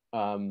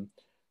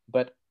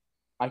 but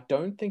I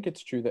don't think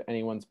it's true that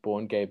anyone's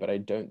born gay, but I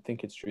don't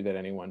think it's true that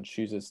anyone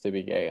chooses to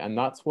be gay. And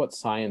that's what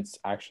science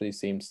actually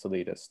seems to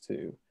lead us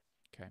to.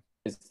 Okay.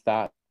 Is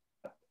that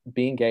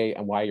being gay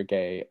and why you're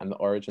gay and the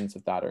origins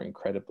of that are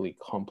incredibly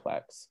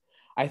complex.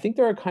 I think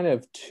there are kind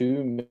of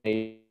two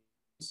main.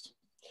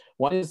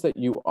 One is that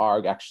you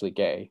are actually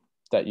gay,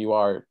 that you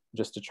are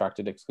just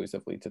attracted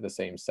exclusively to the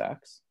same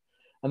sex.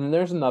 And then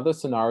there's another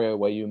scenario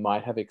where you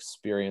might have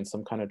experienced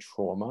some kind of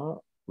trauma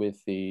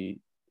with the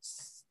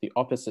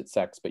opposite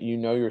sex, but you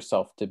know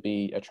yourself to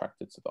be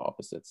attracted to the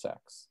opposite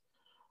sex.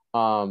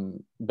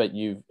 But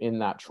in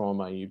that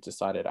trauma, you've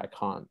decided,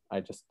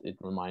 it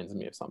reminds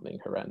me of something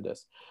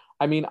horrendous.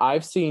 I mean,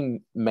 I've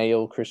seen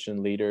male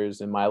Christian leaders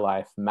in my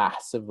life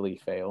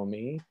massively fail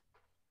me,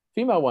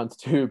 female ones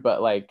too,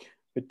 but like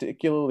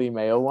particularly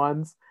male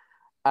ones.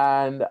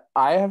 And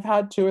I have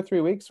had 2 or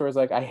 3 weeks where it's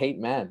like, I hate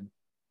men.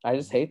 I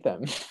just hate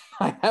them.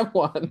 I am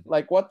one.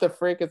 Like, what the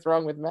frick is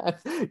wrong with men?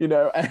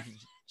 And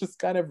just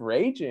kind of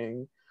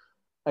raging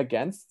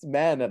against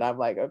men. And I'm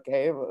like,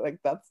 okay, like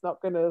that's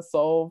not going to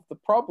solve the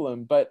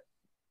problem. But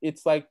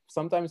it's like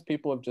sometimes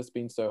people have just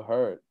been so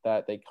hurt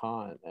that they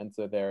can't. And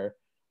so their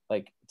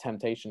like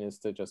temptation is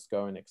to just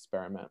go and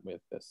experiment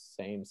with the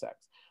same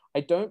sex. I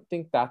don't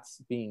think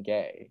that's being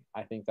gay.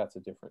 I think that's a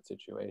different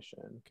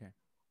situation. Okay.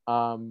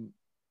 And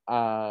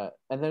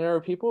then there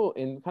are people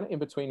in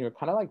between who are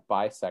kind of like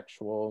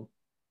bisexual.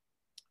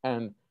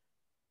 And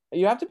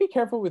you have to be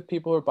careful with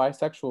people who are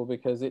bisexual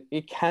because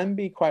it can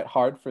be quite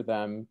hard for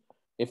them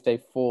if they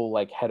fall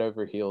like head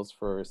over heels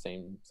for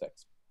same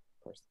sex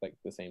person, like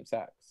the same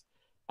sex,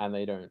 and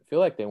they don't feel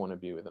like they want to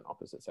be with an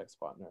opposite sex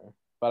partner.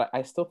 But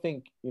I still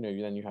think,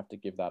 then you have to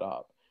give that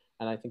up.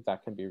 And I think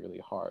that can be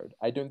really hard.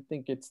 I don't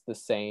think it's the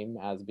same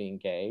as being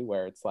gay,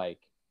 where it's like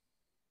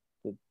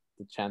the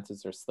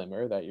chances are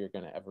slimmer that you're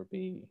going to ever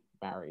be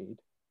married.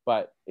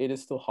 But it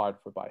is still hard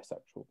for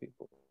bisexual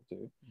people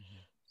too. Mm-hmm.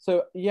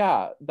 So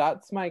yeah,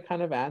 that's my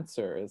kind of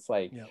answer. It's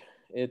like,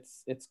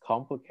 it's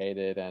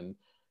complicated, and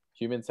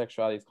human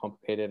sexuality is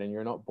complicated, and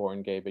you're not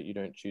born gay, but you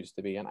don't choose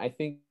to be. And I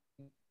think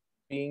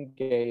being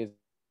gay is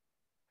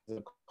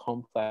a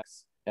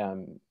complex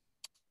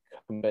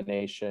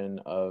combination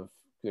of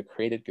the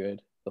created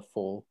good, the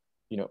full,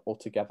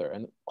 altogether.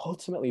 And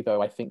ultimately,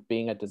 though, I think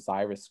being a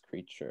desirous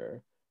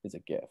creature is a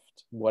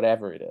gift,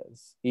 whatever it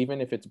is,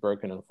 even if it's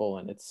broken and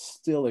fallen, it's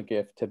still a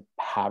gift to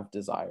have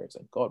desires.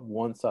 And God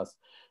wants us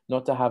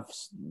not to have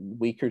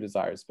weaker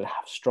desires, but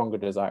have stronger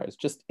desires,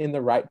 just in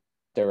the right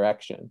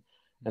direction.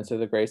 And so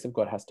the grace of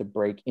God has to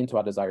break into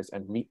our desires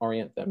and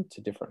reorient them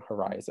to different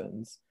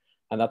horizons.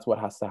 And that's what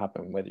has to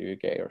happen, whether you're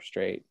gay or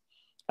straight.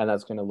 And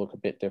that's going to look a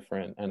bit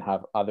different and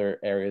have other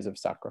areas of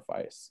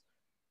sacrifice,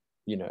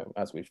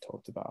 as we've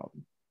talked about.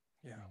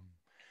 Yeah.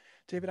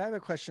 David, I have a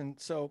question.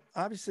 So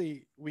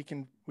obviously we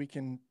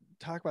can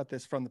talk about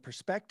this from the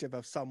perspective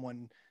of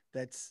someone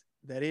that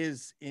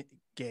is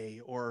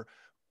gay or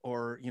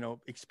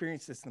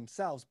experience this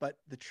themselves. But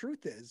the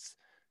truth is,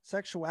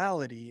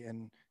 sexuality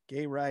and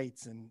gay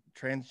rights and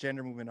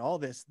transgender movement, all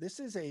this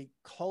is a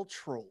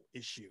cultural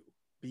issue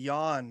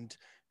beyond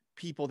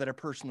people that are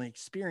personally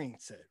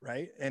experience it,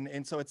 right?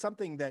 And so it's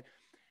something that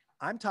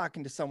I'm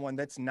talking to someone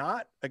that's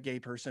not a gay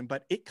person,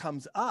 but it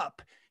comes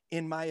up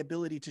in my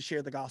ability to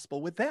share the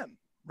gospel with them,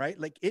 right?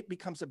 Like it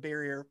becomes a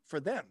barrier for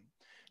them.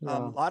 A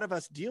lot of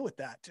us deal with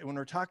that when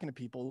we're talking to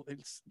people.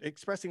 It's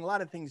expressing a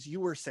lot of things you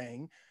were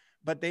saying,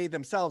 but they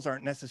themselves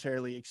aren't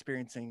necessarily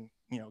experiencing,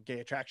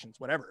 gay attractions,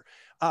 whatever.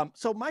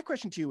 So my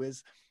question to you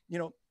is,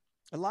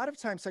 a lot of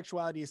times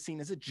sexuality is seen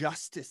as a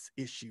justice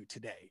issue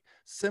today,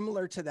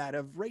 similar to that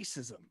of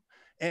racism.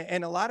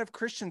 And a lot of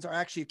Christians are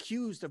actually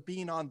accused of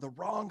being on the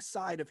wrong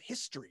side of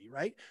history,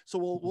 right? So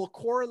we'll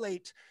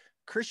correlate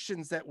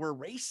Christians that were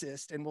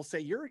racist and we'll say,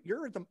 you're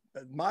the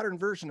modern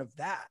version of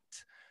that.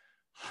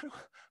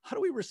 How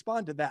do we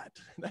respond to that?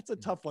 That's a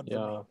tough one for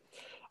me.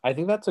 I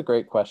think that's a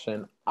great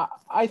question.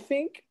 I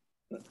think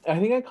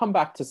I come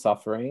back to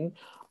suffering.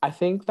 I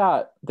think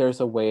that there's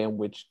a way in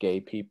which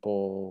gay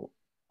people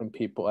and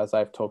people, as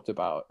I've talked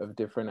about, of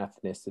different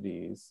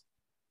ethnicities,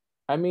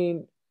 I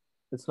mean,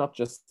 it's not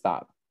just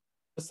that.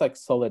 It's like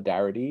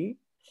solidarity.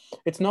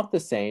 It's not the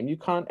same. You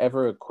can't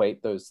ever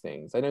equate those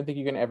things. I don't think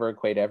you can ever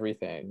equate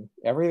everything.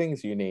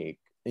 Everything's unique.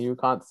 You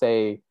can't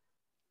say,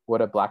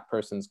 what a Black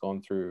person's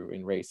gone through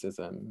in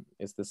racism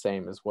is the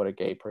same as what a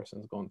gay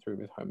person's gone through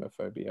with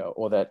homophobia,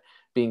 or that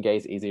being gay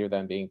is easier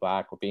than being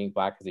Black, or being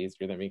Black is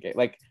easier than being gay.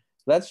 Like,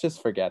 let's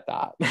just forget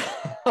that.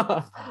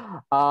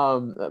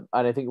 And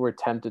I think we're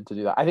tempted to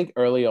do that. I think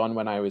early on,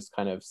 when I was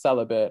kind of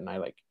celibate and I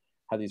like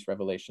had these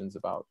revelations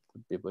about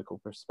the biblical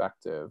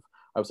perspective,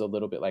 I was a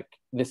little bit like,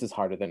 this is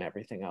harder than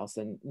everything else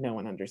and no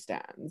one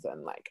understands,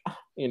 and like,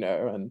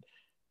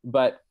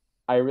 but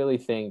I really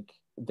think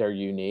they're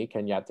unique,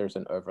 and yet there's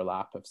an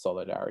overlap of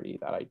solidarity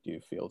that I do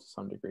feel to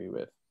some degree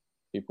with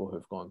people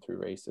who've gone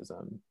through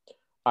racism.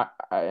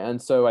 And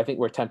so I think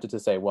we're tempted to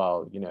say,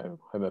 well,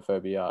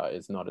 homophobia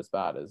is not as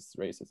bad as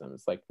racism.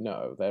 It's like,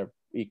 no, they're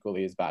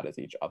equally as bad as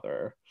each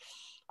other.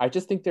 I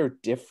just think they're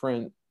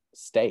different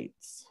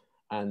states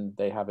and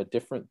they have a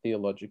different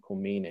theological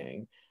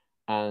meaning,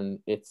 and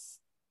it's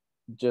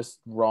just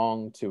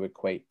wrong to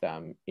equate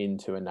them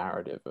into a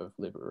narrative of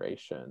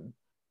liberation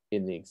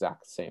in the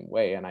exact same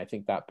way. And I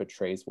think that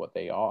betrays what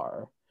they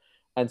are.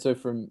 And so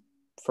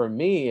for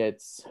me,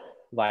 it's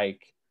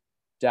like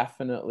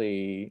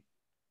definitely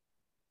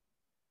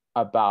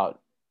about,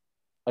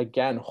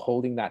 again,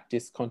 holding that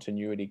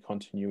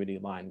continuity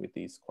line with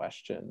these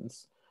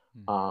questions.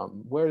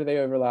 Where do they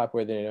overlap,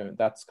 where they don't?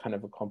 That's kind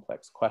of a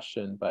complex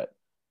question, but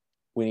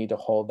we need to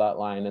hold that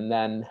line. And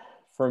then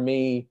for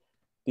me,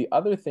 the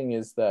other thing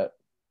is that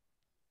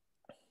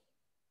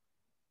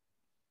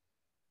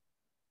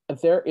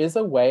there is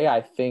a way,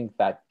 I think,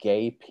 that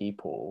gay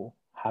people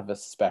have a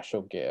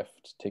special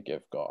gift to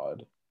give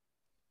God.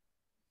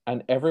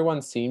 And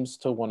everyone seems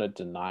to want to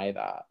deny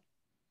that.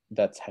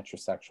 That's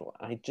heterosexual.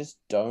 I just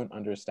don't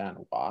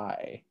understand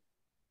why.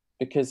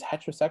 Because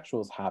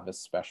heterosexuals have a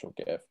special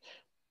gift.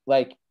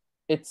 Like,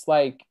 it's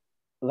like,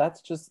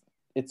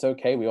 it's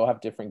okay. We all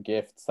have different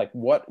gifts. Like,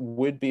 what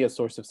would be a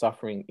source of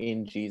suffering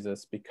in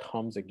Jesus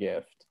becomes a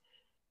gift.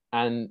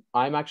 And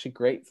I'm actually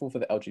grateful for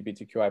the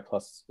LGBTQI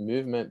plus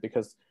movement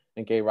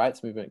and gay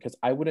rights movement, because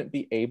I wouldn't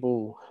be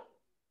able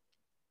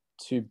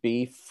to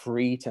be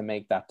free to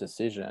make that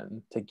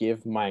decision to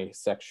give my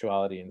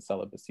sexuality and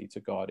celibacy to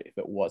God if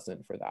it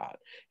wasn't for that.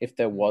 If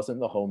there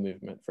wasn't the whole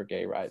movement for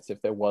gay rights, if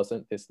there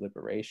wasn't this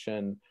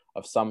liberation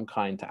of some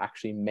kind to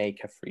actually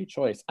make a free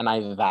choice. And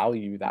I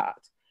value that.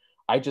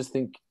 I just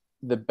think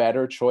the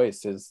better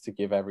choice is to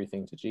give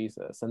everything to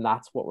Jesus. And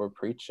that's what we're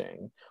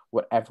preaching.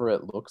 Whatever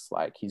it looks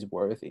like, he's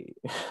worthy.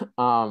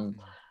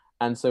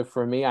 And so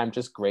for me, I'm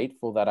just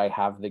grateful that I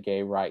have the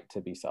gay right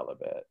to be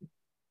celibate.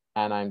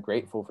 And I'm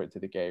grateful to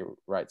the gay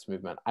rights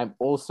movement. I'm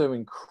also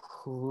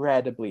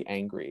incredibly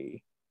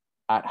angry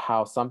at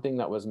how something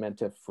that was meant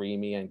to free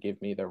me and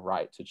give me the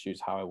right to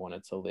choose how I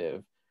wanted to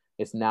live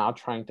is now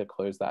trying to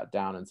close that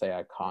down and say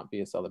I can't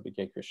be a celibate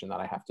gay Christian, that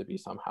I have to be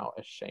somehow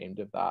ashamed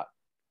of that.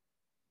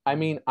 I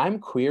mean, I'm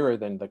queerer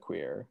than the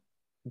queer.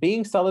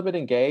 Being celibate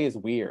and gay is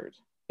weird.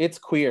 It's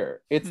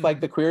queer. It's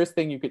like the queerest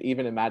thing you could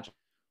even imagine,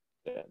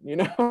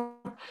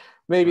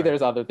 Maybe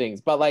there's other things,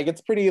 but like,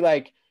 it's pretty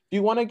like, if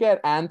you want to get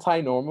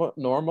anti-normative,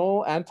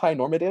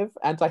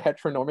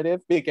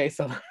 anti-heteronormative, be a gay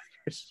celibate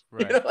Christian.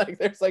 Right. Like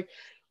there's like,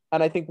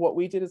 and I think what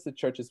we did as the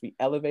church is we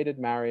elevated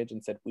marriage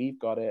and said, we've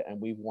got it and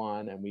we've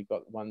won and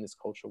won this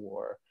culture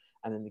war.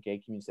 And then the gay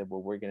community said,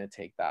 well, we're going to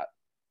take that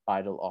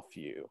idol off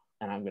you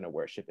and I'm going to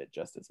worship it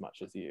just as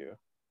much as you.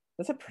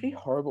 That's a pretty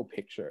horrible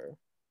picture.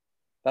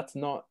 That's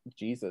not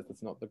Jesus.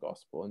 That's not the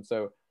gospel. And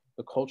so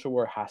the culture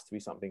war has to be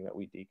something that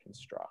we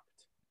deconstruct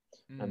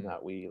and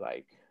that we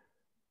like,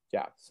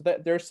 yeah. So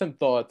that there's some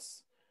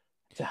thoughts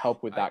to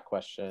help with that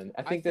question.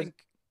 I think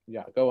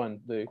yeah, go on,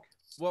 Luke.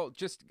 Well,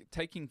 just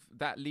taking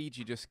that lead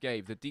you just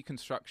gave, the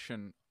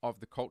deconstruction of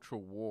the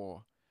cultural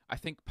war, I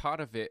think part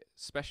of it,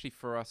 especially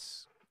for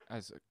us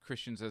as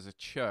Christians, as a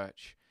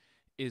church,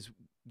 is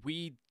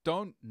we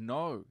don't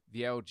know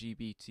the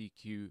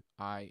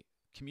LGBTQI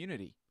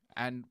community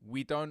and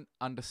we don't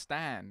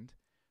understand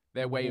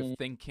their way of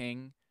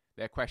thinking,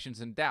 their questions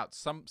and doubts.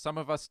 Some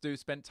of us do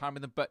spend time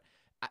with them, but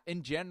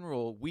in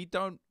general, we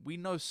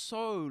know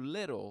so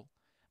little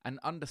and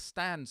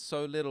understand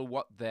so little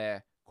what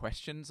their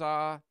questions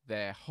are,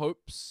 their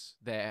hopes,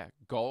 their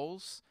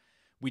goals.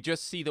 We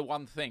just see the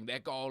one thing. Their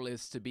goal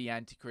is to be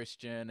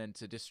anti-Christian and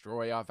to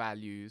destroy our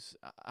values.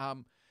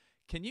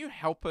 Can you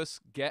help us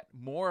get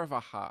more of a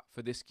heart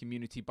for this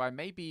community by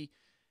maybe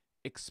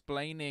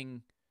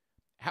explaining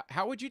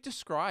how would you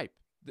describe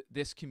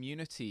this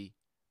community,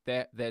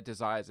 their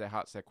desires, their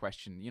hearts, their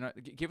question?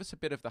 Give us a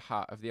bit of the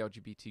heart of the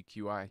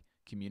LGBTQI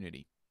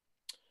community.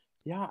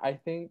 Yeah, I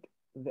think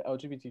the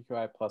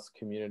LGBTQI plus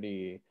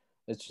community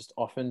is just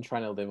often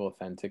trying to live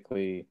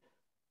authentically,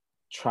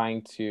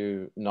 trying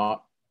to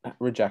not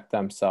reject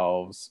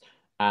themselves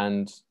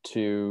and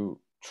to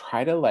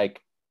try to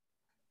like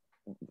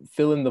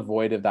fill in the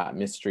void of that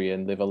mystery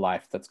and live a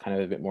life that's kind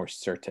of a bit more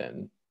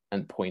certain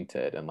and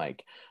pointed and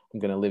like, I'm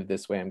going to live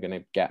this way. I'm going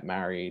to get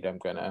married. I'm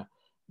going to,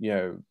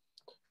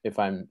 if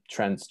I'm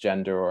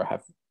transgender or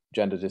have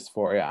gender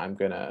dysphoria, I'm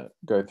going to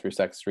go through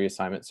sex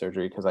reassignment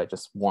surgery because I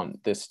just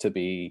want this to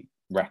be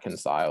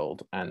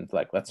reconciled and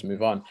like, let's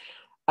move on.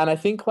 And I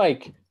think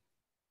like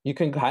you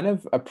can kind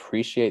of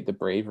appreciate the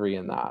bravery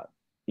in that,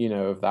 you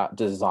know, of that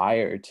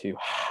desire to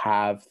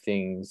have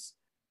things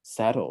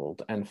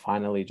settled and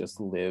finally just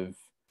live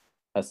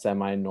a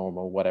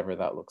semi-normal, whatever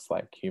that looks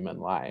like, human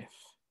life.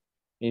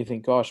 And you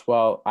think, gosh,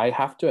 well, I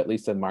have to at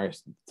least admire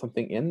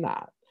something in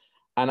that.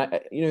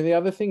 And you know, the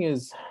other thing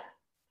is,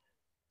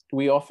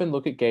 we often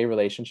look at gay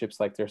relationships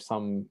like there's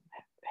some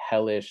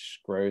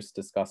hellish, gross,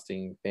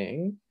 disgusting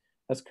thing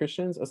as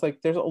Christians. It's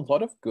like there's a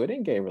lot of good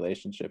in gay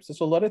relationships.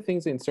 There's a lot of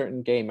things in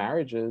certain gay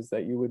marriages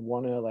that you would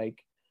want to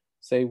like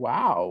say,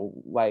 wow,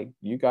 like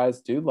you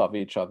guys do love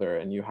each other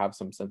and you have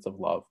some sense of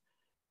love.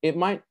 It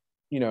might,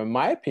 you know, in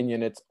my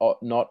opinion, it's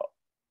not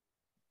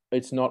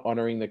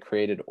honoring the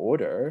created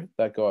order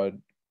that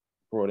God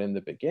brought in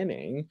the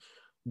beginning,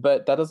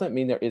 but that doesn't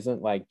mean there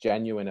isn't like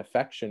genuine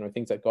affection or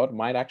things that God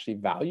might actually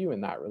value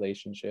in that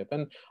relationship.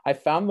 And I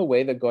found the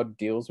way that God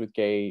deals with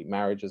gay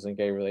marriages and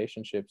gay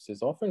relationships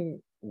is often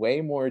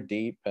way more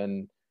deep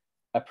and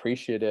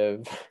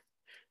appreciative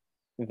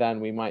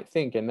than we might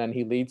think. And then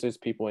he leads those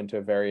people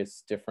into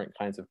various different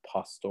kinds of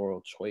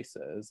pastoral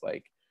choices.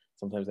 Like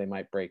sometimes they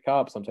might break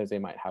up, sometimes they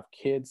might have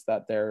kids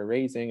that they're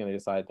raising and they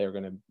decide they're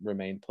going to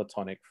remain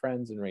platonic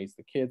friends and raise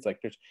the kids.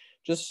 Like there's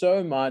just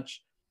so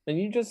much. And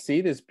you just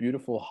see this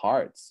beautiful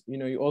hearts. You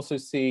know, you also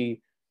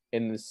see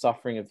in the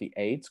suffering of the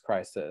AIDS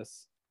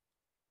crisis,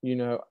 you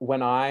know,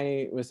 when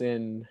I was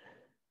in,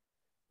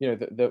 you know,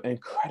 the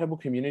incredible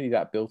community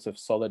that built of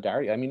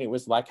solidarity. I mean, it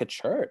was like a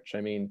church. I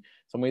mean, in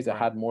some ways it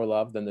had more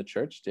love than the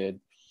church did.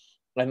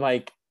 And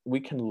like, we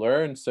can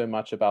learn so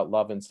much about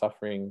love and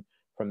suffering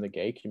from the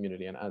gay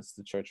community. And as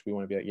the church, we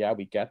want to be like, yeah,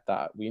 we get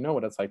that. We know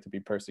what it's like to be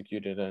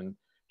persecuted and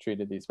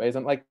treated these ways.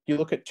 And like, you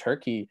look at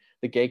Turkey,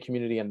 the gay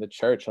community and the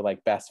church are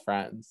like best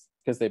friends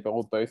because they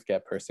both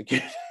get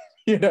persecuted,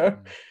 you know?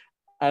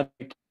 And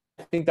like,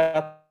 I think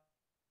that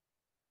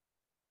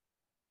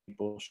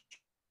people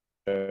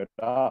showed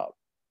up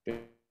and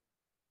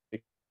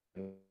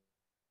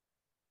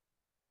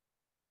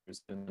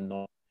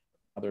not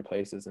other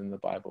places in the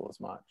Bible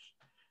as much.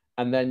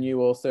 And then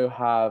you also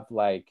have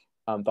like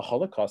the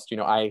Holocaust. You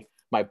know,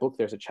 my book,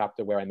 there's a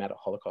chapter where I met a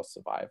Holocaust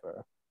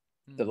survivor,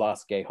 the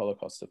last gay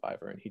Holocaust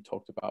survivor, and he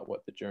talked about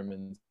what the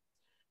German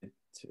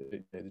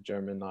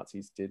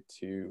Nazis did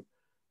to you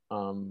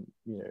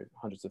know,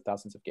 hundreds of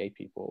thousands of gay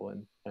people,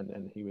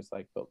 and he was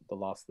like the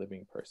last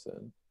living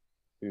person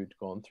who'd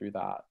gone through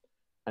that,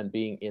 and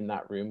being in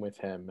that room with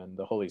him and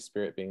the Holy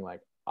Spirit being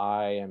like,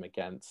 I am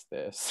against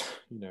this,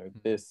 you know,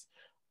 this,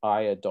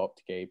 I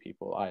adopt gay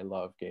people, I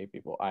love gay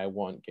people, I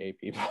want gay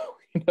people,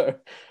 you know,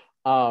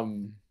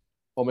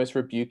 almost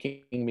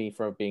rebuking me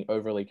for being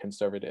overly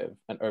conservative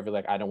and over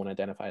like, I don't want to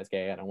identify as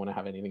gay, I don't want to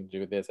have anything to do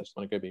with this, I just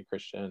want to go be a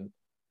Christian.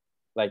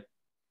 Like,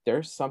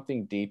 there's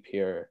something deep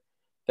here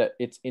that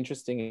it's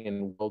interesting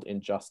in world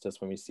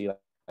injustice when we see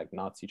like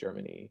Nazi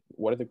Germany.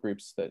 What are the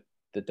groups that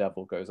the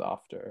devil goes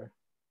after?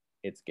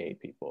 It's gay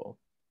people,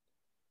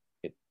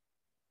 it's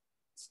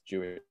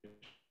Jewish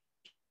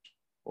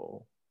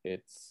people,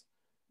 it's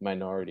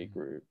minority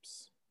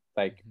groups.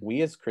 Like,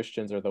 we as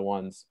Christians are the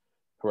ones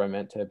who are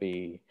meant to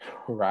be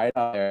right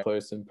out there,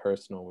 close and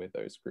personal with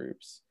those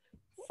groups,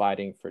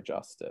 fighting for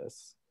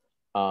justice,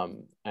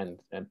 and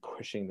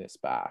pushing this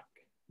back,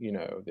 you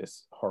know,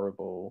 this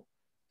horrible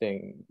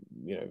thing,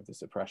 you know,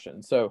 this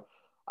oppression. So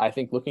I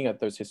think looking at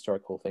those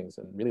historical things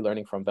and really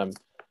learning from them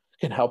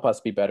can help us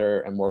be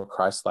better and more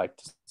Christ-like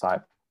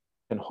disciples,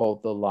 and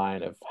hold the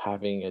line of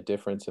having a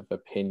difference of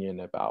opinion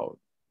about,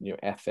 you know,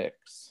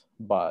 ethics,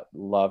 but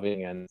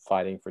loving and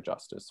fighting for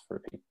justice for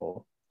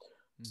people,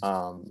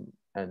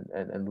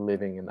 and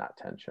living in that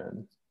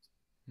tension.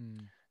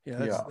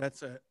 Yeah,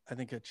 that's I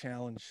think a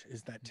challenge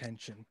is that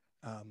tension.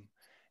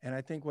 And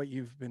I think what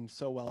you've been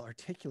so well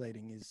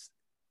articulating is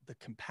the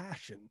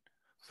compassion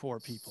for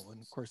people.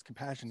 And of course,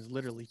 compassion is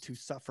literally to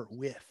suffer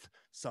with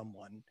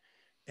someone.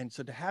 And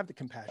so to have the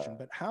compassion,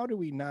 but how do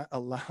we not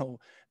allow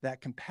that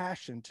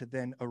compassion to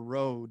then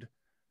erode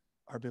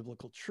our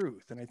biblical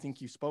truth? And I think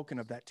you've spoken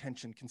of that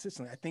tension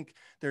consistently. I think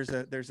there's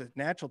a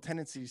natural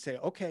tendency to say,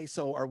 okay,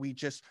 so are we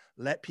just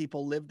let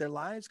people live their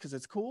lives because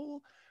it's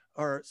cool?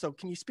 Or so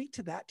can you speak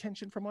to that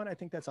tension from one? I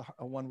think that's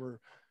a one where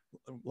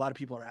a lot of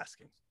people are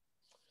asking.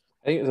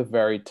 I think it's a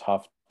very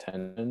tough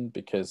tension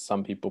because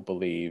some people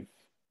believe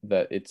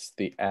that it's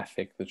the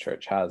ethic the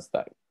church has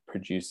that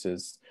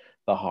produces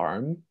the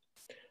harm.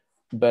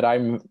 But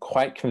I'm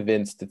quite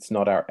convinced it's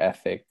not our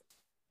ethic.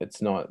 It's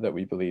not that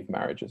we believe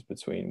marriage is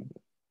between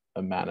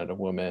a man and a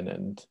woman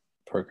and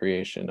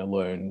procreation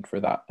alone for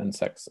that, and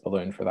sex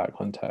alone for that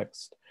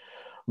context.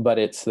 But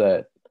it's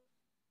that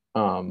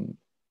the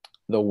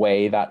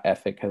way that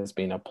ethic has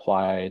been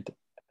applied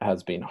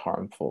has been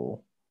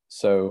harmful.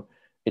 So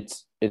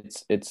it's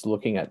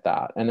looking at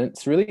that. And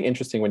it's really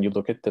interesting when you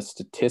look at the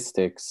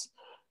statistics,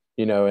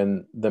 you know,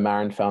 in the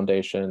Marin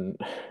Foundation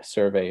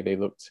survey,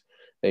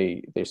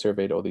 they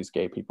surveyed all these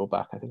gay people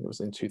back, I think it was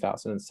in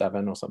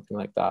 2007 or something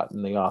like that.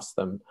 And they asked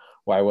them,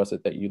 why was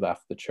it that you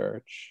left the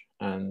church?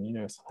 And, you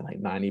know, something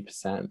like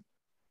 90%,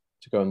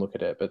 to go and look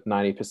at it, but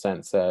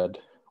 90% said,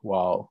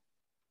 well,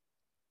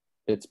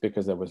 it's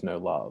because there was no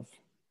love.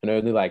 And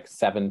only like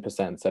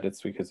 7% said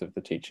it's because of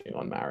the teaching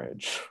on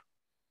marriage.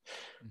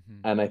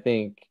 And I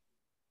think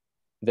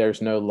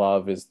there's no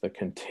love is the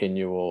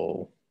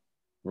continual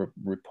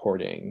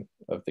reporting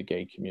of the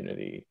gay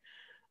community,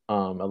 a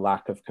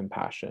lack of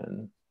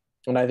compassion.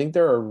 And I think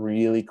there are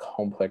really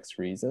complex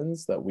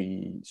reasons that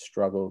we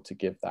struggle to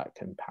give that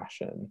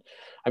compassion.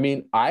 I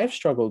mean, I've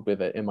struggled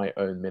with it in my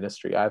own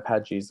ministry. I've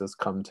had Jesus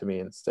come to me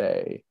and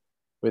say,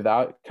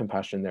 without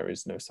compassion, there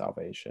is no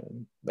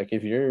salvation. Like,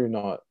 if your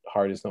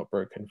heart is not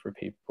broken for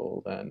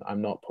people, then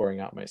I'm not pouring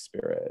out my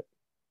spirit.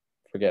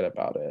 Forget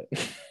about it.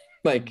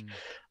 Like,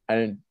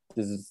 I'm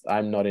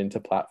not into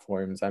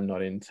platforms. I'm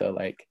not into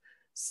like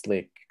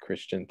slick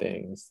Christian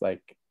things.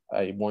 Like,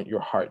 I want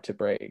your heart to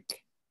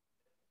break.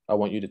 I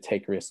want you to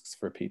take risks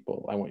for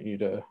people. I want you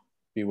to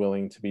be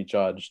willing to be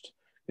judged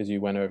because you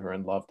went over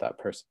and loved that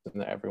person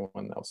that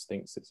everyone else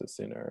thinks is a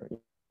sinner.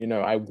 You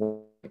know, I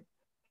want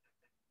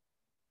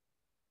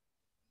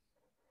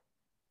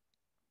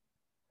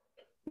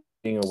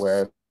being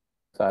aware of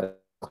that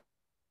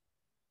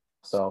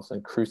ourselves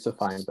and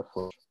crucifying the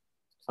flesh,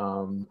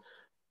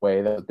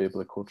 way that the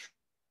biblical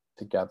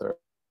together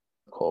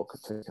call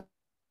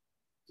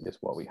is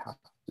what we have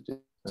to do.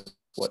 That's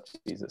what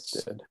Jesus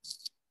did.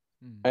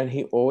 And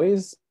he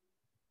always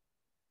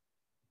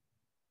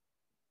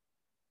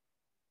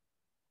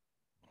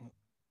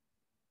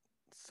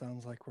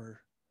sounds like we're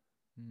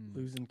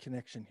losing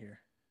connection here.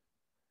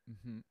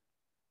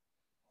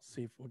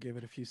 See if we'll give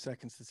it a few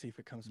seconds to see if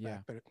it comes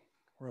back, but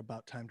we're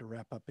about time to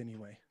wrap up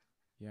anyway.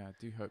 Yeah, I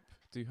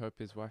do hope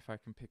his Wi-Fi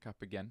can pick up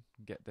again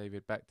and get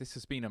David back. This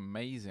has been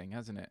amazing,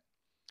 hasn't it?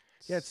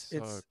 It's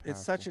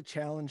such a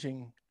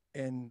challenging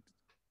and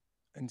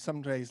in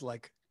some ways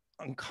like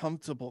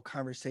uncomfortable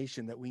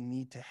conversation that we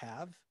need to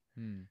have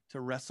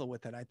to wrestle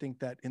with it. I think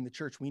that in the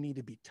church we need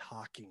to be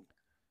talking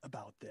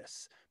about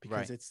this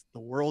because it's the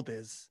world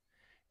is,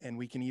 and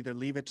we can either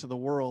leave it to the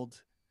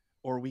world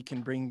or we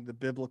can bring the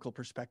biblical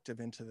perspective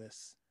into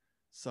this.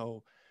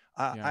 So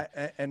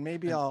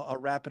I'll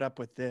wrap it up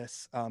with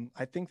this.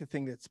 I think the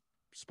thing that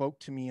spoke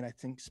to me and I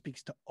think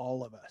speaks to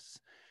all of us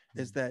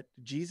is that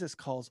Jesus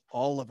calls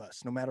all of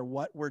us, no matter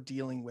what we're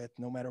dealing with,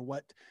 no matter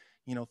what,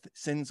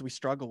 sins we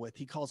struggle with,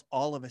 he calls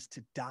all of us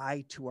to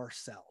die to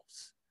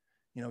ourselves,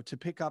 to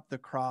pick up the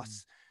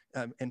cross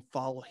and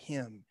follow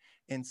him.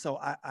 And so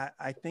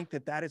I think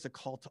that is a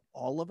call to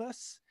all of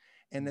us,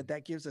 and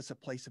that gives us a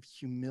place of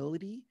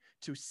humility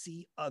to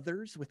see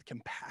others with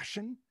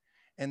compassion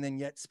and then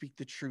yet speak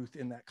the truth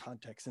in that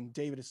context. And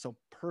David has so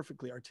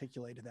perfectly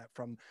articulated that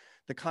from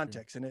the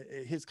context and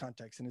his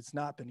context, and it's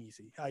not been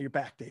easy. You're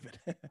back, David.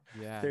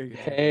 Yeah.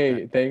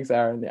 Hey, thanks,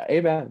 Aaron. Yeah,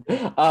 amen.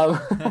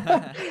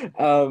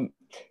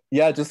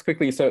 Yeah, just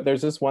quickly. So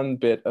there's just one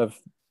bit to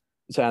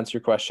answer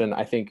your question.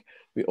 I think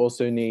we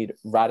also need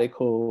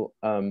radical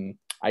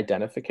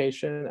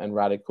identification and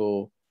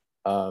radical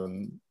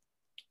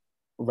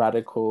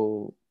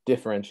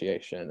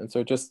differentiation. And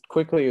so just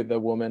quickly, the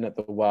woman at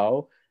the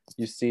well,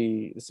 you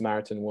see the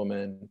Samaritan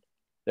woman,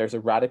 there's a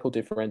radical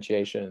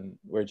differentiation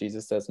where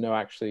Jesus says, no,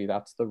 actually,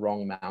 that's the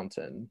wrong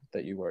mountain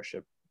that you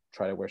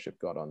try to worship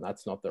God on.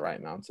 That's not the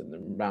right mountain. The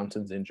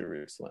mountain's in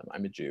Jerusalem.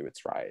 I'm a Jew.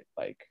 It's right.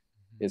 Like,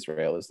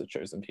 Israel is the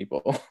chosen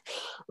people.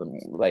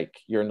 Like,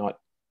 you're not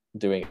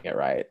doing it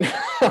right.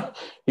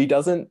 He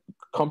doesn't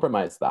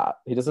compromise that.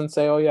 He doesn't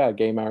say, oh yeah,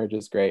 gay marriage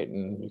is great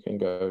and you can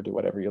go do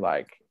whatever you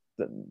like.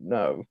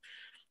 No.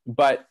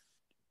 But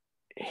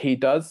he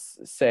does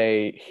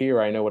say,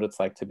 here, I know what it's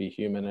like to be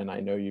human, and I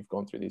know you've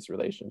gone through these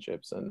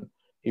relationships. And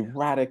he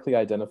radically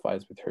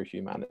identifies with her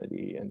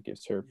humanity and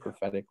gives her a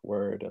prophetic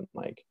word and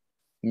like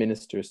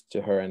ministers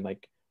to her, and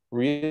like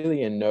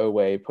really in no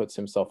way puts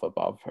himself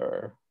above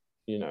her,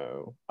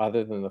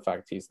 other than the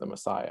fact he's the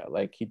Messiah.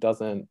 Like, he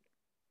doesn't,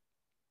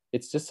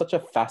 it's just such a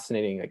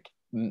fascinating, like,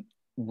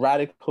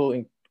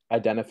 radical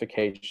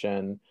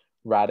identification,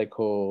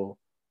 radical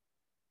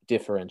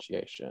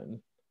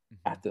differentiation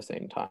at the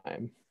same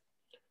time.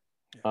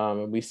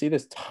 We see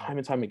this time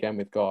and time again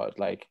with God,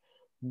 like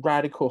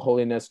radical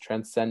holiness,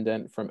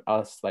 transcendent from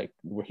us, like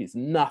where he's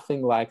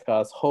nothing like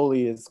us.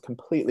 Holy is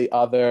completely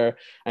other,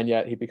 and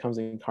yet he becomes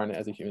incarnate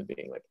as a human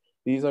being. Like,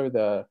 these are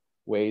the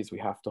ways we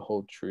have to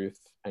hold truth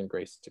and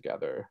grace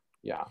together.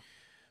 Yeah.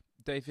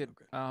 David,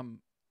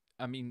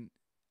 I mean,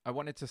 I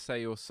wanted to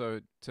say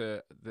also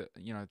to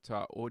to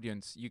our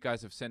audience, you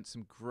guys have sent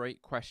some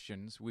great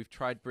questions. We've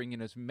tried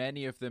bringing as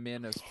many of them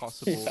in as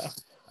possible,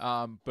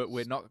 but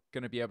we're not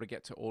going to be able to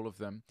get to all of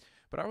them.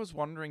 But I was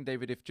wondering,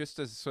 David, if just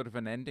as sort of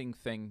an ending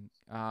thing,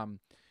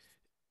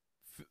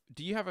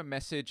 do you have a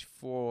message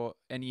for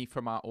any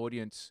from our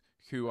audience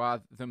who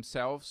are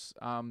themselves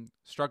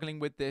struggling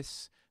with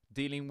this,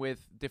 dealing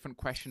with different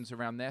questions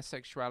around their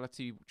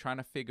sexuality, trying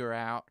to figure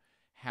out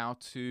how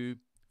to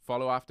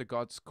follow after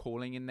God's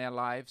calling in their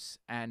lives,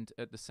 and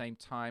at the same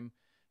time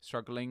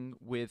struggling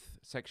with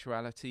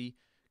sexuality?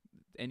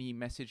 Any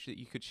message that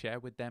you could share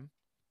with them?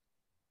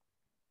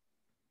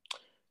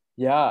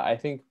 Yeah, I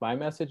think my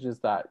message is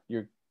that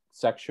your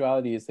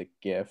sexuality is a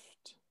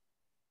gift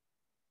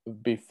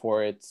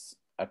before it's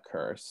a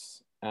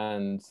curse,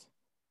 and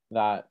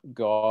that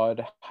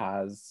God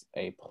has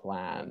a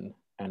plan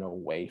and a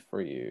way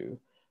for you,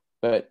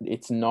 but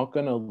it's not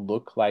going to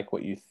look like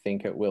what you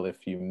think it will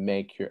if you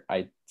make your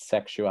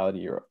sexuality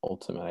your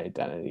ultimate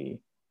identity.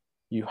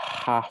 You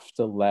have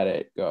to let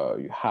it go.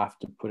 You have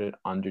to put it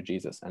under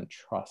Jesus and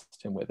trust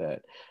him with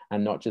it,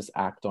 and not just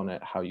act on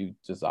it how you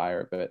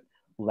desire, but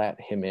let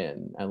him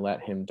in and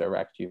let him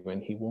direct you,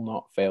 and he will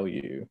not fail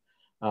you.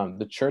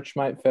 The church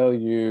might fail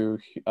you,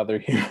 other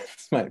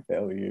humans might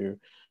fail you,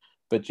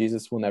 but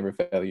Jesus will never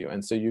fail you.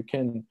 And so you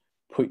can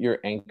put your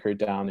anchor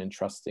down in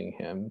trusting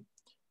him,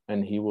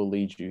 and he will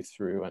lead you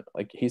through. And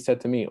like he said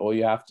to me, all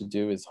you have to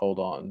do is hold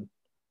on.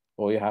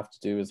 All you have to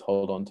do is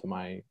hold on to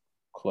my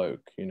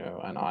cloak, you know,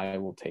 and I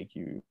will take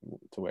you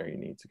to where you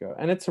need to go.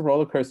 And it's a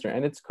roller coaster,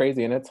 and it's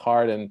crazy, and it's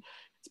hard, and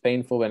it's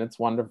painful, and it's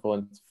wonderful,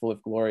 and it's full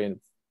of glory, and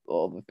it's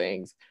all the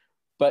things.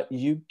 But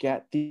you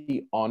get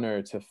the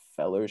honor to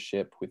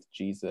fellowship with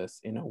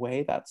Jesus in a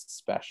way that's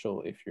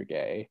special if you're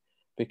gay,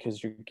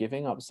 because you're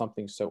giving up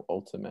something so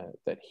ultimate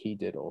that he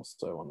did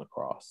also on the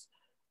cross.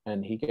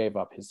 And he gave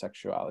up his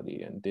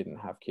sexuality and didn't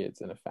have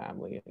kids and a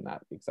family in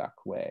that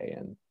exact way.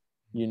 And,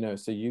 you know,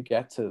 so you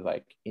get to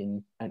like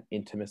in an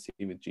intimacy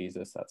with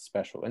Jesus that's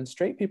special. And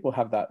straight people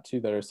have that too,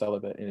 that are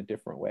celibate in a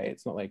different way.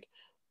 It's not like,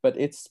 but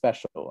it's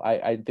special.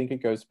 I think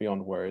it goes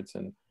beyond words.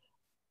 And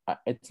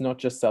it's not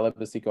just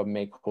celibacy, God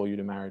may call you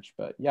to marriage,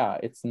 but yeah,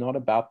 it's not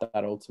about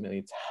that ultimately.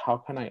 It's how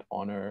can I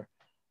honor,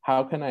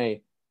 how can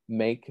I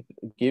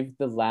give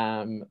the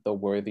lamb the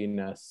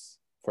worthiness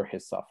for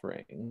his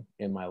suffering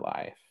in my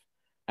life.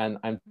 And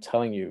I'm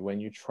telling you,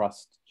 when you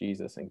trust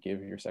Jesus and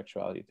give your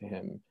sexuality to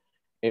him,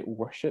 it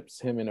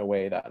worships him in a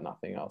way that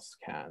nothing else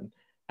can.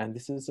 And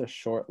this is a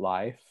short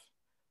life.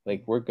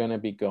 Like, we're going to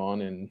be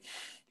gone in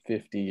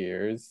 50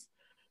 years.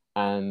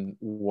 And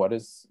what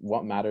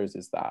matters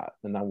is that,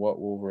 and then what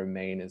will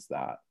remain is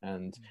that.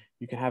 And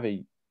you can have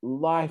a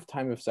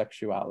lifetime of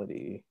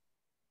sexuality,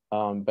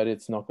 but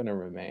it's not going to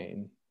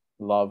remain.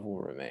 Love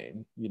will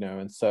remain, you know.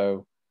 And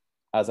so,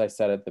 as I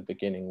said at the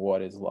beginning,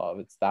 what is love?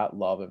 It's that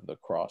love of the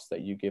cross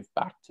that you give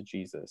back to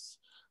Jesus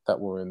that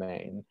will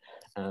remain.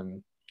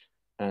 And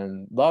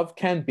love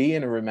can be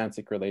in a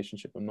romantic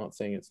relationship. I'm not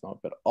saying it's not,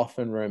 but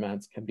often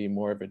romance can be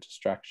more of a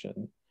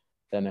distraction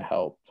than a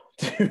help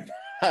to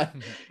that.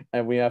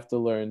 And we have to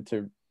learn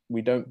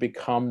we don't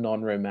become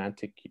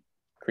non-romantic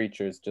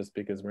creatures just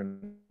because we're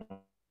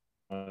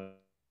not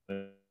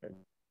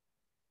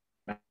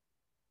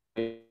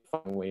finding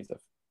ways of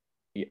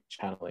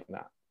channeling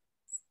that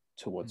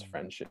towards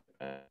friendship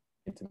and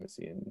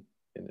intimacy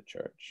in the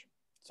church.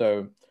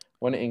 So I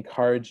want to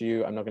encourage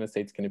you. I'm not going to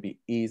say it's going to be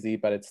easy,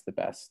 but it's the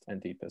best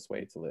and deepest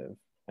way to live,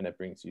 and it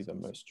brings you the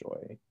most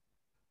joy.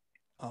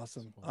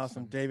 Awesome.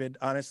 David,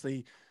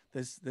 honestly,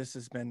 this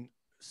has been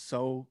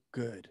so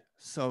good.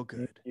 Thank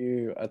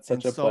you. It's such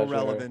a pleasure. So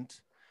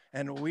relevant.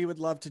 And we would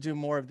love to do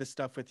more of this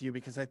stuff with you,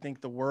 because I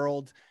think the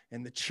world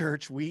and the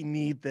church, we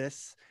need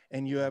this,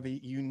 and you have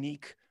a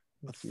unique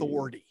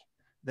authority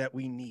that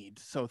we need.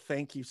 So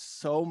thank you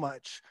so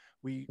much.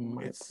 It's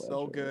pleasure.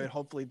 So good.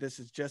 Hopefully this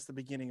is just the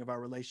beginning of our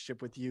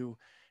relationship with you,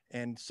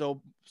 and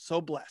so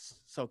blessed.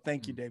 So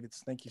thank you, David.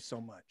 Thank you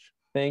so much.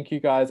 Thank you,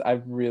 guys.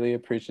 I really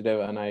appreciate it,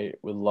 and I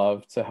would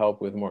love to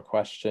help with more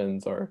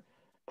questions, or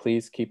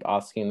please keep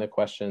asking the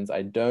questions.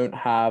 I don't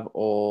have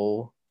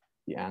all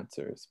the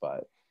answers,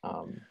 but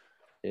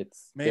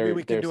maybe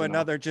we can do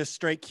another just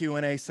straight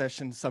Q&A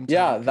session sometime.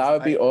 Yeah, that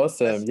would be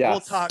awesome.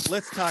 Yes.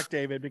 Let's talk,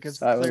 David, because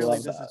clearly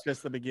this is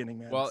just the beginning,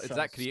 man. Well,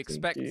 exactly.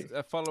 Expect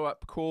a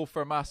follow-up call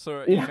from us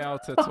or email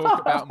to talk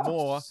about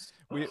more.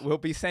 We'll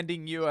be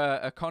sending you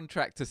a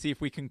contract to see if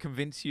we can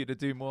convince you to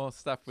do more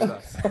stuff with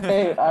us.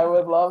 Hey, I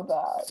would love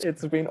that.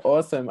 It's been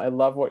awesome. I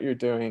love what you're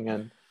doing,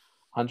 and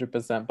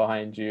 100%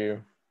 behind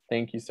you.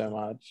 Thank you so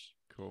much.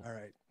 Cool. All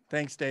right.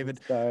 Thanks, David.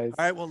 Thanks,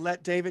 all right, we'll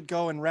let David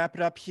go and wrap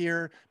it up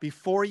here.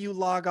 Before you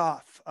log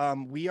off,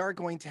 we are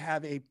going to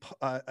have a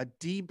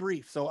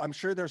debrief. So I'm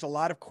sure there's a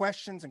lot of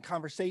questions and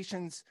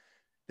conversations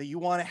that you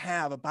want to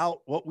have about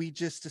what we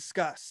just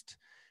discussed.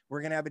 We're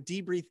going to have a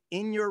debrief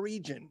in your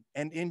region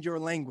and in your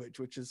language,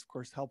 which is, of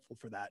course, helpful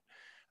for that.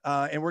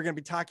 And we're going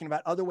to be talking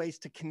about other ways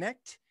to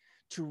connect,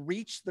 to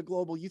reach the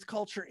global youth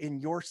culture in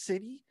your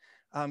city.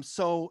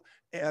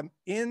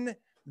 In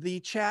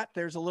the chat,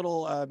 there's a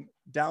little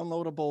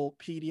downloadable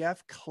PDF.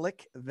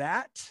 Click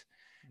that.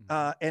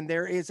 And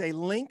there is a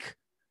link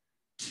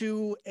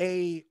to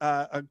a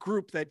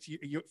group that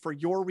for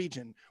your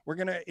region. We're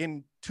going to,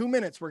 in 2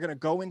 minutes, we're going to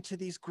go into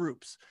these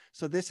groups.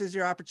 So this is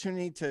your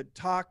opportunity to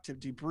talk, to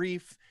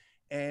debrief,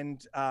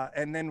 and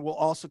then we'll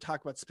also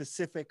talk about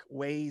specific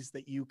ways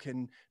that you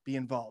can be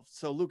involved.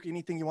 So Luke,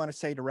 anything you want to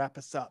say to wrap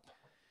us up?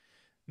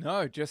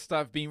 No, just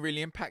I've been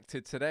really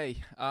impacted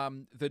today.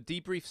 The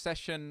debrief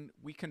session,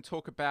 we can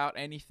talk about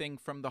anything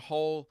from the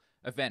whole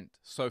event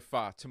so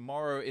far.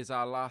 Tomorrow is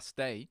our last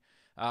day,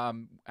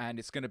 and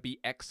it's going to be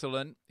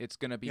excellent. It's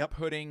going to be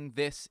putting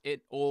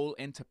it all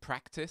into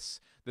practice.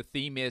 The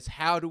theme is,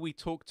 how do we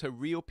talk to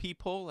real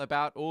people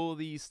about all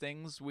these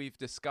things we've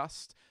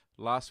discussed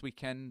last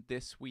weekend,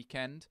 this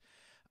weekend?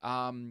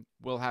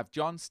 We'll have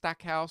John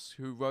Stackhouse,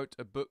 who wrote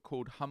a book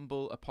called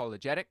Humble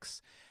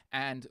Apologetics,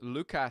 and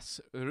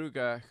Lucas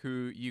Ruger,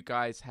 who you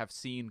guys have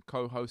seen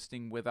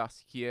co-hosting with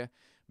us here,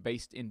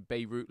 based in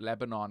Beirut,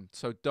 Lebanon.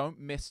 So don't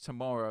miss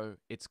tomorrow.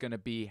 It's going to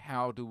be,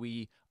 how do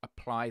we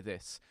apply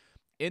this?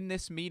 In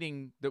this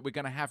meeting that we're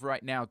going to have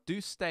right now,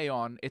 do stay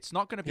on. It's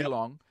not going to be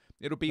long.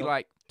 It'll be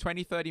like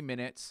 20, 30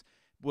 minutes.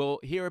 We'll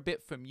hear a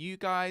bit from you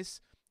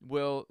guys.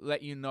 We'll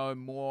let you know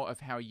more of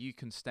how you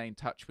can stay in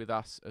touch with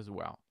us as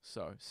well.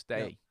 So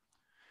stay.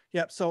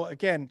 Yep. So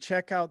again,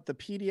 check out the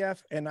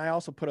PDF. And I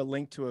also put a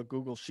link to a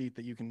Google Sheet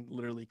that you can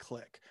literally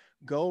click.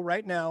 Go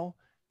right now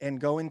and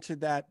go into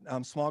that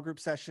small group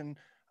session.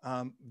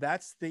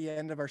 That's the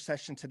end of our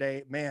session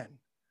today. Man,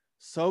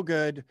 so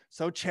good,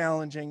 so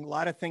challenging, a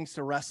lot of things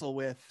to wrestle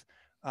with.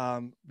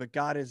 But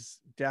God is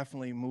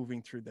definitely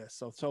moving through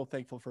this. So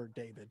thankful for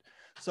David.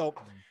 So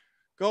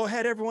go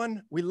ahead,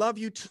 everyone. We love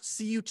you.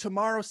 See you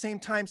tomorrow, same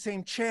time,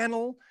 same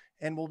channel.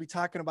 And we'll be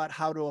talking about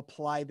how to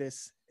apply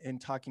this in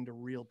talking to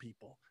real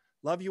people.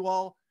 Love you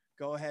all.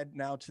 Go ahead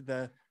now to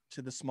the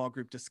small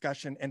group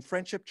discussion. And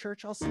Friendship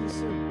Church, I'll see you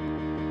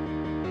soon.